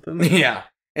Oklahoma or something. Yeah.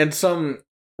 And some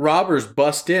robbers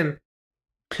bust in,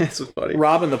 This was funny.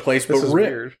 robbing the place, This but is Rip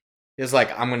weird. is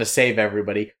like, I'm going to save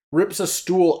everybody. Rips a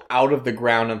stool out of the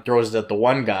ground and throws it at the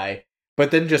one guy,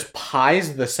 but then just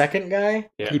pies the second guy.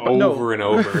 Yeah. He- Over and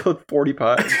over. 40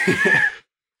 pies.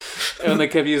 And they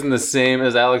kept using the same,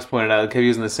 as Alex pointed out, they kept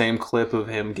using the same clip of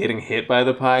him getting hit by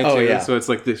the pie, too. Oh, yeah. So it's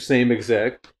like the same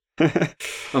exact,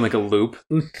 on like a loop.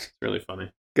 It's really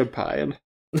funny. Good pie. And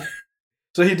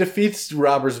So he defeats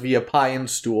robbers via pie and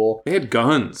stool. They had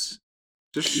guns.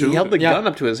 Just shoot. he held the Yeah. gun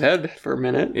up to his head for a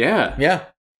minute. Yeah. Yeah.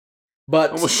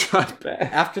 But Almost shot back.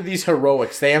 after these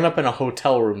heroics, they end up in a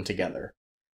hotel room together.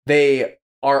 They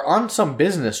are on some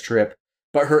business trip,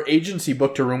 but her agency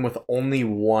booked a room with only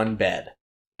one bed.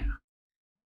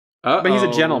 But he's a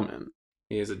Uh-oh. gentleman.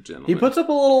 He is a gentleman. He puts up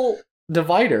a little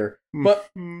divider, but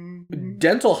Mm-hmm.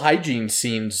 dental hygiene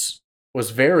scenes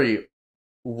was very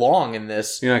long in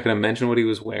this. You're not going to mention what he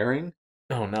was wearing?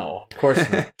 Oh no, of course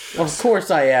not. Of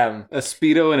course I am. A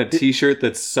Speedo and a t-shirt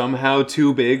that's somehow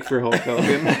too big for Hulk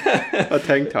Hogan. A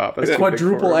tank top. That's too big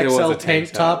Quadruple for it. It was XL a tank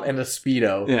tank top top. and a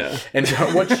Speedo. Yeah. And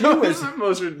what she was, the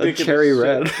most A ridiculous cherry shit.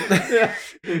 red. Yeah,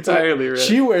 entirely red.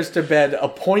 she wears to bed a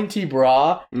pointy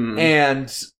bra Mm.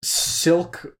 and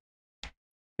silk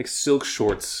like silk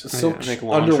shorts. silk Like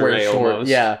underwear lingerie short. almost.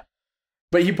 Yeah.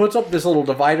 But he puts up this little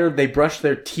divider. They brush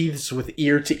their teeth with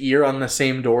ear to ear on the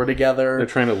same door together. They're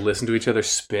trying to listen to each other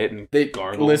spit and They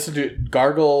gargle. listen to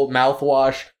gargle,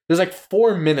 mouthwash. There's like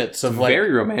 4 minutes of like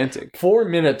Very romantic. 4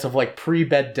 minutes of like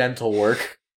pre-bed dental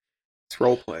work, It's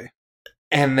role play.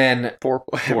 and then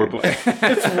Foreplay.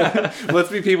 Foreplay. Let's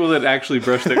be people that actually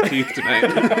brush their teeth tonight.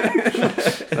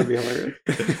 That'd be hilarious.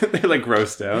 They're like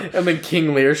grossed out.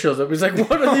 King Lear shows up. He's like,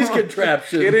 "What are these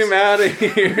contraptions?" Get him out of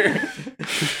here.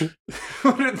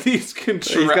 What are these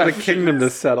contraptions? He's got a kingdom to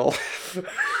settle.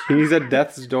 He's at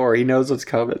death's door. He knows what's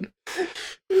coming.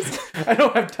 I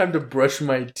don't have time to brush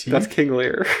my teeth. That's King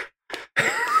Lear.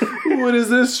 What is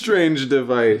this strange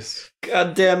device?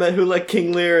 God damn it, who let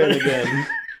King Lear in again?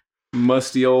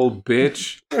 musty old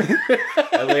bitch.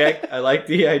 I like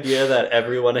the idea that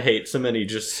everyone hates him and he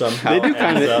just somehow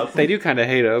ends up. They do kind of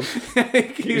hate him.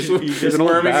 He's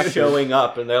just showing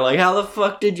up and they're like, how the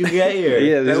fuck did you get here?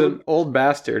 Yeah, he's an old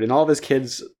bastard, and all of his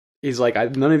kids. He's like,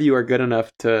 none of you are good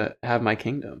enough to have my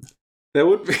kingdom. That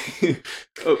would be.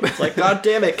 It's like, God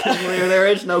damn it, King Lear, there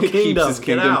is no He kingdom. keeps his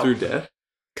kingdom through death.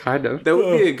 Kind of. That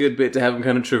would be a good bit to have him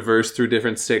kind of traverse through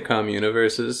different sitcom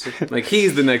universes. Like,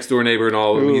 he's the next door neighbor in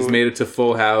all of them. He's made it to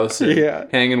Full House and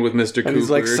hanging with Mr. Cooper. And he's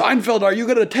like, Seinfeld, are you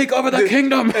going to take over the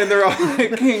kingdom? And they're all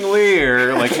like, King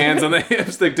Lear, like hands on the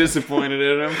hips, like disappointed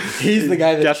in him. He's the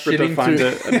guy that's desperate to find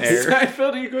an heir.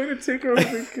 Seinfeld, are you going to take over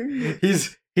the kingdom?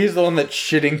 He's the one that's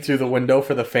shitting through the window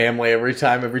for the family every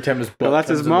time his book. Well, that's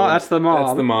his mom. That's the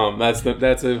mom. That's the mom.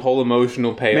 That's a whole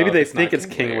emotional payoff. Maybe they think it's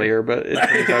King Lear, but it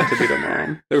turns out to be the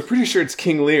mom. They're pretty sure it's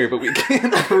King Lear, but we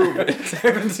can't prove it. I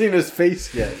haven't seen his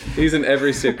face yet. He's in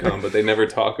every sitcom, but they never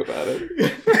talk about it.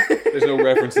 There's no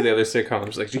reference to the other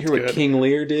sitcoms. Like, did you hear what King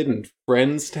Lear did in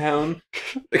Friendstown?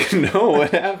 Like, no,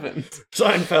 what happened?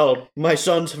 Seinfeld, my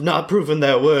sons have not proven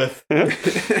their worth.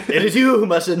 It is you who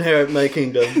must inherit my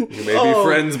kingdom. You may be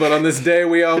friends, but on this day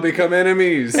we all become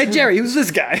enemies. Hey, Jerry, who's this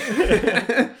guy?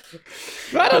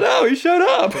 I don't know. He showed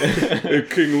up.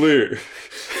 King Lear.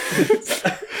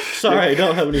 Sorry, I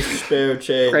don't have any spare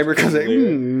change. Kramer comes like,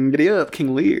 giddy up,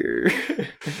 King Lear.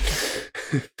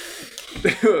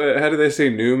 How do they say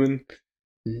Newman?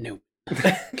 No.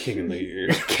 King Lear.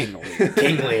 King Lear.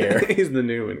 King Lear. He's the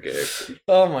Newman character.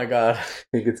 Oh my god.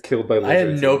 He gets killed by lizards. I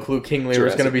had no clue King Lear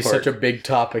was going to be Jurassic such a big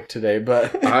topic today,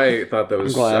 but I thought that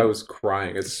was. I'm glad. I was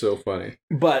crying. It's so funny.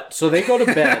 But so they go to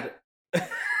bed.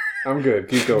 I'm good.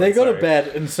 Keep going. They go to Sorry. bed,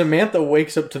 and Samantha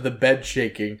wakes up to the bed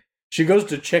shaking. She goes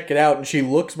to check it out, and she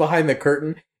looks behind the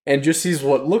curtain and just sees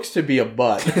what looks to be a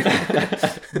butt.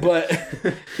 But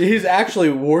he's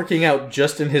actually working out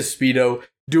just in his Speedo,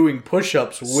 doing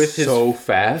push-ups with his so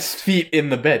fast feet in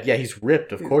the bed. Yeah, he's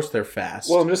ripped. Of course they're fast.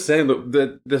 Well, I'm just saying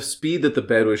the speed that the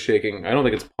bed was shaking. I don't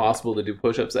think it's possible to do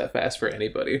push-ups that fast for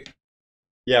anybody.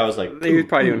 Yeah, I was like, He was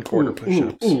probably doing quarter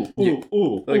push-ups.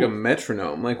 Like a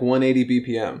metronome, like 180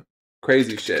 BPM.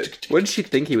 Crazy shit. What did she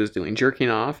think he was doing?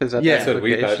 Jerking off? Is that Yeah, the That's what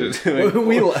we thought.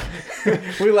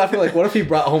 implication? we laughed like, what if he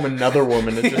brought home another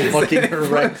woman and just fucking her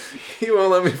right? He won't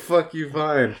let me fuck you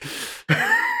fine.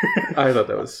 I thought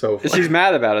that was so funny. She's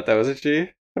mad about it, though, isn't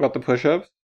she? About the push-ups?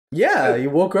 Yeah, he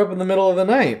woke her up in the middle of the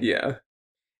night. Yeah.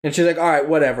 And she's like, all right,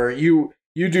 whatever. You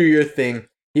do your thing.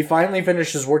 He finally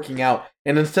finishes working out,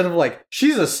 and instead of like,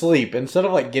 she's asleep, instead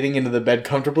of like getting into the bed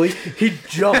comfortably, he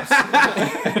jumps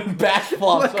and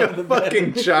backflops Like onto a the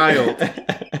fucking bed. child.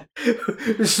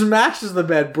 Smashes the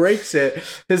bed, breaks it,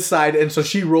 his side, and so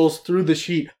she rolls through the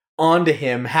sheet onto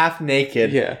him, half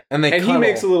naked. Yeah. And they And he cuddle.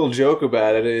 makes a little joke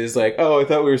about it. He's like, oh, I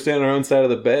thought we were standing on our own side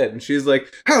of the bed. And she's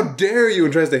like, how dare you?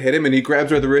 And tries to hit him. And he grabs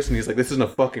her at the wrist and he's like, this isn't a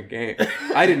fucking game.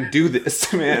 I didn't do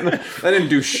this, man. I didn't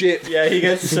do shit. yeah, he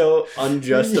gets so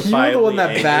unjustifiably You're the one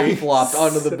that angry. backflopped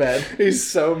onto the bed. He's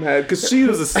so mad because she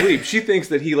was asleep. She thinks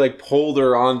that he like pulled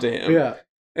her onto him. Yeah.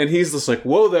 And he's just like,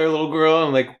 whoa there, little girl.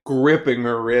 And like gripping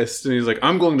her wrist. And he's like,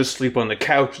 I'm going to sleep on the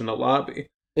couch in the lobby.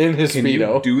 In his Can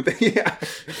Speedo. you do that? Yeah.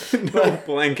 No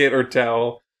blanket or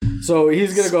towel. So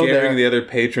he's gonna go there. Scaring the other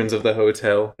patrons of the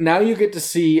hotel. Now you get to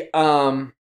see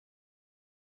King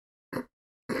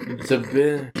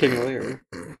Lear.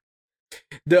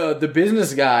 the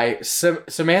business guy,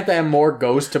 Samantha M. Moore,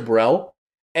 goes to Brell,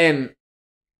 and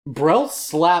Brell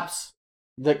slaps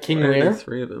the King Lear.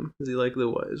 Three of them. Is he like the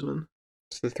wise one?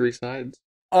 It's the three sides.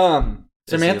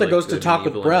 Samantha goes to talk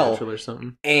with Brell, or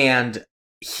something. and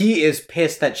he is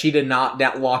pissed that she did not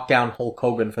lock down Hulk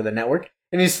Hogan for the network,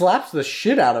 and he slaps the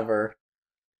shit out of her.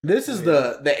 This is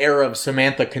the era of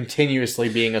Samantha continuously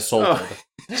being assaulted.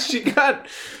 Oh, she got.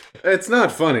 It's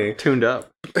not funny. Tuned up.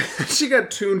 She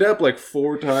got tuned up like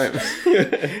 4 times.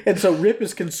 And so Rip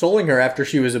is consoling her after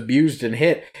she was abused and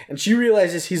hit, and she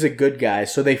realizes he's a good guy,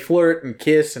 so they flirt and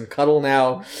kiss and cuddle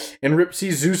now, and Rip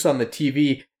sees Zeus on the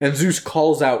TV, and Zeus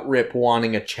calls out Rip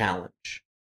wanting a challenge.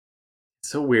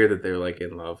 It's so weird that they're like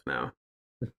in love now.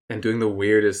 And doing the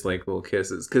weirdest like little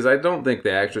kisses. Because I don't think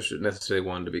the actress should necessarily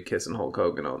want to be kissing Hulk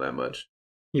Hogan all that much.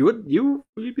 You'd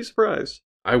be surprised.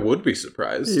 I would be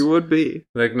surprised. You would be.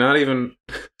 Like not even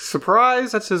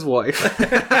Surprise, that's his wife.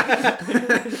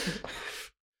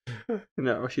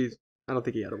 No, I don't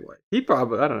think he had a wife. He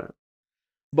probably, I don't know.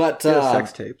 But He has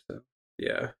sex tapes, though.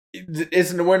 Yeah.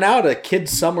 We're now at a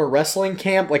kids' summer wrestling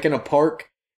camp, like in a park,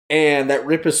 and that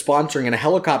Rip is sponsoring, and a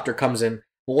helicopter comes in,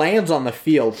 lands on the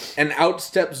field, and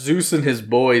outsteps Zeus and his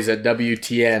boys at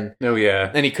WTN. Oh,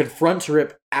 yeah. And he confronts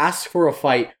Rip, asks for a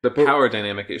fight. The power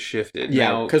dynamic is shifted.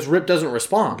 Yeah, because Rip doesn't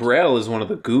respond. Brel is one of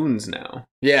the goons now.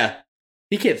 Yeah.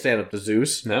 He can't stand up to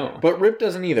Zeus. No. But Rip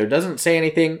doesn't either. Doesn't say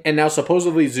anything. And now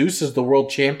supposedly Zeus is the world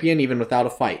champion even without a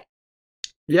fight.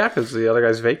 Yeah, because the other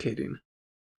guy's vacating.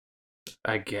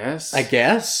 I guess.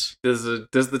 Does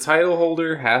the title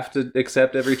holder have to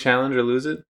accept every challenge or lose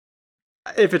it?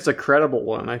 If it's a credible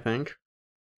one, I think.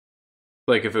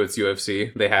 Like if it's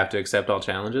UFC, they have to accept all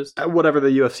challenges? Whatever the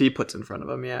UFC puts in front of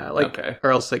them, yeah. Like, okay.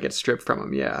 Or else they get stripped from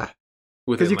them, yeah.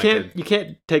 Because you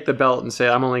can't take the belt and say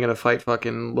I'm only gonna fight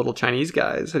fucking little Chinese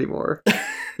guys anymore.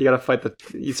 You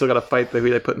still gotta fight who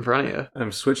they put in front of you.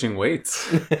 I'm switching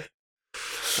weights.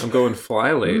 I'm going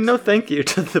flyweight. No, thank you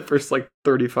to the first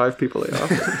 35 people they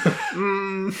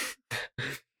offer.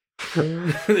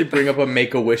 They bring up a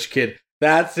Make-A-Wish kid.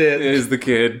 That's it. It is the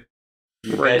kid.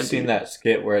 You guys seen that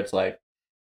skit where it's like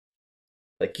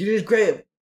you did great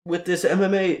with this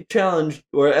MMA challenge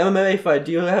or MMA fight.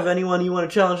 Do you have anyone you want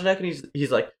to challenge next? And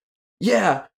he's like,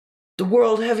 yeah, the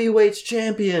world heavyweights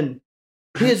champion,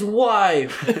 his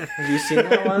wife. Have you seen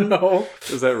that one? No.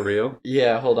 Is that real?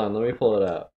 Yeah, hold on, let me pull it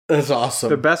up. That's awesome.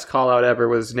 The best call out ever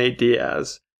was Nate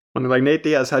Diaz. When they're like, Nate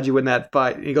Diaz, how'd you win that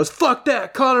fight? And he goes, fuck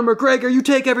that, Conor McGregor, you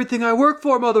take everything I work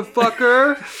for,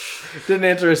 motherfucker. Didn't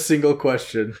answer a single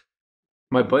question.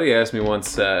 My buddy asked me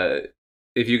once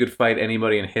if you could fight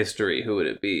anybody in history, who would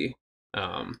it be?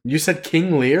 You said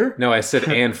King Lear? No, I said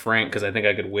Anne Frank because I think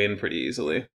I could win pretty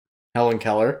easily. Helen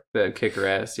Keller? That'd kick her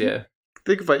ass, yeah.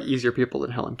 Think of easier people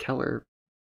than Helen Keller.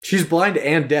 She's blind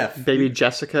and deaf. Baby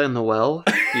Jessica in the well.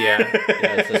 Yeah.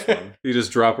 It's this one. You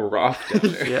just drop a rock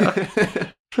down there.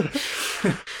 Yeah.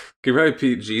 Could probably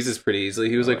beat Jesus pretty easily.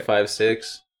 He was like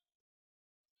 5'6".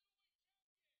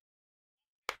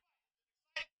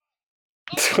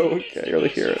 Okay, you really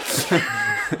hear it.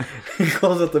 He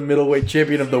calls out the middleweight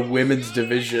champion of the women's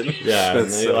division. Yeah,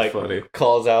 That's and he so funny.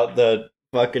 calls out the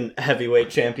fucking heavyweight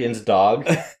champion's dog.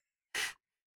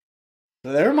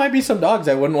 There might be some dogs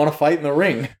I wouldn't want to fight in the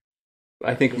ring.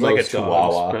 I think It's like a most dogs,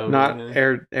 chihuahua. probably. Not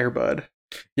Airbud.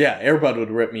 Yeah, Airbud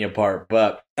would rip me apart,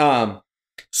 but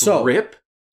so Rip?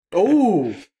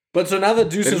 Oh, but so now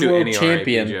that Zeus Didn't is do world any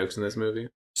champion, RIP jokes in this movie.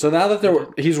 so now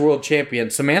that he's world champion,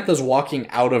 Samantha's walking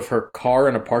out of her car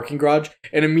in a parking garage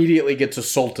and immediately gets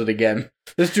assaulted again.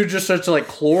 This dude just starts to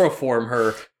chloroform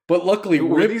her, but luckily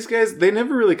Were these guys? They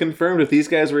never really confirmed if these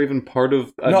guys were even part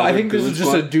of. No, I think this is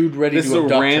just a dude ready This to is a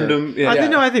abduct random. her. Yeah.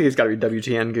 I think it's got to be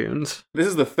WTN goons. This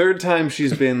is the third time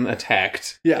she's been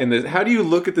attacked. Yeah. In this, how do you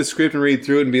look at the script and read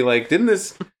through it and be like, didn't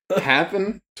this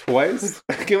happen twice?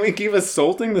 Can we keep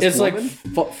assaulting this It's woman?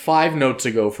 like 5 notes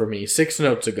ago for me, 6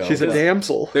 notes ago. She's a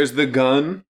damsel. There's the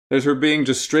gun. There's her being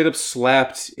just straight up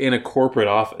slapped in a corporate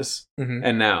office. Mhm.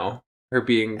 And now her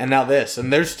being. And now this,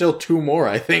 and there's still 2 more,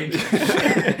 I think.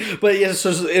 But yeah,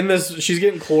 so in this, she's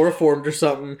getting chloroformed or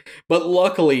something. But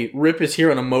luckily, Rip is here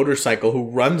on a motorcycle who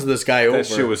runs this guy over. That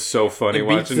shit was so funny and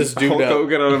beats watching this dude Hulk up.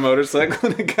 Hogan on a motorcycle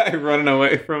and a guy running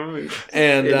away from him.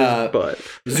 And But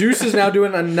Zeus is now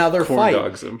doing another Corn fight.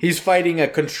 dogs him. He's fighting a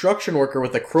construction worker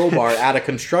with a crowbar at a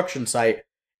construction site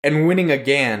and winning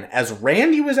again. As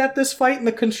Randy was at this fight in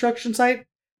the construction site,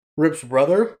 Rip's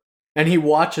brother, and he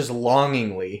watches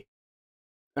longingly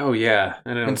Oh yeah,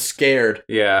 I know. and scared.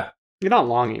 Yeah, you're not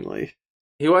longingly.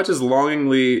 he watches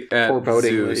longingly at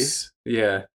Forebodingly. Zeus.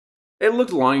 Yeah, it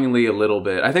looked longingly a little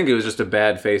bit. I think it was just a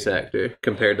bad face actor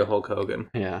compared to Hulk Hogan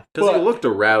Yeah. because he But- looked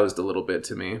aroused a little bit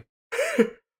to me.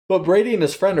 But Brady and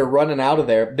his friend are running out of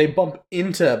there. They bump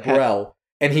into Burrell,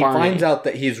 and he Barney. finds out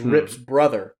that he's Rip's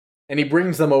brother. And he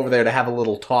brings them over there to have a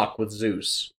little talk with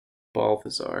Zeus.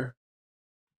 Balthazar.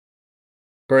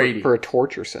 Brady. For a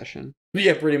torture session.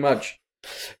 Yeah, pretty much.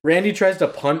 Randy tries to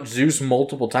punch Zeus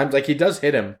multiple times. Like, he does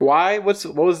hit him. Why? What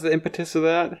was the impetus of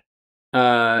that?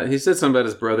 He said something about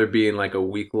his brother being like a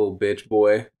weak little bitch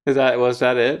boy, Was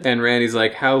that it? and Randy's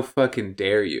like, "How fucking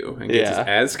dare you?" and gets his Yeah.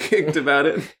 ass kicked about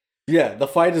it. Yeah, the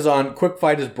fight is on. Quick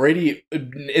fight is Brady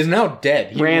is now dead.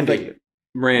 He was Randy. like-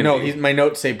 Randy. no, my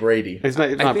notes say Brady. It's not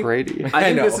I think- Brady. I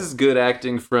think know. this is good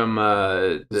acting from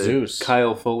the Zeus.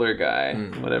 Kyle Fuller guy,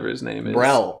 Mm. whatever his name is.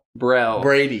 Brell.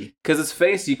 Brady. Because his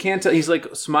face, you can't tell. He's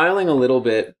like smiling a little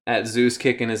bit at Zeus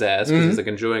kicking his ass because he's like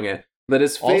enjoying it. But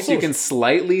his face, Also- you can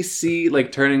slightly see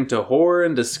like turning to horror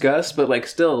and disgust, but like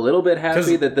still a little bit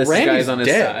happy that this Randy's guy's on his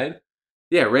dead. side.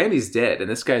 Yeah, Randy's dead, and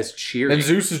this guy's cheering. And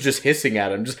Zeus is just hissing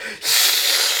at him.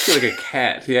 Just like a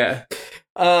cat. Yeah,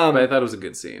 but I thought it was a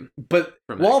good scene. But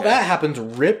From that while guy. that happens,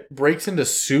 Rip breaks into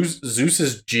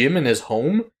Zeus's gym in his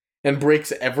home and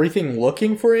breaks everything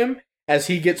looking for him. as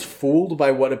he gets fooled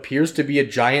by what appears to be a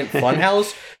giant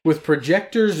funhouse with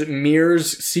projectors,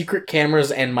 mirrors, secret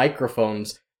cameras, and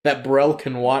microphones that Burrell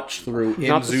can watch through in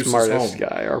Not the Zeus's smartest home.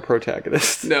 guy, our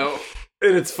protagonist. No.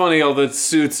 And it's funny, all the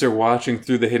suits are watching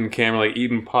through the hidden camera, like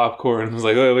eating popcorn. It's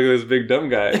like, oh, look at this big dumb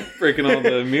guy breaking all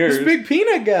the mirrors. This big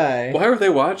peanut guy. Why were they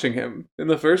watching him in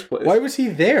the first place? Why was he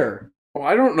there? Oh,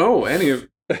 I don't know any of.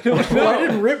 I don't know. Why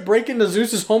did Rip break into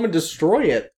Zeus's home and destroy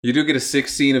it? You do get a sick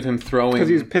scene of him throwing. Because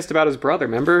he was pissed about his brother,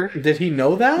 remember? Did he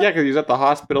know that? Yeah, because he was at the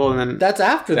hospital and then That's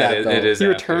after that, though. It is he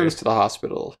after. returns to the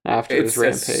hospital after It's his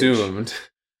rampage. assumed.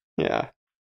 Yeah.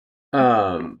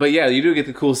 But yeah, you do get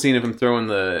the cool scene of him throwing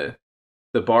the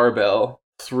barbell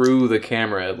through the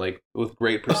camera, like with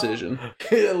great precision,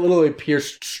 It literally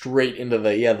pierced straight into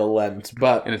the lens.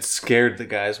 But and it scared the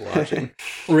guys watching.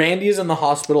 Randy is in the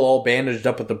hospital all bandaged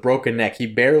up with a broken neck. He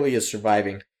barely is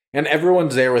surviving. And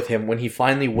everyone's there with him when he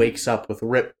finally wakes up with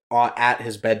Rip at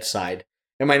his bedside.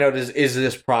 And my note is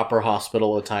this proper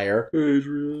hospital attire?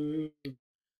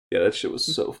 Yeah, that shit was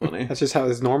so funny. That's just how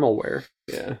his normal wear.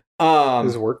 Yeah,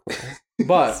 His work wear.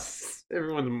 But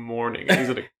everyone's mourning. He's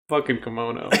in a fucking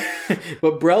kimono.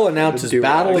 but Brell announces The do-rag.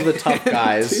 Battle of the Tough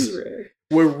Guys,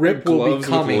 where Rip will be Gloves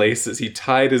coming. with laces. He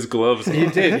tied his gloves on He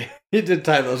did. He did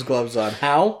tie those gloves on.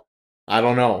 How? I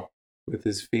don't know. with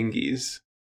his fingies.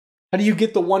 How do you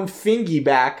get the one fingy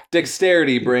back?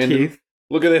 Dexterity, Brandon. Keith.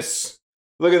 Look at this.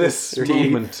 Look at this Teeth.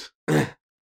 movement.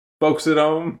 Folks at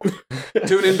home,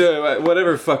 tune into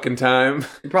whatever fucking time.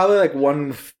 Probably like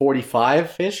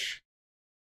 145-ish.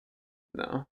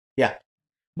 No.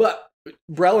 But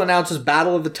Brell announces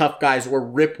Battle of the Tough Guys, where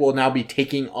Rip will now be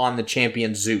taking on the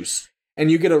champion Zeus. And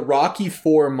you get a Rocky IV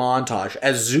montage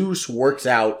as Zeus works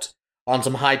out on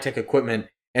some high-tech equipment,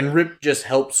 and Rip just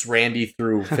helps Randy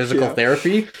through physical Yeah.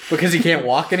 therapy because he can't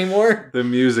walk anymore. The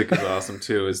music is awesome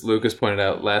too. As Lucas pointed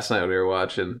out last night when we were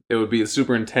watching, it would be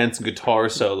super intense guitar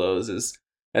solos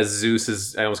as Zeus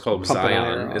is, I almost call him Pumping Zion,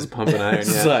 iron. is pumping iron.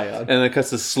 Yeah. Zion. And then it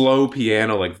cuts to slow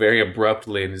piano, like very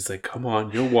abruptly, and he's like, "Come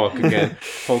on, you'll walk again."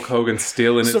 Hulk Hogan's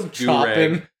still in his Some do-rag.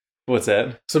 chopping. What's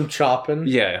that? Some chopping.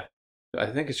 Yeah, I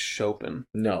think it's Chopin.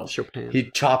 No. Chopin. He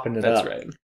chopping it That's up. right.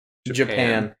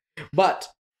 Japan. But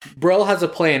Brell has a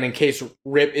plan in case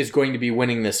Rip is going to be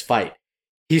winning this fight.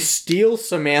 He steals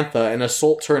Samantha and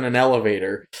assaults her in an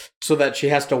elevator so that she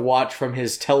has to watch from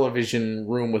his television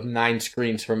room with 9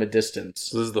 screens from a distance.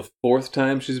 So this is the 4th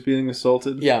time she's being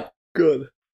assaulted. Yeah, Good.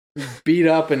 beat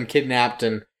up and kidnapped.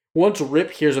 And once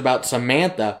Rip hears about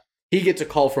Samantha, he gets a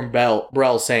call from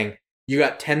Brell saying, "You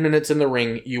got 10 minutes in the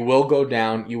ring. You will go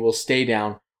down. You will stay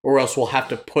down, or else we'll have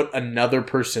to put another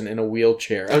person in a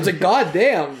wheelchair." I was like, God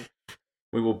damn.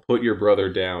 We will put your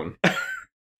brother down.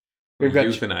 We've got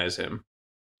euthanize him.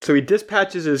 So he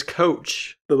dispatches his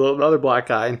coach, the other black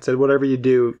guy, and said, whatever you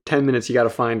do, 10 minutes, you got to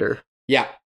find her. Yeah.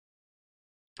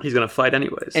 He's going to fight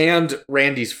anyways. And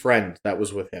Randy's friend that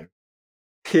was with him.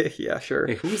 Yeah, sure.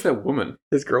 Hey, who is that woman?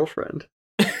 His girlfriend.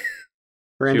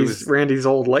 was- Randy's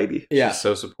old lady. Yeah. She's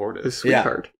so supportive. His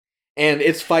sweetheart. And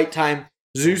it's fight time.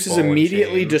 Zeus is Ball and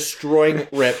immediately chain. destroying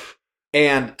Rip.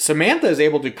 And Samantha is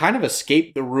able to kind of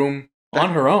escape the room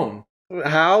on her own.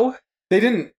 How? They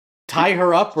didn't tie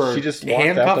her up or She just walked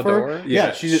out handcuff the her. door?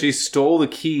 Yeah, she stole the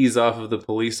keys off of the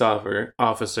police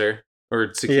officer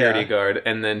or security Yeah. guard,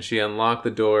 and then she unlocked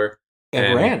the door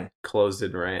and ran. closed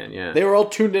it and ran. Yeah, They were all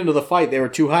tuned into the fight. They were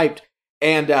too hyped.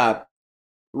 And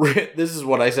Rip, this is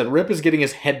what I said. Rip is getting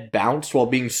his head bounced while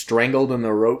being strangled in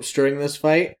the ropes during this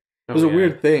fight. It was a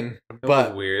weird thing. That But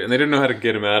was weird, and they didn't know how to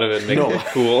get him out of it and make No. it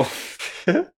cool.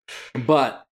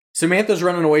 But Samantha's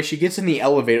running away. She gets in the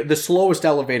elevator, the slowest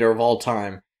elevator of all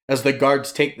time, as the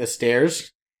guards take the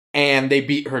stairs and they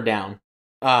beat her down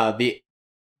to the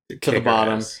Kick her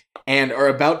bottom ass. and are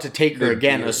about to take her They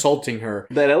again, beat her. assaulting her.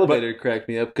 That elevator cracked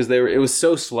me up because it was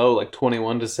so slow, like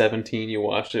 21 to 17. You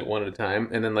watched it one at a time,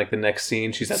 and then like the next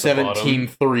scene, she's at the bottom.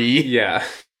 17-3. Yeah,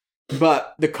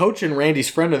 But the coach and Randy's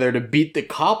friend are there to beat the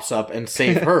cops up and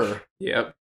save her.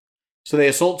 yep. So they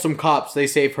assault some cops, they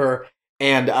save her,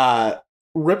 and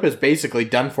Rip is basically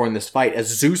done for in this fight as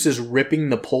Zeus is ripping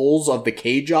the poles of the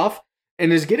cage off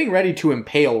and is getting ready to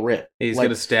impale Rip. He's Like,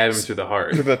 gonna stab him through the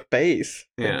heart. To the face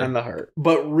Yeah. and the heart.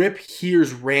 But Rip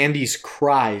hears Randy's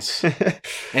cries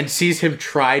and sees him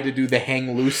try to do the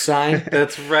hang loose sign.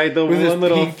 That's right. The With his one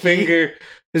little pinky. finger.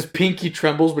 His pinky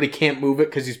trembles, but he can't move it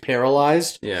because he's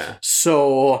paralyzed. Yeah.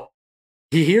 So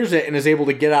he hears it and is able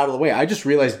to get out of the way. I just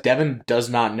realized Devin does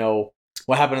not know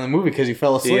what happened in the movie because he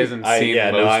fell asleep. He hasn't seen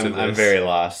most of this. I'm very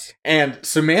lost. And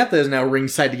Samantha is now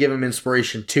ringside to give him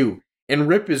inspiration too. And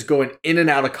Rip is going in and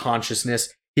out of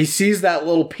consciousness. He sees that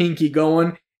little pinky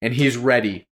going and he's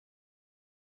ready.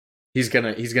 he's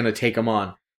gonna take him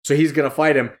on. So he's gonna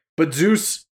fight him. But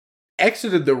Zeus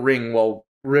exited the ring while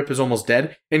Rip is almost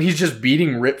dead, and he's just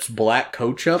beating Rip's black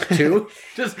coach up too.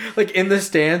 Just like in the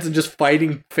stands and just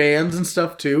fighting fans and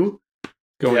stuff too.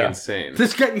 Going insane.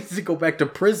 This guy needs to go back to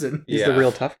prison. He's the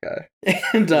real tough guy.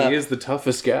 And he is the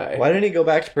toughest guy. Why didn't he go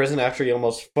back to prison after he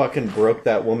almost fucking broke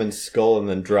that woman's skull and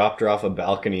then dropped her off a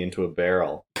balcony into a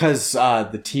barrel? because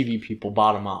the TV people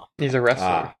bought him off. He's a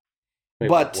wrestler. Wait,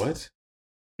 But what?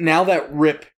 now that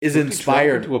Rip is Who did he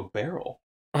inspired, drop into a barrel.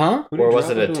 huh? Who did Or he was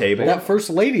drop it a into table? That first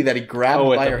lady that he grabbed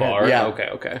Oh, by at her the bar. head.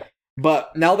 Yeah. Okay.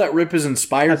 But now that Rip is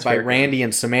inspired That's by fair. Randy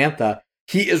and Samantha,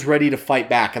 he is ready to fight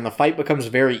back, and the fight becomes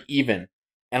very even.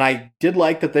 And I did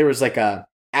like that there was like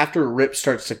after Rip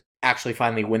starts to actually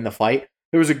finally win the fight,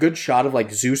 there was a good shot of like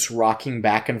Zeus rocking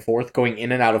back and forth, going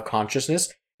in and out of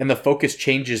consciousness, and the focus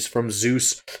changes from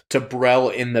Zeus to Brel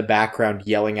in the background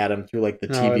yelling at him through like the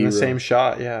TV in the room. same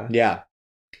shot, yeah. Yeah.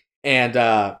 And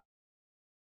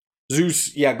Zeus,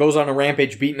 goes on a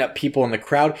rampage, beating up people in the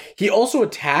crowd. He also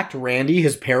attacked Randy,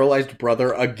 his paralyzed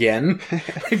brother, again,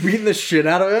 like beating the shit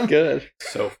out of him. Good.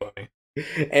 So funny.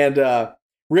 And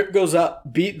Rip goes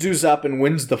up, beats Zeus up, and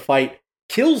wins the fight.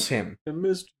 Kills him. And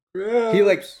Mr. Krabs. He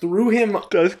like threw him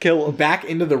Does kill him. back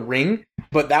into the ring,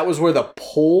 but that was where the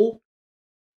pole.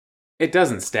 It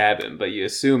doesn't stab him, but you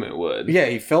assume it would. Yeah,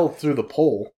 he fell through the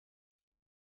pole.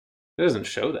 It doesn't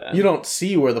show that. You don't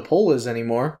see where the pole is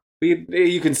anymore.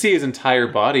 You can see his entire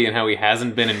body and how he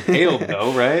hasn't been impaled,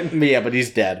 though, right? Yeah, but he's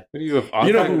dead. What do you have?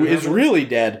 You know who is really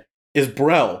dead is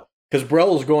Brel, because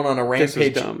Brel is going on a This was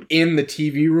rampage dumb. in the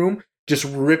TV room, just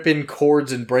ripping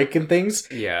cords and breaking things.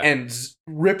 Yeah. And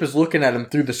Rip is looking at him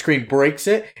through the screen, breaks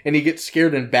it, and he gets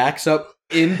scared and backs up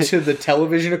into the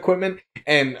television equipment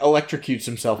and electrocutes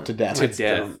himself to death. to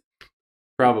death.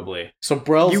 Probably. So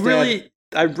Brel's You dead. really,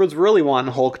 I was really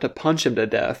wanting Hulk to punch him to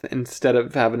death instead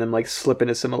of having him like slip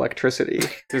into some electricity,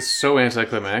 It's so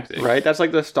anticlimactic. right? That's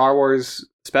like the Star Wars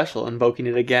special, Invoking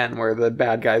It Again, where the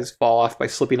bad guys fall off by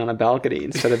slipping on a balcony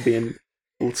instead of being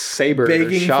sabered or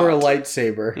begging shot. for a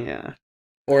lightsaber Yeah.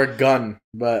 or a gun,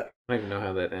 but I don't even know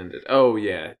how that ended. Oh,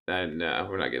 yeah. No,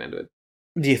 we're not getting into it.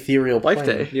 the ethereal Life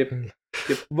plane. Day. Yep.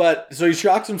 But so he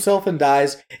shocks himself and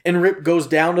dies, and Rip goes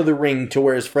down to the ring to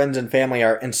where his friends and family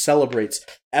are and celebrates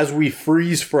as we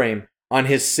freeze frame on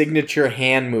his signature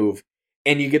hand move,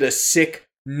 and you get a sick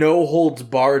no holds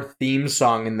barred theme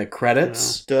song in the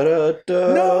credits.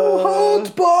 Da-da-da. No holds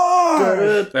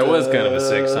barred. That was kind of a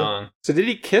sick song. So did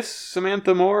he kiss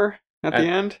Samantha Moore at the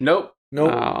end? Nope. Nope.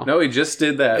 Oh. No, he just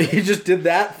did that. He just did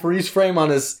that freeze frame on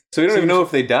his. So we don't even know if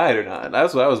they died or not.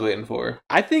 That's what I was waiting for.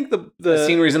 I think the The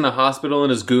scene where he's in the hospital and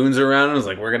his goons are around and is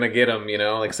like, we're going to get him,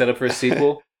 like set up for a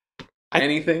sequel.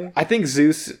 Anything? I think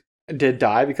Zeus did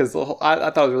die because the whole, I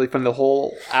thought it was really funny. The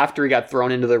whole after he got thrown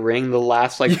into the ring, the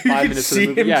last like You 5 could minutes of see the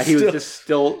movie, him yeah, he was still- just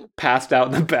still passed out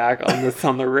in the back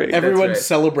on the ring. Everyone's right.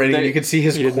 celebrating. Then You can see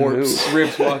his he didn't corpse. move.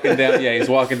 Rip's walking down. Yeah, he's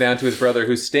walking down to his brother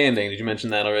who's standing. Did you mention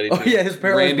that already? Oh too? yeah, his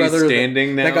paralyzed Randy's brother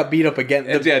standing now. that got beat up again.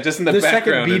 And, yeah, just in the, the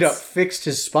second background. beat up it's fixed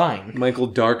his spine. Michael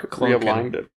Dark Realigned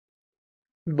clunking. it.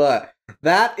 But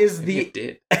that is It the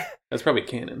did. That's probably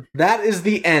canon.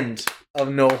 end of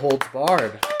No Holds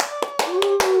Barred.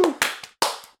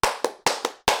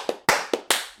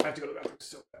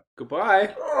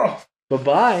 Goodbye. Bye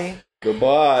bye.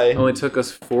 Goodbye. Only took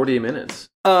us 40 minutes.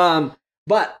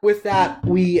 But with that,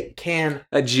 we can.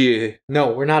 Adieu.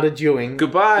 No, we're not adjuing.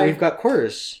 Goodbye. We've got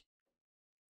queers.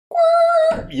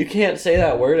 You can't say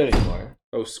that word anymore.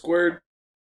 Oh, squirt.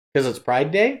 Because it's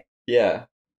Pride Day? Yeah.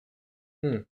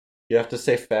 Hmm. You have to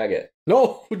say faggot.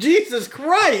 No, Jesus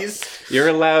Christ! You're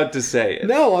allowed to say it.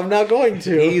 No, I'm not going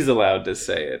to. He's allowed to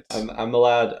say it. I'm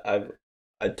allowed.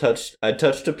 I touched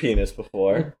a penis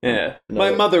before. Yeah. No.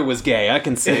 My mother was gay. I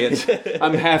can say it.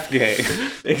 I'm half gay.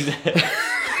 Exactly.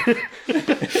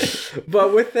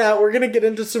 But with that, we're gonna get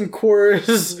into some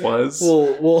queers. Was.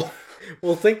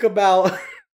 We'll think about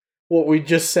what we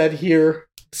just said here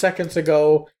seconds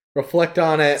ago. Reflect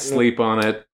on it. Sleep on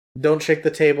it. Don't shake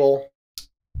the table.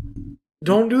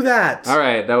 Don't do that. All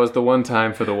right. That was the one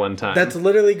time for the one time. That's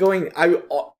literally going.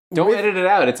 Don't edit it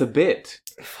out. It's a bit.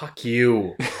 Fuck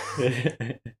you.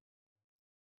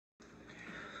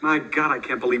 My God, I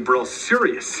can't believe Brill's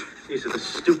serious. These are the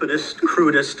stupidest,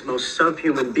 crudest, most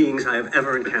subhuman beings I have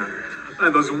ever encountered.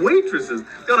 And those waitresses,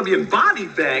 they ought to be in body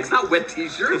bags, not wet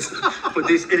t-shirts. Would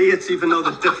these idiots even know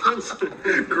the difference?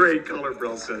 Great color,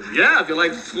 Brill says. Yeah, if you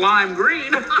like slime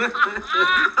green.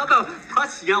 How about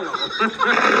pus yellow?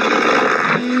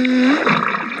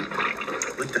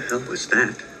 What the hell was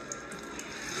that?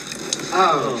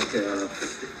 Oh, God.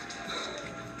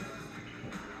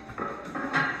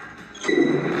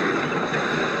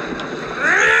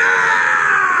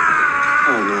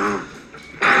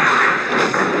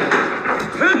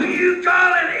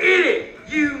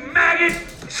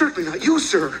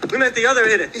 sir. We meant the other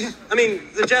idiot. I mean,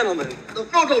 the gentleman. No,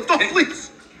 don't,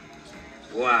 please.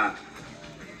 Wow.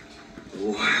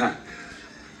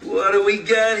 What do we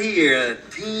got here? A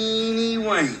teeny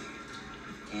wink.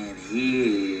 And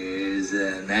here's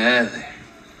another.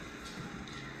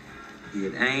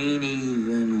 It ain't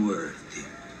even worth it.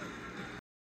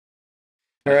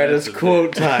 All right, it's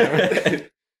quote time.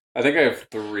 I think I have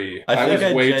 3. I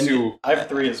was way too. I have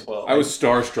 3 as well. I was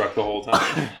starstruck the whole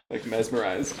time, like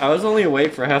mesmerized. I was only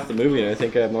awake for half the movie, and I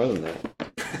think I have more than that.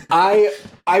 I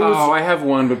was I have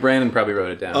 1, but Brandon probably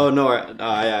wrote it down. Oh no,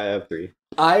 I have 3.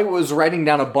 I was writing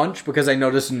down a bunch because I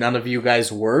noticed none of you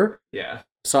guys were. Yeah.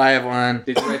 So I have 1.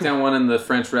 Did you write down 1 in the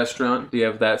French restaurant? Do you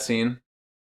have that scene?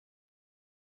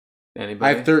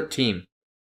 Anybody? I have 13.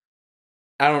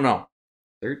 I don't know.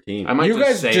 13. I might You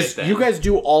guys say just it then. you guys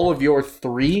do all of your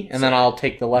 3, and then I'll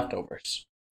take the leftovers.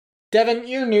 Devin,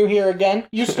 you're new here again.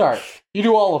 You start. You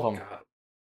do all of them.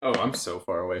 Oh, I'm so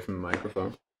far away from the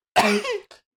microphone.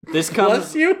 This comes.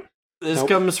 Bless you. This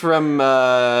comes from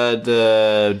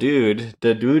the dude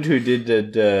who did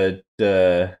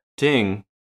the thing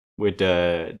with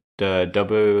the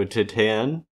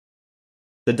WTN,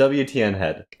 the WTN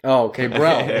head. Oh, okay,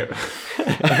 bro.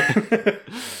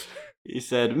 He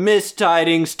said, "Miss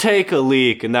Tidings, take a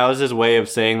leak," and that was his way of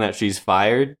saying that she's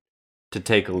fired to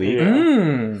take a leak.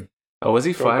 Mm. Oh, was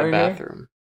he Go to the firing her? bathroom.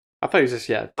 I thought he was just,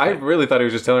 I really thought he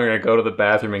was just telling her to go to the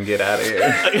bathroom and get out of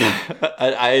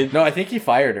here. No, I think he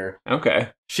fired her. Okay.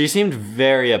 She seemed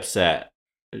very upset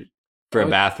for a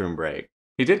bathroom break.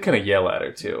 He did kind of yell at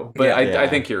her, too. But I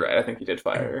think you're right. I think he did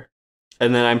fire her.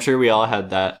 And then I'm sure we all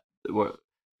had that.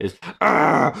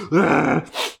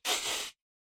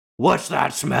 What's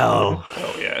that smell?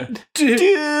 Oh, yeah.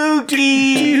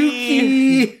 Dookie!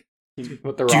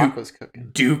 what The Rock was cooking.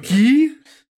 Dookie?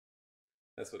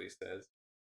 That's what he says.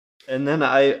 And then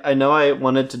I know I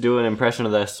wanted to do an impression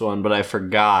of this one, but I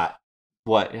forgot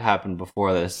what happened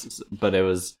before this. But it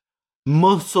was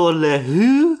Monsieur Le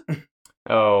Who?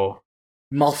 Oh.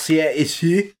 Monsieur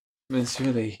Ici?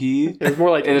 Monsieur Le He? It was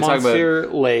more like And it's talking Monsieur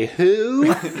Le Who?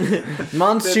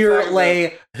 Monsieur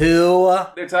Le Who?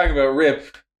 They're talking about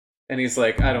Rip, and he's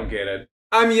like, I don't get it.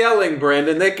 I'm yelling,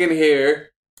 Brandon. They can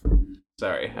hear.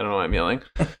 Sorry, I don't know why I'm yelling.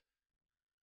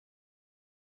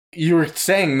 You were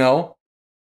saying no.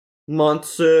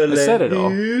 Monsieur I said it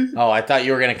all. Oh, I thought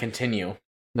you were going to continue.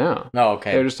 No. Oh,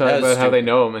 okay. They were just talking That was about how they stupid.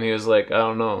 know him, and he was like, I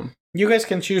don't know him. You guys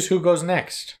can choose who goes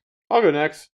next. I'll go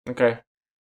next. Okay.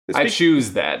 I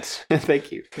choose that.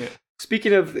 Thank you. Yeah.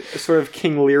 Speaking of sort of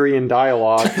King Learian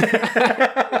dialogue,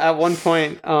 at one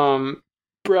point,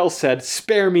 Brell said,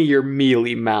 "Spare me your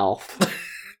mealy mouth."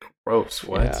 Gross,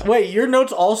 what? Yeah. Wait, your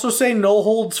notes also say no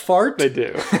holds fart? They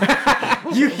do.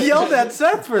 You yelled at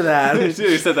Seth for that.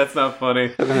 He said that's not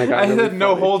funny. And then I got I really said no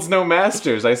funny. holds, no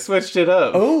masters. I switched it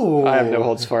up. Oh. I have no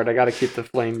holds barred. I got to keep the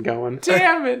flame going.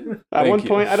 Damn it. At Thank one you.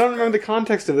 point, I don't remember the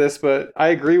context of this, but I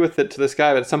agree with it to this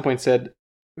guy. But at some point, said,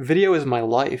 "Video is my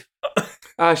life."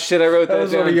 Ah, shit, I wrote That that,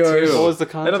 was one down of yours. too. What was the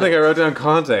context? I don't think I wrote down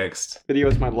context. Video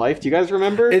is my life. Do you guys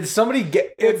remember? It's somebody. They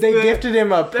gifted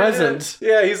him a present.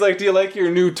 Yeah, he's like, do you like your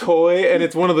new toy? And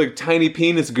it's one of the tiny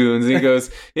penis goons. And he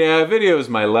goes, yeah, video is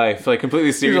my life. Like,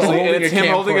 completely seriously. holding And it's a him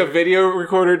holding a camcorder. video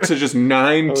recorder to just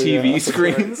 9 Oh, TV yeah, that's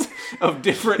screens of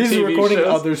different He's TV recording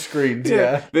shows. other screens,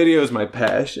 yeah. Video is my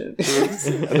passion.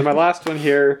 And then my last one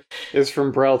here is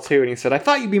from Brell too, and he said, "I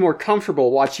thought you'd be more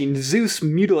comfortable watching Zeus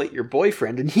mutilate your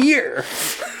boyfriend in here."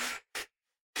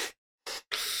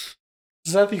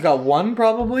 Seth, you got one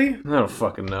probably? I don't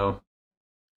fucking know.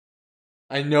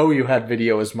 I know you had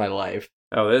Video Is My Life.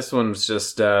 Oh, this one's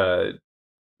just, I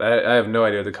have no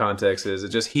idea what the context is.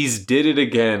 It's just, he's did it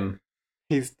again.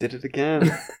 He's did it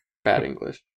again. Bad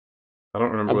English. I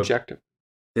don't remember Objective.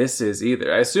 what this is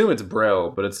either. I assume it's Brell,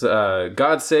 but it's,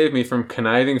 God save me from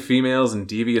conniving females and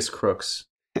devious crooks.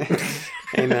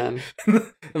 Amen.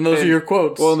 And those are your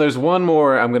quotes. Well, and there's one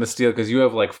more I'm going to steal because you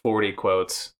have like 40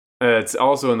 quotes. It's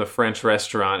also in the French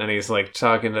restaurant, and he's like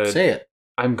talking to... Say it.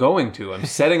 I'm going to. I'm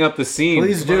setting up the scene.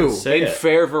 Please do. Say in it.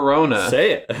 Fair Verona.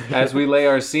 Say it. As we lay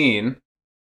our scene,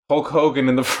 Hulk Hogan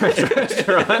in the French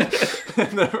restaurant.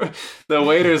 And the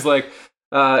waiter's like,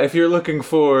 if you're looking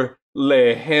for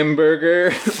Le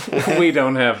Hamburger, we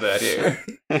don't have that here.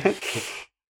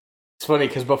 It's funny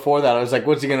because before that I was like,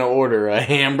 what's he going to order? A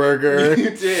hamburger? You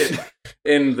did.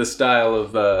 In the style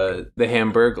of the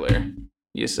Hamburglar.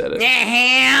 You said it.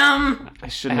 Ham! I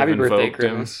shouldn't Happy have birthday, invoked him.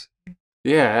 Grimace.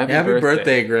 Yeah, Happy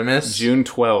birthday, Grimace. June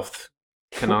 12th.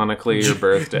 Canonically your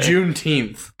birthday.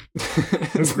 Juneteenth.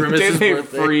 Grimace's Day they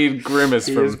birthday. freed Grimace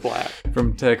He is black.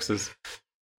 from Texas.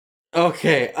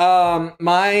 Okay,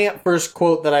 my first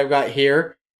quote that I've got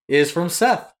here is from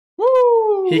Seth. Woo!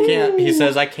 He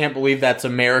says, I can't believe that's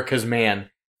America's man.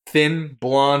 Thin,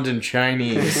 blonde, and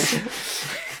Chinese.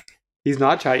 He's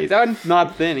not Chinese. That's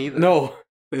not thin either. No.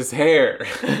 His hair.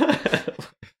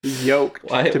 He's yoked,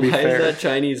 Why to be is fair. that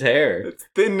Chinese hair? It's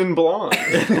thin and blonde.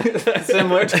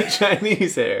 Similar to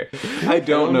Chinese hair. I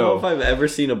don't know if I've ever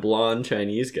seen a blonde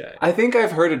Chinese guy. I think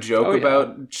I've heard a joke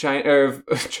about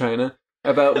China,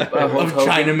 about Hulk Hogan.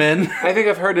 Chinamen. I think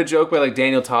I've heard a joke by like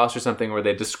Daniel Tosh or something where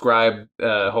they describe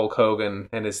Hulk Hogan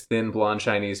and his thin blonde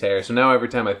Chinese hair. So now every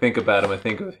time I think about him, I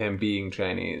think of him being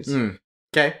Chinese.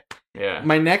 Okay. Yeah.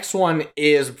 My next one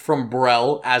is from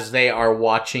Brel as they are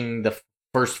watching the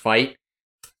first fight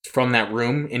from that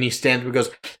room, and he stands up and goes,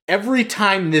 every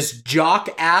time this jock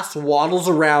ass waddles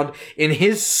around in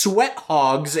his sweat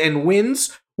hogs and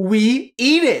wins, we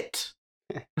eat it.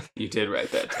 You did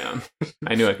write that down.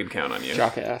 I knew I could count on you.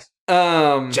 Jackass.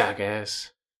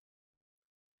 Jackass.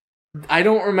 I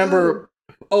don't remember.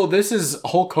 Oh, this is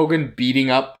Hulk Hogan beating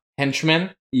up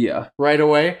henchmen. Yeah. Right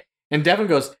away. And Devin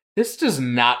goes, this does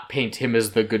not paint him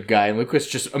as the good guy. And Lucas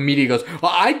just immediately goes,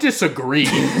 well, I disagree.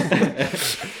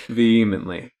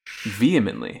 Vehemently.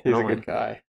 He's a good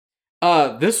guy.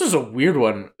 This is a weird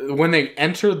one. When they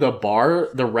enter the bar,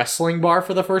 the wrestling bar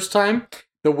for the first time,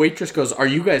 the waitress goes, are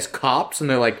you guys cops? And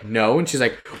they're like, no. And she's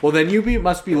like, well, then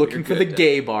must be looking for the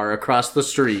gay bar across the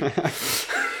street.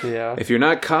 Yeah. If you're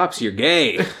not cops, you're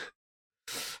gay.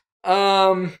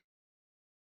 What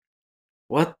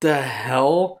the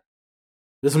hell?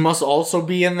 This must also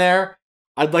be in there.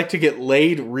 I'd like to get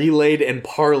laid, relayed, and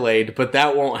parlayed, but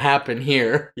that won't happen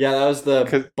here. Yeah, that was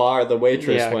the bar, the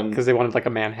waitress one. Because they wanted like a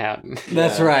Manhattan.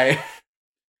 That's right.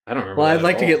 I don't remember. Well, I'd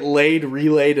like to get laid,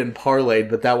 relayed, and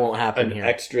parlayed, but that won't happen An here.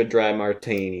 extra dry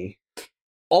martini.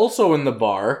 Also in the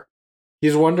bar,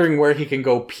 he's wondering where he can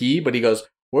go pee, but he goes,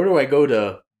 where do I go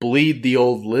to bleed the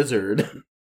old lizard?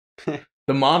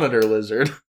 The monitor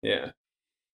lizard. Yeah.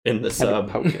 In the Had to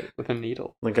sub. poke it with a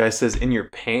needle. The guy says, in your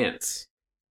pants.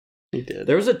 He did.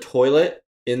 There was a toilet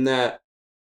in that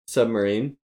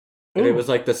submarine. And it Ooh. was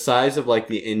like the size of like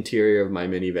the interior of my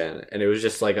minivan. And it was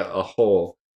just like a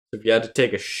hole. So if you had to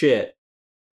take a shit,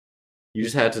 you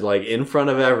just had to like in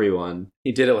front of everyone.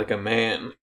 He did it like a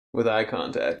man with eye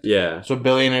contact. Yeah. That's what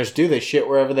billionaires do. They shit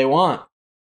wherever they want.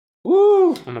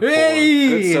 Woo! On the floor.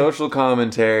 Good social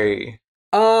commentary.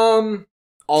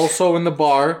 Also in the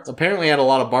bar, apparently had a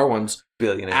lot of bar ones.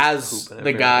 Billionaires. As pooping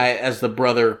the everywhere. guy, as the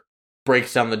brother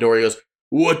breaks down the door, he goes,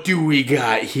 what do we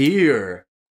got here?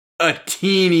 A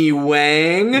teeny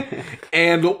wang?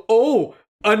 And, oh,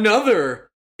 another.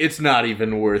 It's not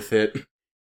even worth it.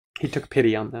 He took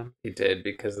pity on them. He did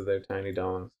because of their tiny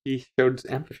dongs. He showed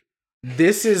empathy.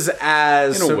 This is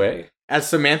as In a way. as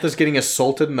Samantha's getting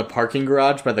assaulted in the parking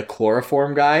garage by the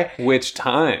chloroform guy. Which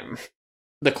time?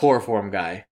 The chloroform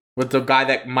guy. With the guy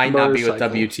that might not be with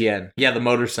Motorcycle. WTN. Yeah, the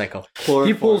motorcycle. Chloroform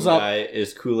He pulls up. guy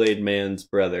is Kool-Aid Man's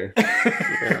brother.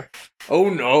 Oh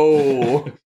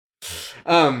no.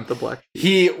 The black.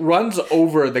 He runs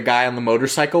over the guy on the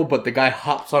motorcycle, but the guy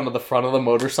hops onto the front of the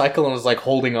motorcycle and is like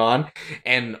holding on.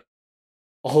 And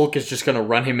Hulk is just gonna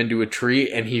run him into a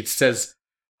tree, and he says,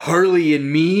 Harley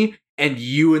and me, and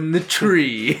you in the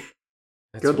tree.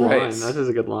 That's Good right. line. That is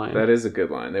a good line. That is a good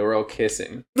line. They were all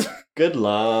kissing. Good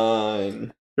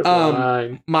line. Good Um,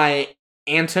 line. My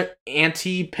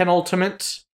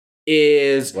anti-penultimate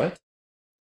is What?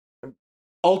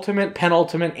 ultimate,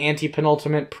 penultimate,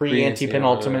 anti-penultimate,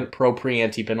 pre-anti-penultimate,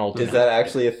 pro-pre-anti-penultimate. Is that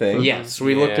actually a thing? Yes,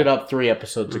 we looked it up 3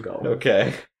 episodes ago.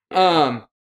 Okay.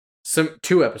 Some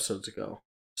 2 episodes ago.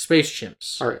 Space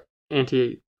Chimps. All right.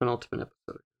 Anti-penultimate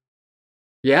episode.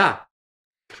 Yeah.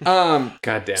 God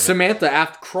damn it. Samantha,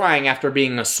 after crying after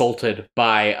being assaulted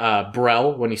by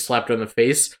Brel when he slapped her in the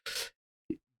face,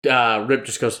 Rip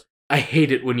just goes, I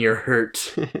hate it when you're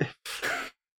hurt. This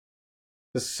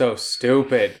is so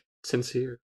stupid.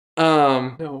 Sincere.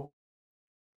 No.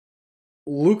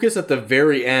 Lucas at the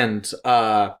very end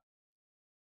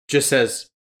just says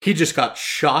he just got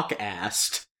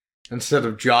shock-assed instead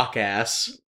of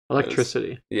jock-ass.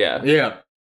 Electricity. Yeah. Yeah.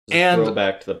 And Throw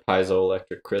back to the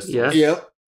piezoelectric crystals. Yes. Yep.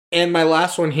 And my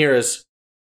last one here is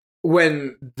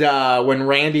when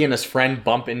Randy and his friend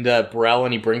bump into Brel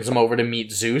and he brings him over to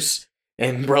meet Zeus,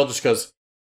 and Brel just goes,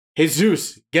 hey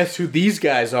Zeus, guess who these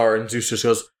guys are? And Zeus just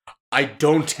goes, I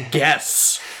don't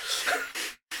guess.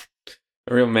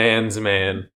 A real man's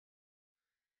man.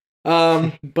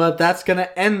 But that's gonna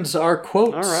end our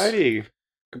quotes. Alrighty.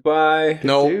 Goodbye.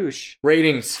 No Douche.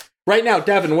 ratings. Right now,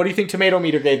 Devin, what do you think Tomato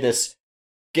Meter gave this?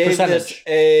 Gave this Percentage.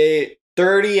 a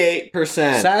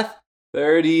 38%. Seth?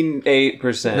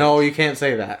 38%. No, you can't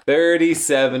say that.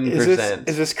 37%.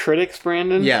 Is this critics,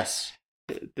 Brandon? Yes.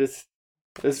 This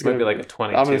This might be like a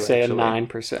 22. I'm gonna say actually. a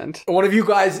 9%. One of you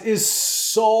guys is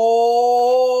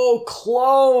so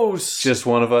close. Just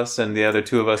one of us, and the other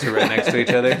two of us are right next to each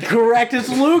other. Correct, it's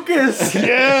Lucas.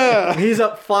 Yeah. He's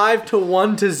up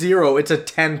 5-1-0. It's a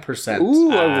 10%.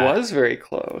 Ooh, I was very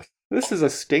close. This is a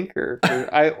stinker.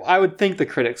 I would think the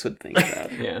critics would think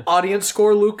that. Yeah. Audience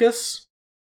score, Lucas.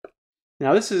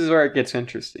 Now this is where it gets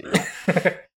interesting.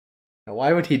 Now,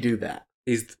 why would he do that?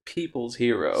 He's the people's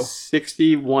hero.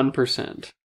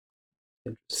 61%.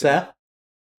 Seth?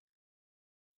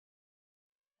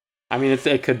 I mean,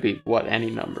 it could be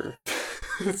any number.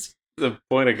 That's the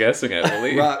point of guessing, I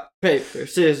believe. Rock, paper,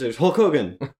 scissors, Hulk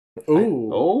Hogan.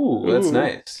 Ooh. Oh, that's Ooh.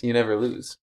 nice. You never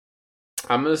lose.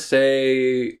 I'm gonna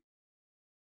say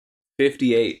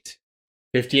 58.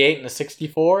 58 and a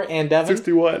 64. And Devin?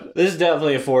 61. This is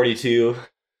definitely a 42.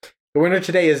 The winner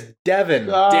today is Devin.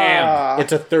 Damn.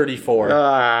 It's a 34.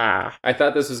 Ah. I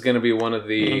thought this was gonna be one of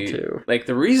Me the too. like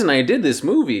the reason I did this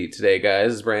movie today,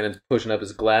 guys, is Brandon's pushing up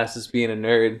his glasses, being a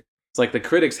nerd. It's like the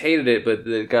critics hated it, but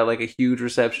it got like a huge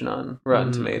reception on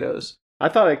Rotten Tomatoes. I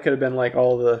thought it could have been like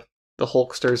all the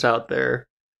Hulksters out there.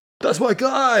 That's my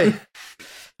guy.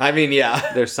 I mean,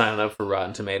 yeah. They're signing up for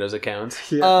Rotten Tomatoes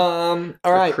accounts. Yeah. All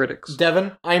right. Critics.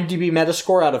 Devin, IMDb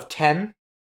Metascore out of 10.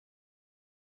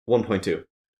 1.2.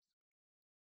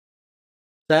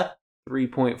 Seth?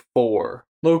 3.4.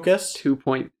 Lucas?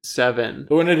 2.7.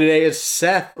 The winner today is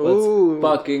Seth. Ooh.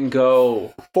 Fucking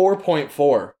go. 4.4.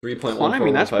 3.1. Well, I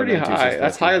mean, that's pretty high.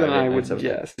 That's higher than I would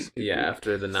guess. Yeah,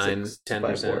 after the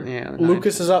 9-10%. Yeah.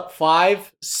 Lucas is up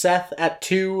 5. Seth at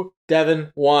 2.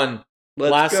 Devin 1.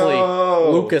 Let's Lastly,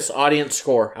 go. Lucas audience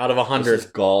score out of 100. This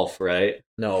is golf, right?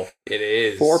 No. It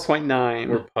is. 4.9.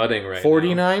 We're putting right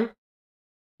 49.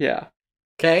 Yeah.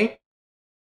 Okay.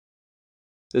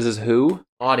 This is who?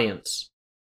 Audience.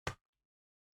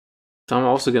 So I'm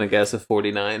also going to guess a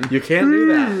 49. You can't do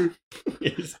that.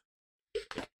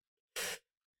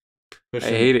 I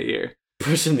hate it here.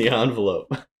 Pushing the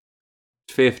envelope.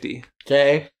 50.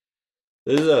 Okay.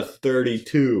 This is a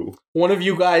 32. One of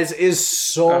you guys is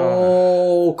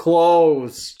so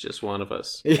close. Just one of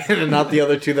us. Not the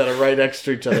other two that are right next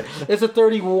to each other. It's a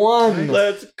 31.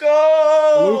 Let's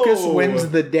go! Lucas wins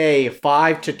the day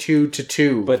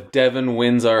 5-2. But Devin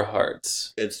wins our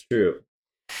hearts. It's true.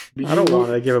 I don't want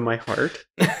to give him my heart.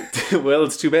 Well,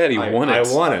 it's too bad he won it. I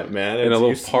won it, man. In a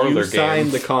little You parlor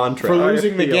signed game. the contract. For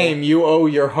losing the game, you owe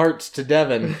your hearts to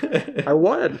Devin. I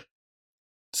won.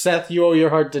 Seth, you owe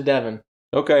your heart to Devin.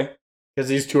 Okay. Because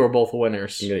these two are both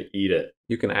winners. I'm going to eat it.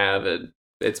 You can have it.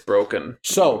 It's broken.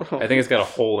 So, I think it's got a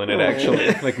hole in it,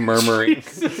 actually. Like murmuring.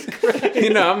 You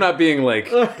know, I'm not being like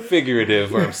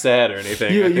figurative or I'm sad or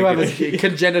anything. you have it's, a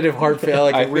congenitive heart failure,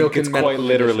 like I a real think it's medical quite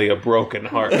literally a broken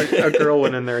heart. A girl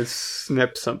went in there and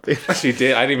snipped something. She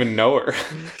did. I didn't even know her.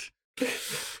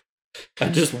 I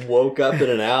just woke up in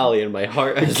an alley and my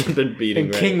heart hasn't been beating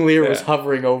And right. King Lear was Yeah.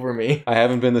 hovering over me. I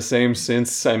haven't been the same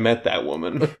since I met that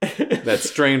woman. That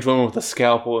strange woman with a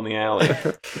scalpel in the alley.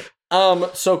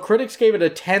 So critics gave it a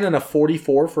 10 and a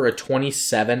 44 for a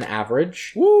 27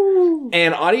 average. Woo!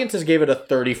 And audiences gave it a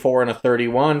 34 and a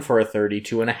 31 for a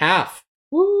 32 and a half.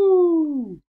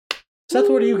 Woo! Seth,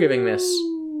 what are you giving this?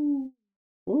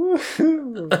 Woo!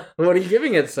 What are you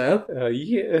giving it, Seth?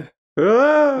 Yeah.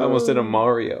 I almost did a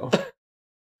Mario.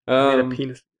 Made a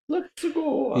penis. Let's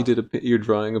go. You did you're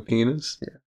drawing a penis?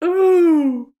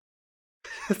 Ooh.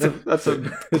 That's a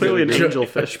clearly an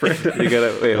angelfish, Brandon. You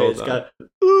gotta wait, hold It's on. got-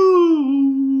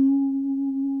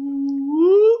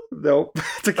 Nope.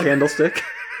 It's a candlestick.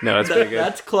 No, that's pretty good.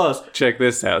 That's close. Check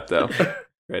this out though.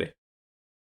 Ready?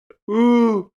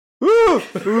 Ooh. Ooh.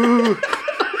 Ooh.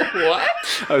 What?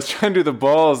 I was trying to do the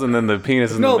balls and then the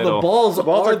penis in No, the middle. the balls The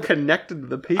balls are are connected to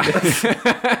the penis.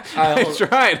 I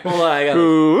tried. Hold on, I got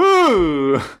Ooh,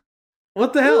 ooh.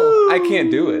 What the hell? I can't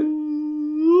do it.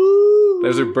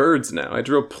 Those are birds now. I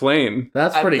drew a plane.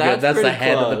 That's pretty good. That's the pretty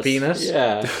head of the close. penis.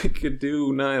 Yeah. I could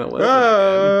do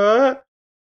 9/11.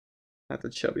 That's a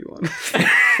chubby one.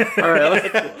 All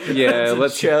right. Yeah,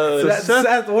 let's.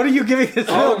 Seth, what are you giving this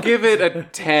I'll film? give it a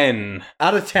 10.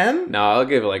 Out of 10? No, I'll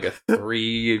give it like a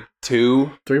 3,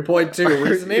 2. 3.2.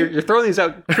 Reasoning? You're throwing these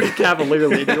out pretty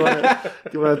cavalierly. Do you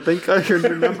want to think of your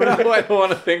number? No, I don't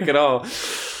want to think at all.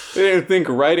 They didn't think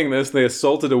writing this. They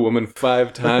assaulted a woman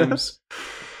 5 times.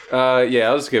 Yeah,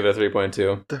 I'll just give it a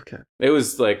 3.2. Okay. It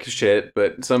was like shit,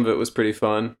 but some of it was pretty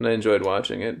fun, and I enjoyed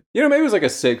watching it. You know, maybe it was like a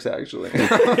 6, actually. I'm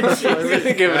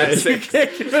gonna give it a 6.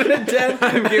 Give it a 10.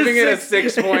 I'm giving it a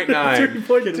 6.9.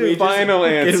 3.2. Final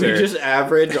Can answer. we just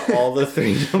average all the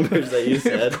 3 numbers that you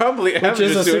said? Probably Which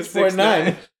is a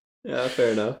 6.9. Yeah,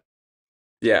 fair enough.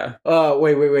 Yeah.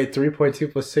 Wait.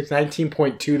 3.2 plus 6.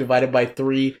 19.2 divided by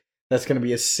 3. That's going to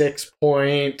be a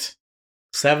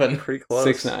 6.7. Pretty close.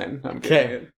 6.9. I'm Okay.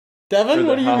 getting it. Devin,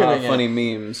 what are you giving funny it?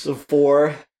 memes. So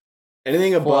 4.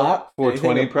 Anything above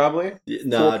 420 probably?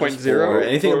 No, 4.0?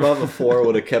 Anything above a 4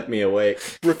 would have kept me awake.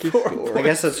 Rookie score. I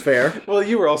guess that's fair. Well,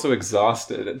 you were also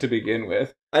exhausted to begin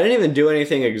with. I didn't even do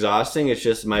anything exhausting. It's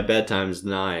just my bedtime's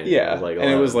 9. Yeah, Like and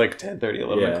it was like 10:30,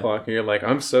 11 Yeah. o'clock, and you're like,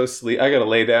 I'm so sleep. I gotta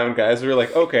lay down, guys. We were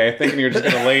like, okay, thinking you were just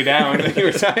gonna lay down, and you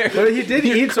were tired. But he did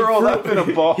eat some curled fruit. up in a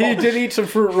ball. He did eat some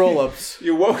fruit roll-ups.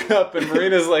 You woke up, and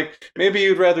Marina's like, maybe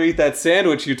you'd rather eat that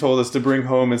sandwich you told us to bring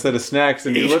home instead of snacks,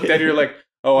 and you looked at it, you're like,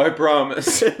 oh, I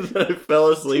promise. then I fell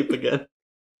asleep again.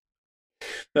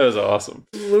 That was awesome.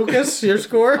 Lucas, your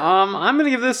score? I'm gonna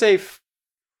give this a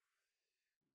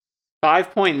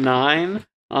 5.9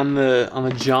 on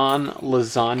the John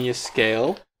Lasagna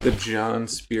scale. The John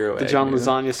Spiro. The John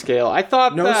Lasagna scale. I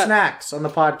thought No that snacks on the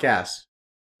podcast.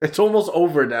 It's almost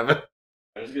over, Devin.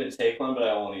 I was gonna take one, but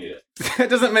I won't eat it. That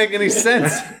doesn't make any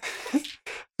sense.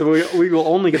 so we will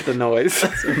only get the noise.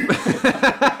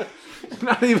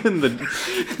 Not even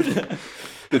the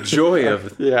joy of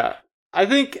it. Yeah, I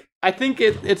think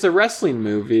it's a wrestling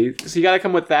movie, so you got to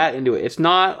come with that into it. It's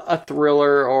not a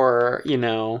thriller or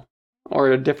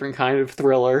or a different kind of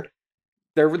thriller.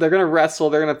 They're gonna wrestle.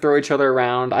 They're gonna throw each other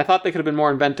around. I thought they could have been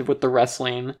more inventive with the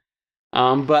wrestling,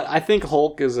 but I think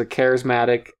Hulk is a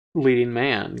charismatic leading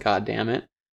man. God damn it!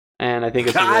 And I think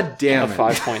it's a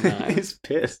 5.9. He's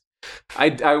pissed.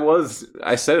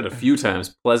 I said it a few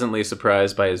times, pleasantly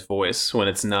surprised by his voice when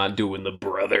it's not doing the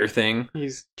brother thing.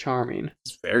 He's charming.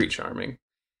 It's very charming.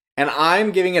 And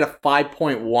I'm giving it a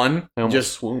 5.1. I almost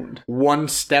Just swooned. one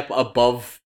step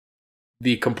above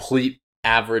the complete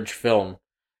average film.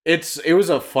 It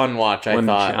was a fun watch, I One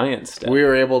thought. giant step. We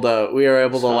were able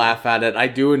to laugh at it. I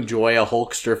do enjoy a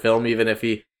Hulkster film, even if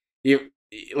he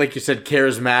like you said,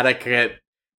 charismatic.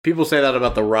 People say that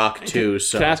about The Rock too.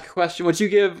 So Can I ask a question? What'd you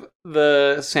give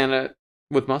the Santa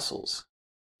with muscles?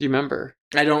 Do you remember?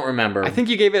 I don't remember. I think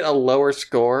you gave it a lower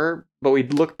score, but we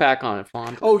look back on it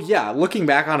fondly. Oh yeah, looking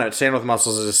back on it, Sand with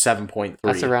Muscles is a 7.3.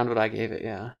 That's around what I gave it.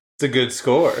 Yeah. It's a good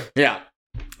score. Yeah,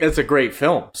 it's a great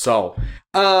film. So,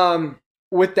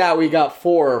 with that, we got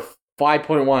 4,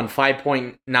 5.1,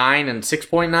 5.9, and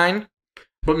 6.9,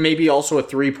 but maybe also a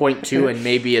 3.2 and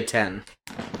maybe a 10.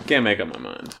 Can't make up my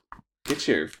mind. Get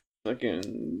your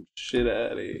fucking shit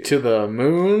out of here. To the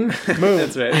moon.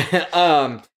 That's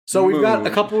right. So we've got a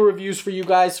Moon. couple reviews for you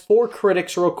guys. 4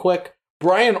 critics, real quick.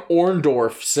 Brian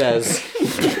Orndorff says.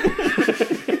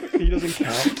 He doesn't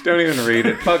count. Don't even read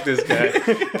it. Fuck this guy.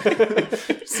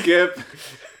 Skip.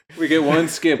 We get one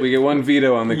skip. We get one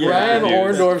veto on the Brian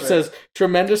reviews. Orndorff says,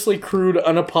 tremendously crude,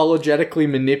 unapologetically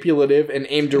manipulative, and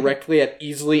aimed directly at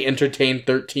easily entertained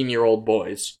 13-year-old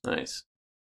boys. Nice.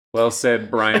 Well said,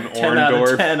 Brian 10 out of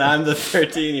Orndorff. 10. I'm the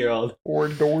 13-year-old.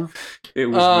 Orndorff. It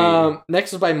was me.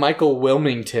 Next is by Michael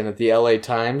Wilmington at the LA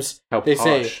Times. How They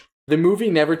say, posh. the movie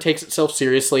never takes itself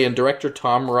seriously, and director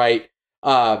Tom Wright,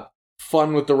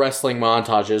 fun with the wrestling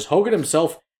montages. Hogan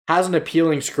himself has an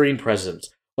appealing screen presence,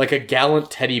 like a gallant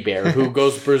teddy bear who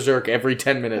goes berserk every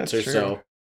 10 minutes That's or true. so.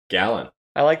 Gallant.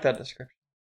 I like that description.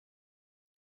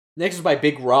 Next is by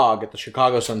Big Rog at the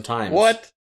Chicago Sun-Times.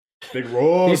 What? Big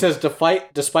roll. He says,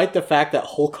 despite the fact that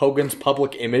Hulk Hogan's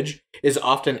public image is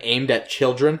often aimed at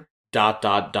children, ...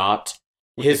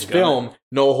 his the gun. film,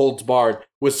 No Holds Barred,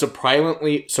 was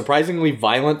surprisingly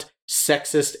violent,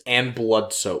 sexist, and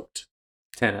blood-soaked.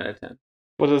 10 out of 10.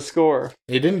 What's the score?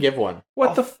 He didn't give one.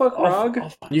 What the fuck, Rog?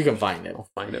 You can find it. I'll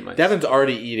find it myself. Devin's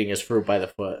already eating his fruit by the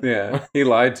foot. Yeah, he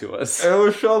lied to us. It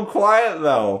was so quiet,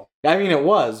 though. I mean, it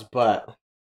was, but...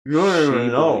 You don't even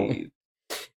know. believed.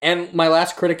 And my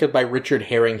last critic is by Richard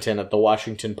Harrington at the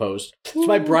Washington Post. It's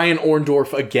by Brian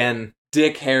Orndorff again.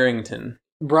 Dick Harrington.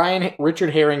 Richard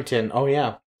Harrington, oh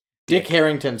yeah. Dick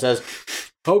Harrington says,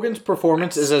 Hogan's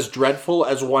performance is as dreadful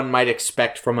as one might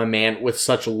expect from a man with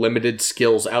such limited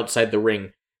skills outside the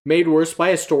ring, made worse by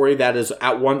a story that is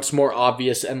at once more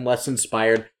obvious and less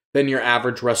inspired than your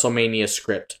average WrestleMania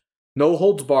script. No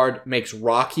Holds Barred makes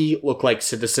Rocky look like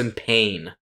Citizen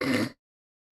Payne.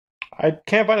 I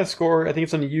can't find a score. I think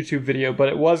it's on a YouTube video, but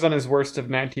it was on his worst of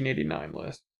 1989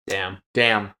 list. Damn.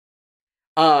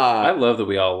 I love that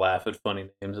we all laugh at funny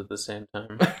names at the same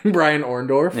time. Brian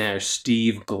Orndorff. Yeah,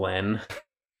 Steve Glenn.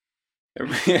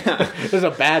 Yeah. This is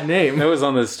a bad name. That was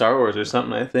on the Star Wars or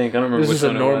something, I think. I don't remember This which is a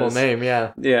one it normal was. name,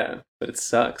 yeah. Yeah. but it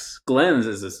sucks. Glenn's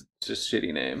is just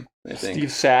shitty name, I think.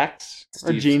 Steve Sachs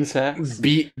or Gene Sachs.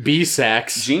 B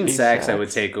Sachs. Gene B. Sachs, I Sachs.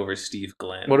 would take over Steve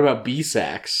Glenn. What about B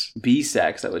Sachs? B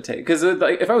Sachs? I would take because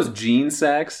like if I was Gene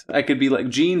Sachs, I could be like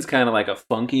Gene's kind of like a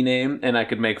funky name, and I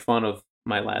could make fun of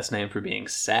my last name for being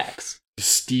Sachs.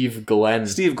 Steve Glenn.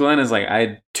 Steve Glenn is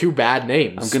like two bad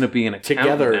names. I'm gonna be an accountant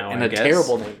together now, in I a guess.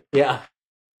 terrible name. Yeah.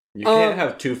 You can't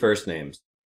have two first names.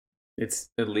 It's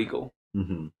illegal.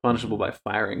 Mm-hmm. Punishable by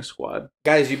firing squad.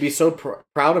 Guys, you'd be so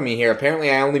proud of me here. Apparently,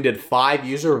 I only did 5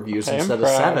 user reviews I am instead of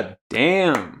proud. 7.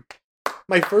 Damn.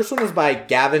 My first one was by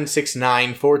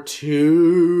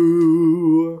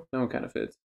Gavin6942. That one kind of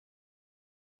fits.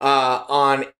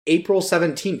 On April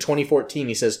 17, 2014,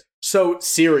 he says, "So,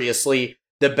 seriously,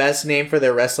 the best name for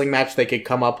their wrestling match they could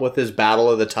come up with is Battle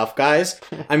of the Tough Guys?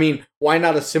 I mean, why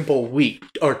not a simple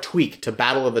tweak to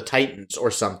Battle of the Titans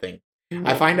or something?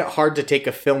 I find it hard to take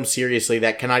a film seriously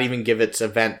that cannot even give its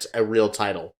event a real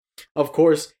title. Of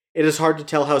course, it is hard to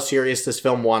tell how serious this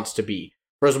film wants to be.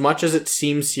 For as much as it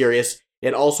seems serious,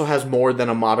 it also has more than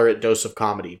a moderate dose of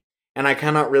comedy, and I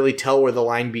cannot really tell where the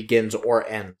line begins or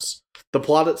ends. The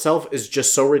plot itself is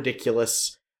just so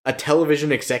ridiculous. A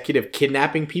television executive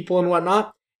kidnapping people and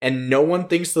whatnot, and no one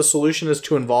thinks the solution is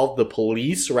to involve the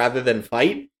police rather than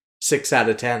fight? 6 out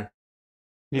of 10.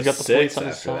 He's got the police on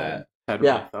his side. Hadn't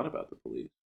Yeah. really thought about the police.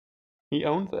 He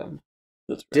owned them.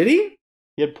 That's right. Did he?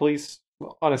 He had police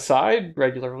on his side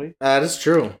regularly. That is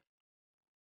true.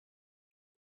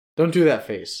 Don't do that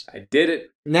face. I did it.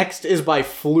 Next is by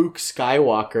Fluke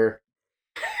Skywalker.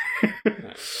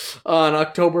 On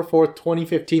October 4th,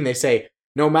 2015, they say,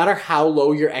 "No matter how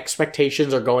low your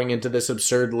expectations are going into this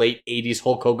absurd late 80s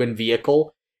Hulk Hogan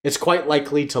vehicle, it's quite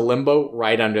likely to limbo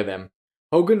right under them.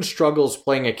 Hogan struggles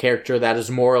playing a character that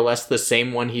is more or less the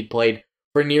same one he'd played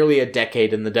for nearly a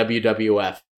decade in the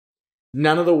WWF.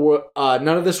 None of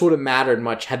this would have mattered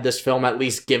much had this film at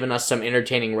least given us some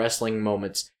entertaining wrestling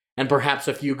moments, and perhaps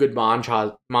a few good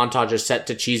montages set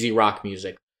to cheesy rock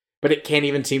music. But it can't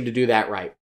even seem to do that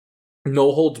right.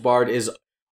 No Holds Barred is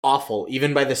awful,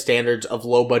 even by the standards of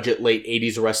low-budget late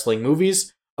 80s wrestling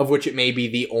movies, of which it may be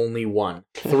the only one.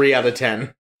 3 out of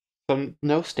 10. So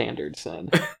no standards then.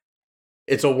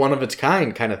 It's a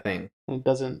one-of-its-kind kind of thing. It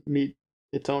doesn't meet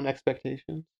its own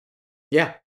expectations.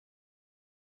 Yeah.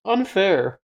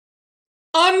 Unfair.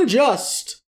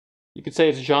 Unjust! You could say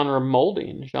it's genre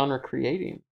molding, genre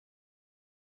creating.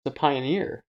 It's a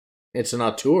pioneer. It's an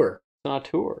auteur. It's an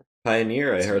auteur.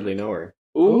 Pioneer, I hardly know her.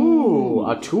 Ooh,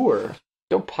 auteur.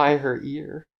 Don't pie her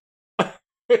ear.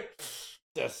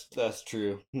 That's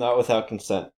true. Not without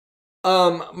consent.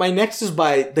 My next is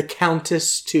by The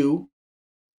Countess 2.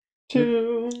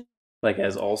 Like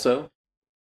as also?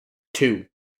 2.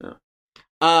 Oh.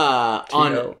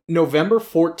 On Tito. November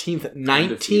 14th,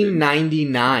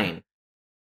 1999.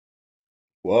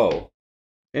 Whoa.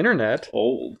 Internet.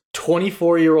 Old.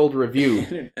 24-year-old review.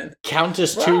 Internet.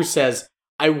 Countess 2 says,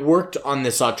 "I worked on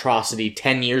this atrocity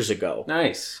 10 years ago.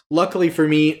 Nice. Luckily for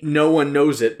me, no one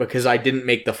knows it because I didn't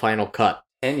make the final cut."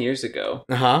 10 years ago.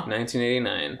 Uh-huh.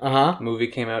 1989. Uh-huh. Movie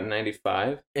came out in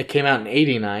 95. It came out in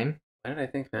 89. Why did I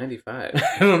think 95?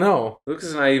 I don't know.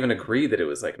 Lucas and I even agreed that it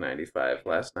was like 95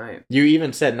 last night. You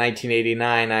even said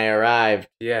 1989, I arrived.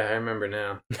 Yeah, I remember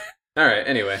now. Alright,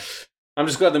 anyway. I'm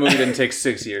just glad the movie didn't take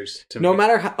 6 years to No make.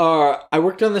 matter how, I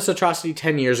worked on this atrocity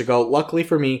 10 years ago. Luckily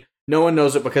for me, no one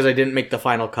knows it because I didn't make the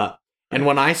final cut. And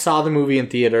when I saw the movie in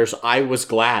theaters, I was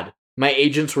glad. My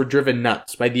agents were driven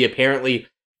nuts by the apparently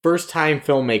first-time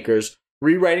filmmakers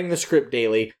rewriting the script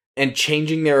daily and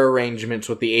changing their arrangements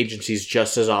with the agencies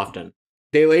just as often.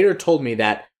 They later told me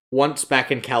that, once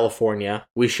back in California,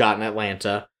 we shot in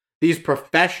Atlanta, these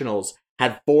professionals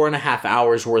had 4.5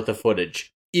 hours worth of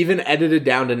footage. Even edited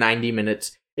down to 90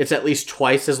 minutes, it's at least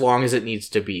twice as long as it needs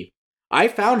to be. I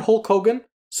found Hulk Hogan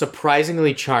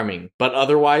surprisingly charming, but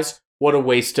otherwise, what a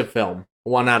waste of film.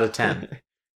 1 out of 10.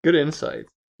 Good insight.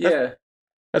 Yeah.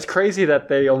 That's crazy that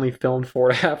they only filmed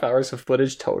 4.5 hours of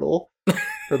footage total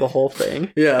for the whole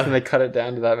thing. Yeah. And they cut it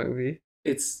down to that movie.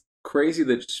 It's crazy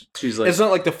that she's like It's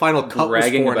not like the final cut was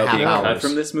bragging 4.5 about being hours. cut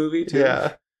from this movie, too.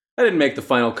 Yeah. I didn't make the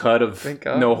final cut of Thank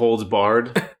God. No Holds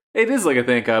Barred. It is like a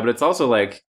thank God, but it's also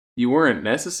like you weren't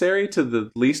necessary to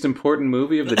the least important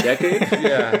movie of the decade.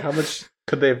 Yeah. How much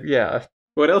could they? Yeah.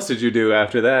 What else did you do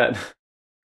after that?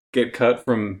 Get cut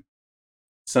from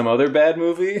some other bad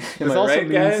movie? Am This I also right,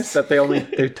 means guys? that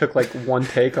they took like one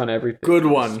take on everything. Good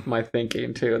That's one. my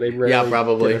thinking too. They rarely Yeah,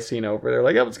 probably. did a scene over. They're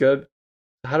like, "Yeah, it's good."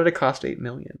 How did it cost $8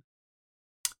 million?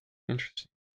 Interesting.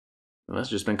 Well, that's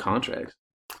just been contracts.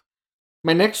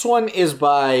 My next one is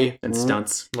by And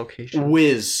stunts. Location.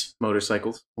 Wiz.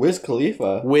 Motorcycles. Wiz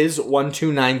Khalifa.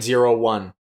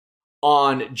 Wiz12901.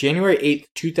 On January 8th,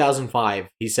 2005,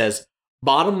 he says,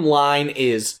 bottom line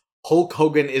is Hulk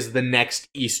Hogan is the next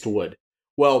Eastwood.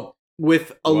 Well,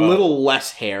 with a little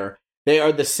less hair, they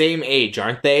are the same age,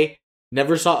 aren't they?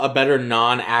 Never saw a better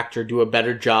non-actor do a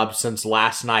better job since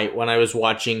last night when I was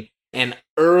watching an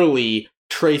early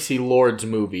Tracy Lords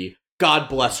movie. God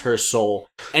bless her soul.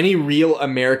 Any real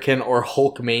American or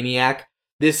Hulkmaniac,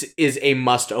 this is a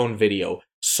must-own video.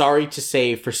 Sorry to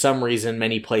say, for some reason,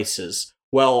 many places.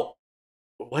 Well,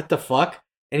 what the fuck?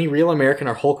 Any real American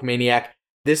or Hulkmaniac,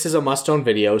 this is a must-own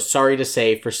video. Sorry to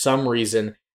say, for some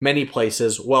reason, many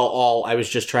places, well, all, I was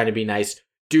just trying to be nice,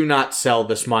 do not sell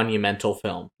this monumental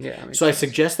film. Yeah. So I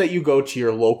suggest that you go to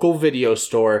your local video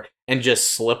store and just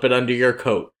slip it under your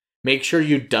coat. Make sure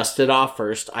you dust it off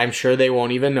first. I'm sure they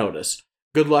won't even notice.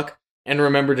 Good luck, and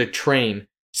remember to train,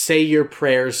 say your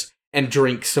prayers, and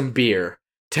drink some beer.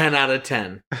 10 out of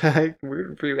 10.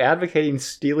 We're advocating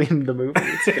stealing the movie.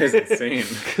 It's insane.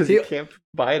 Because you can't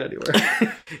buy it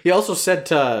anywhere. He also said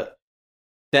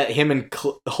that him and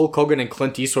Hulk Hogan and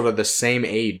Clint Eastwood are the same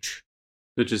age.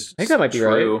 Which is I think that might be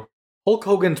true. right. Hulk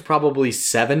Hogan's probably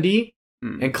 70,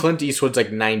 and Clint Eastwood's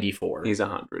like 94. He's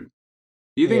 100.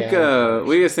 Do you think, Yeah. what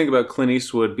do you guys think about Clint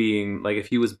Eastwood being, like, if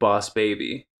he was Boss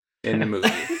Baby in the movie?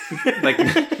 Like,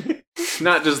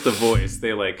 not just the voice,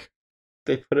 they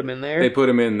put him in there. They put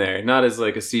him in there. Not as,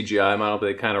 like, a CGI model, but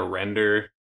they kind of render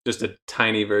just a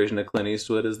tiny version of Clint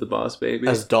Eastwood as the Boss Baby.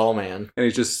 As Doll Man. And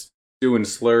he's just doing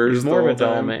slurs. He's more of the a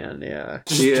whole doll time. man, yeah.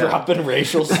 Just dropping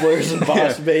racial slurs and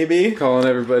Boss Baby. Calling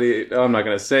everybody, I'm not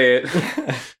going to say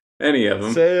it. Any of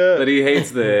them. Say it. But he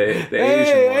hates the Asian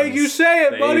Hey, ones. you say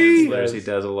it, The buddy! Asian slurs he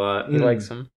does a lot. He likes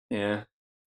him. Yeah.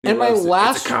 And my loves it.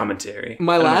 last It's a commentary.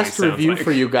 My I don't know what last he sounds review like.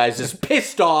 for you guys is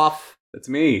Pissed Off. That's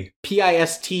me.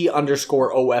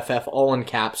 PIST_OFF, all in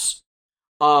caps.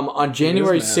 On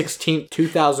January 16th,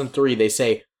 2003, they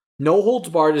say, No Holds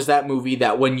Barred is that movie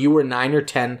that when you were 9 or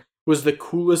 10 was the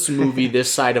coolest movie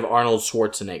this side of Arnold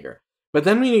Schwarzenegger. But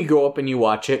then when you grow up and you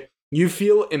watch it, you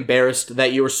feel embarrassed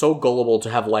that you were so gullible to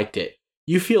have liked it.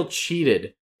 You feel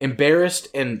cheated, embarrassed,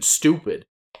 and stupid.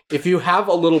 If you have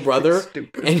a little brother,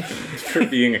 and For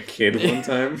being a kid one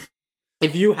time.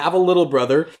 if you have a little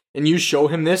brother and you show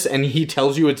him this and he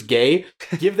tells you it's gay,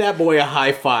 give that boy a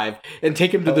high five and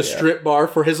take him to the strip bar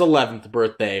for his 11th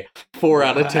birthday. 4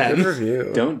 out of 10. Good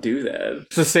review. Don't do that.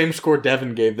 It's the same score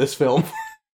Devin gave this film.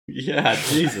 Yeah,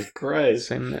 Jesus Christ.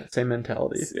 Same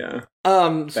mentality. Yeah.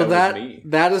 So That was me.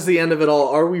 that is the end of it all.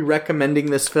 Are we recommending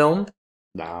this film?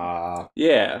 Nah.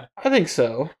 Yeah. I think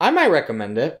so. I might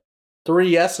recommend it. 3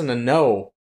 yes and a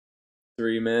no.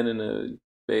 3 men and a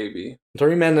baby.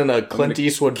 3 men and a I'm Clint gonna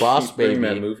Eastwood boss keep bringing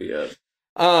that baby. movie up.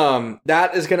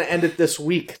 That is gonna end it this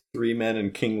week. 3 men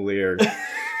and King Lear.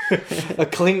 a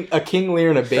King Lear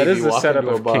and a baby That is the walk setup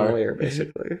into a of bar. King Lear,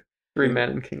 basically. 3 men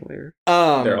and King Lear.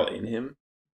 They're all in him.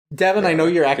 Devin, I know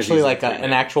you're 'Cause actually he's like the king.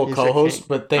 an actual He's the co-host, king.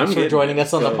 but thanks I'm for kidding. joining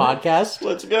us on the Go. podcast.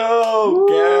 Let's go!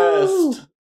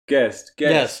 Guest.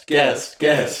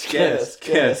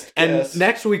 And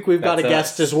next week we've got a That's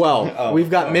guest us. as well. Oh, We've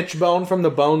got Mitch Bone from the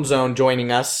Bone Zone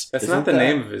joining us. That's Isn't not the that-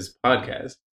 name of his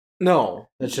podcast. No,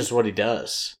 that's just what he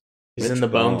does. He's Mitch in the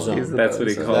Bone Bone. Zone. He's the That's Bone what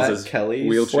he Zone. calls Is that his Kelly's?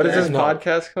 wheelchair. What is his No.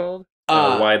 podcast called?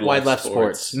 Wide Wide Left Left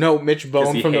Sports. Sports. No, Mitch 'Cause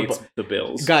Bone he from the hates the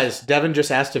Bills. Guys, Devin just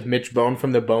asked if Mitch Bone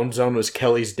from the Bone Zone was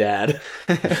Kelly's dad.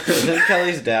 Isn't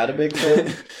Kelly's dad a big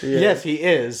fan? Yes, he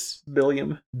is.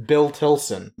 Billiam. Bill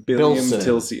Tilson. Billiam Bilson.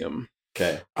 Tilsium.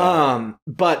 Okay.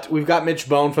 But we've got Mitch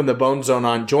Bone from the Bone Zone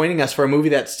on joining us for a movie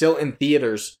that's still in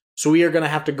theaters. So we are going to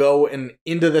have to go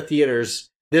into the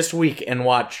theaters this week and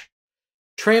watch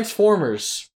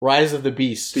Transformers: Rise of the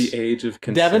Beasts. The age of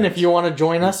consent. Devin, if you want to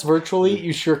join us virtually,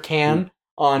 you sure can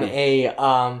on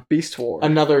a Beast War.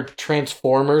 another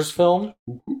Transformers film.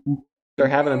 They're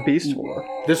having a Beast War.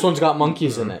 This one's got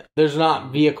monkeys in it. There's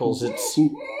not vehicles. It's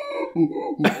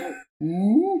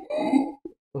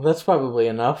that's probably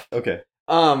enough. Okay.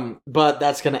 But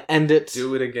that's gonna end it.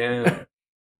 Do it again.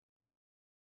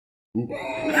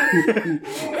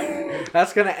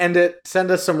 That's gonna end it.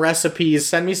 Send us some recipes.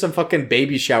 Send me some fucking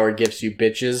baby shower gifts, you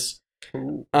bitches.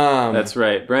 That's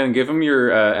right. Brandon, give him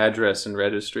your address and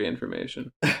registry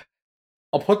information.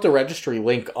 I'll put the registry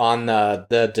link on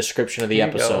the description of the There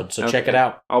you episode, go. so check it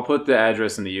out. I'll put the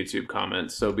address in the YouTube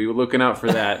comments, so be looking out for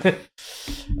that.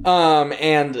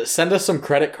 And send us some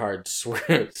credit cards.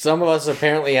 Some of us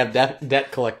apparently have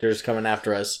debt collectors coming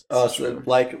after us. Oh, so,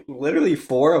 like, literally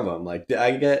 4 of them. Like,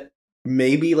 I get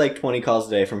maybe, like, 20 calls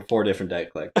a day from 4 different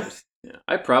debt collectors. Yeah,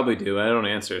 I probably do. I don't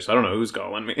answer, so I don't know who's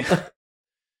calling me.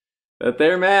 that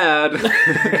they're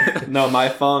mad. No, my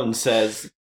phone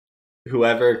says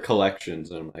whoever collections,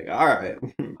 and I'm like, all right.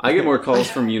 I get more calls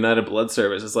from United Blood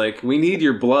Service. It's like, we need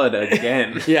your blood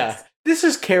again. Yeah. This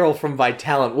is Carol from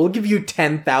Vitalent. We'll give you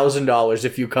 $10,000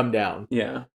 if you come down.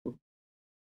 Yeah.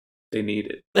 They need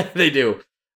it. They do.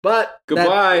 But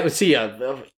goodbye. See ya.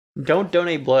 Don't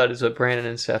donate blood is what Brandon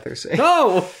and Seth are saying.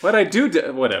 No! What I do,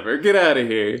 whatever. Get out of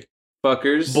here,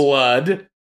 fuckers. Blood.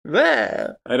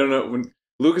 Bleh. I don't know. When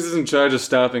Lucas is in charge of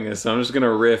stopping us, so I'm just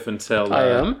gonna riff until I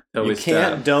am. Until You we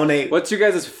can't stop. donate. What's your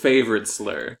guys' favorite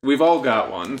slur? We've all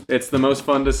got one. It's the most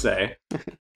fun to say.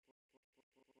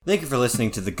 Thank you for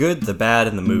listening to The Good, The Bad,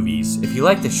 and The Movies. If you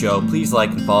like the show, please like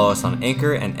and follow us on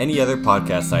Anchor and any other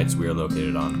podcast sites we are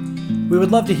located on. We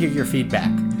would love to hear your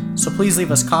feedback, so please leave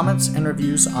us comments and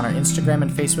reviews on our Instagram and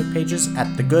Facebook pages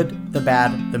at The Good, The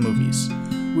Bad, The Movies.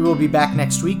 We will be back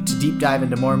next week to deep dive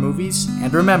into more movies,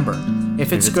 and remember,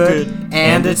 if it's good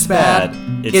and it's bad,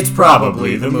 it's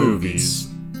probably the movies.